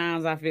million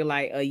times. I feel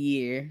like a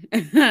year.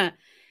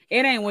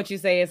 It ain't what you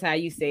say, it's how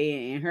you say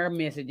it. And her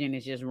messaging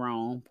is just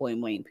wrong,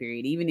 point blank,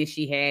 period. Even if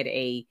she had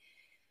a,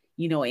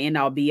 end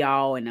all be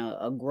all and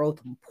a growth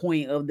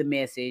point of the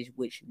message,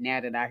 which now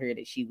that I heard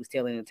that she was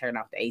telling her to turn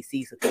off the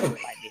AC, so like this.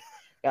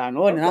 I don't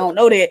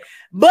know that.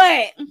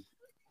 But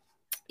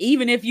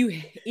even if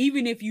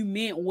you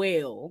meant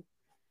well,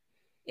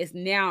 it's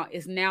now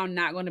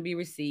not going to be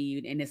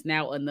received, and it's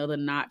now another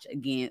notch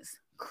against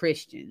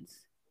Christians,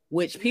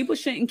 which people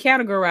shouldn't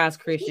categorize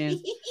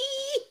Christians.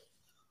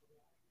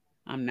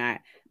 I'm not,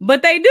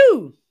 but they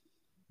do.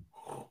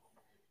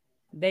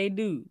 They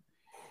do.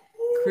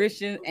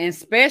 Christians, and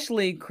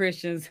especially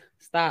Christians,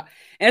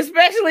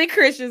 especially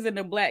Christians in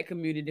the Black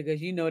community, because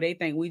they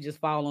think we just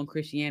fall on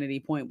Christianity,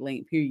 point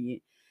blank,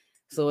 period.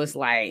 So it's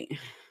like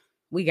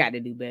we got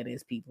to do better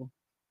as people.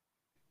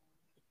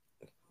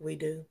 We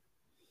do.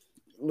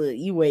 Look,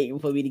 you waiting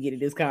for me to get to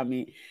this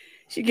comment.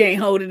 She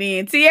can't hold it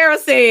in. Tiara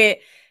said,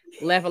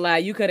 laugh aloud,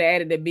 you could have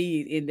added the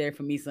B in there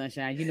for me,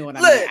 Sunshine. You know what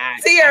I mean? Look,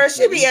 Tiara,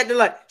 she be acting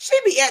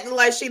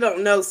like she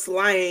don't know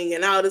slang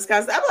and all this kind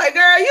of stuff. I'm like,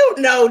 girl, you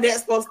know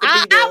that's supposed to be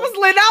there. I was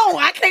lit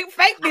on. I can't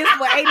fake this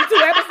for 82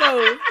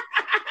 episodes.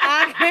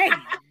 I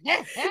can't.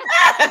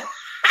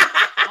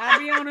 I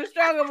be on the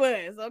struggle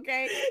bus,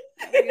 okay?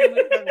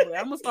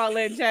 I'm gonna start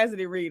letting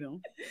Chastity read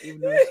them,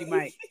 even though she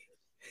might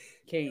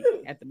can't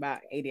after about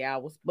 80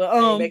 hours. But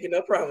ain't making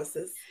no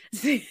promises.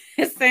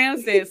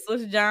 Sam said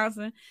Sister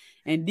Johnson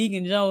and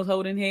Deacon Jones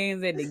holding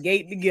hands at the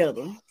gate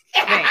together.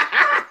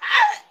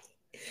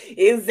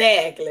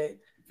 Exactly.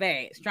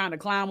 Facts. Trying to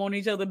climb on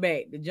each other's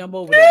back to jump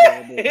over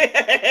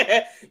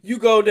that. You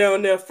go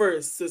down there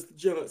first, Sister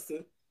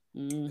Johnson.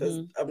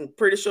 Because I'm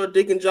pretty sure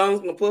Deacon Jones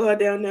gonna put her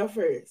down there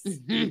first.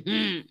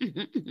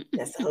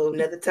 That's a whole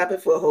nother topic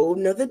for a whole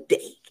nother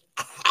day.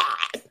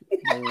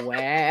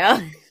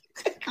 Wow.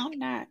 I'm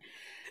not.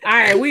 All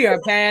right, we are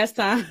past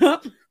time.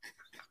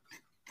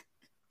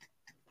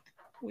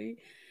 We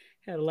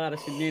had a lot of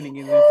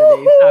shenanigans in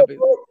today's topic.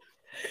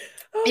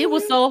 It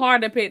was so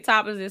hard to pick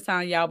topics this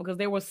time, y'all, because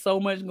there was so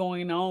much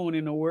going on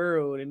in the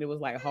world, and it was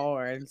like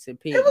hard to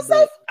pick.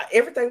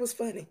 Everything was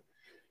funny.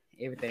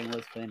 Everything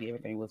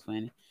was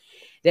funny.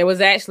 There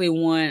was actually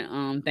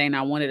one thing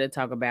I wanted to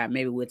talk about.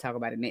 Maybe we'll talk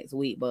about it next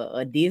week. But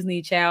a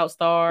Disney child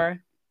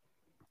star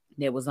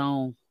that was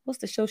on, what's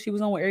the show she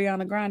was on with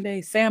Ariana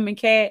Grande? Sam and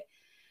Cat.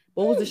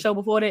 What was the show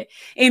before that?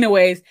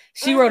 Anyways,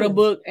 she wrote a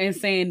book and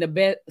saying the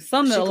best,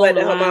 something along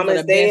the lines of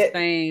the best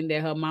thing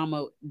that her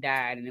mama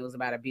died, and it was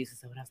about abuse and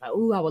stuff. And I was like,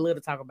 ooh, I would love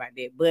to talk about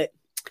that, but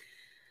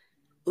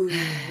we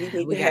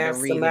need to have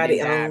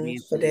somebody on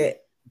for that.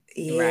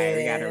 Yes. Right,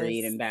 we gotta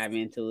read and dive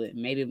into it.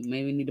 Maybe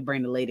we need to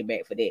bring the lady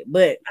back for that.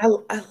 But I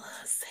love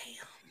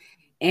Sam.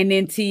 And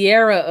then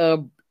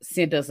Tiara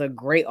sent us a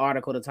great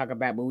article to talk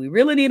about, but we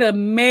really need a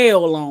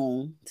male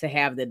on to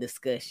have the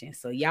discussion.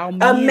 So y'all,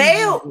 a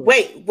male.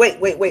 Wait,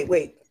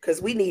 because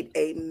we need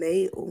a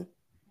male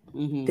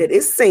that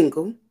is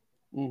single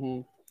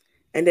and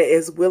that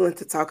is willing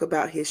to talk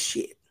about his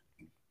shit.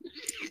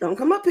 Don't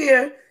come up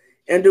here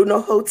and do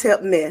no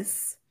hotel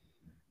mess.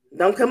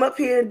 Don't come up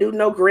here and do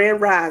no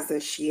grand rising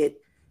shit.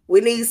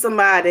 We need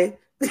somebody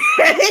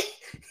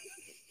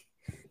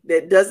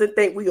that doesn't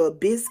think we are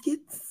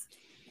biscuits.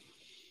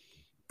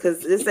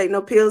 Because this ain't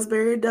no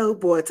Pillsbury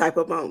Doughboy type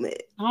of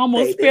moment. I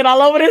almost spit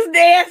all over this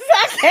dance.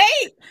 I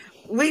can't.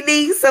 We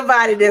need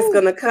somebody that's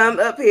going to come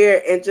up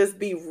here and just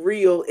be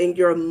real in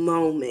your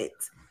moment.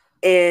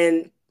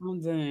 And I'm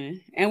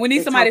done. And we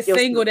need somebody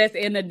single that's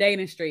in the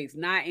dating streets,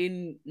 not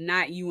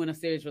you in a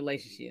serious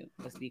relationship.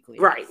 Let's be clear.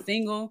 Right.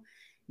 Single,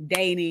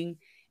 dating,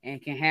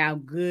 and can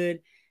have good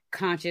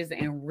conscious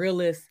and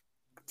realist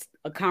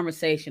a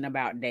conversation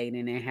about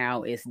dating and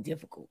how it's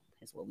difficult.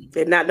 That's what we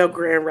do. And not no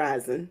grand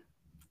rising.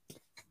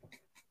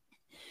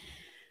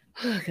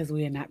 Because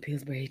we are not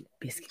Pillsbury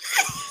biscuits.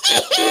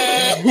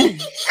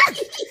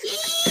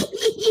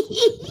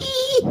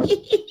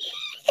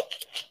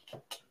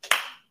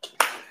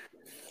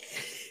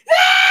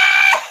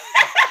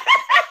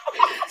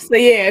 So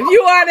yeah, if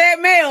you are that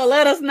male,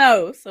 let us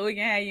know so we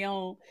can have you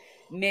on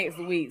next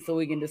week so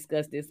we can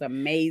discuss this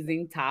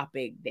amazing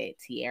topic that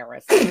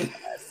Tiara sent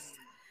us.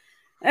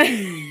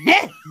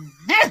 I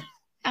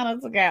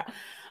don't took out.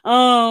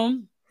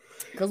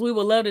 Because we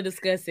would love to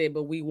discuss it,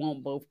 but we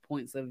want both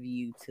points of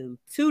view to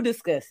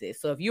discuss it.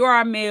 So if you are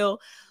a male,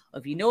 or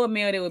if you know a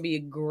male that would be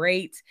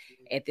great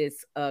at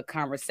this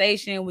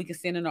conversation, we can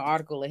send in an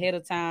article ahead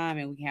of time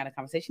and we can have a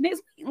conversation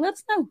next week. Let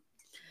us know.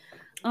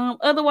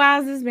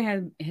 Otherwise, this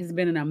has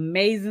been an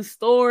amazing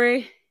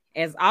story.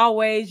 As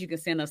always, you can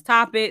send us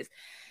topics.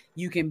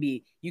 You can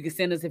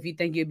send us if you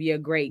think you'd be a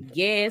great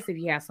guest, if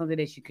you have something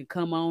that you could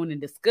come on and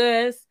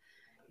discuss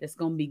that's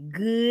gonna be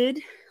good.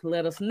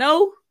 Let us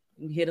know.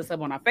 You can hit us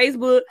up on our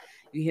Facebook.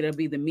 You can hit up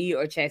either me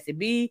or Chassie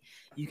B.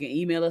 You can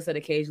email us at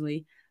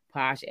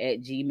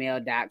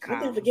occasionallyposh@gmail.com.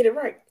 I never get it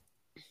right.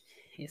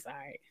 It's all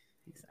right.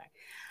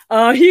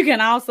 You can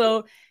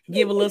also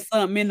give a little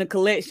something in the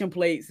collection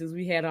plate since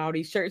we had all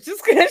these church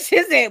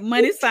discussions at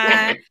Money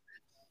Sign.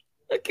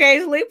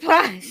 Occasionally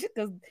Posh,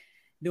 because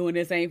doing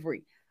this ain't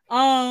free.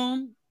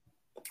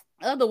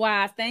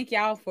 Otherwise, thank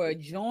y'all for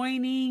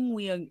joining.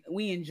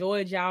 We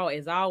enjoyed y'all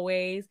as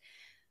always.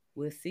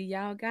 We'll see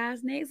y'all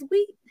guys next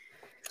week.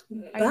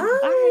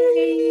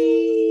 Bye.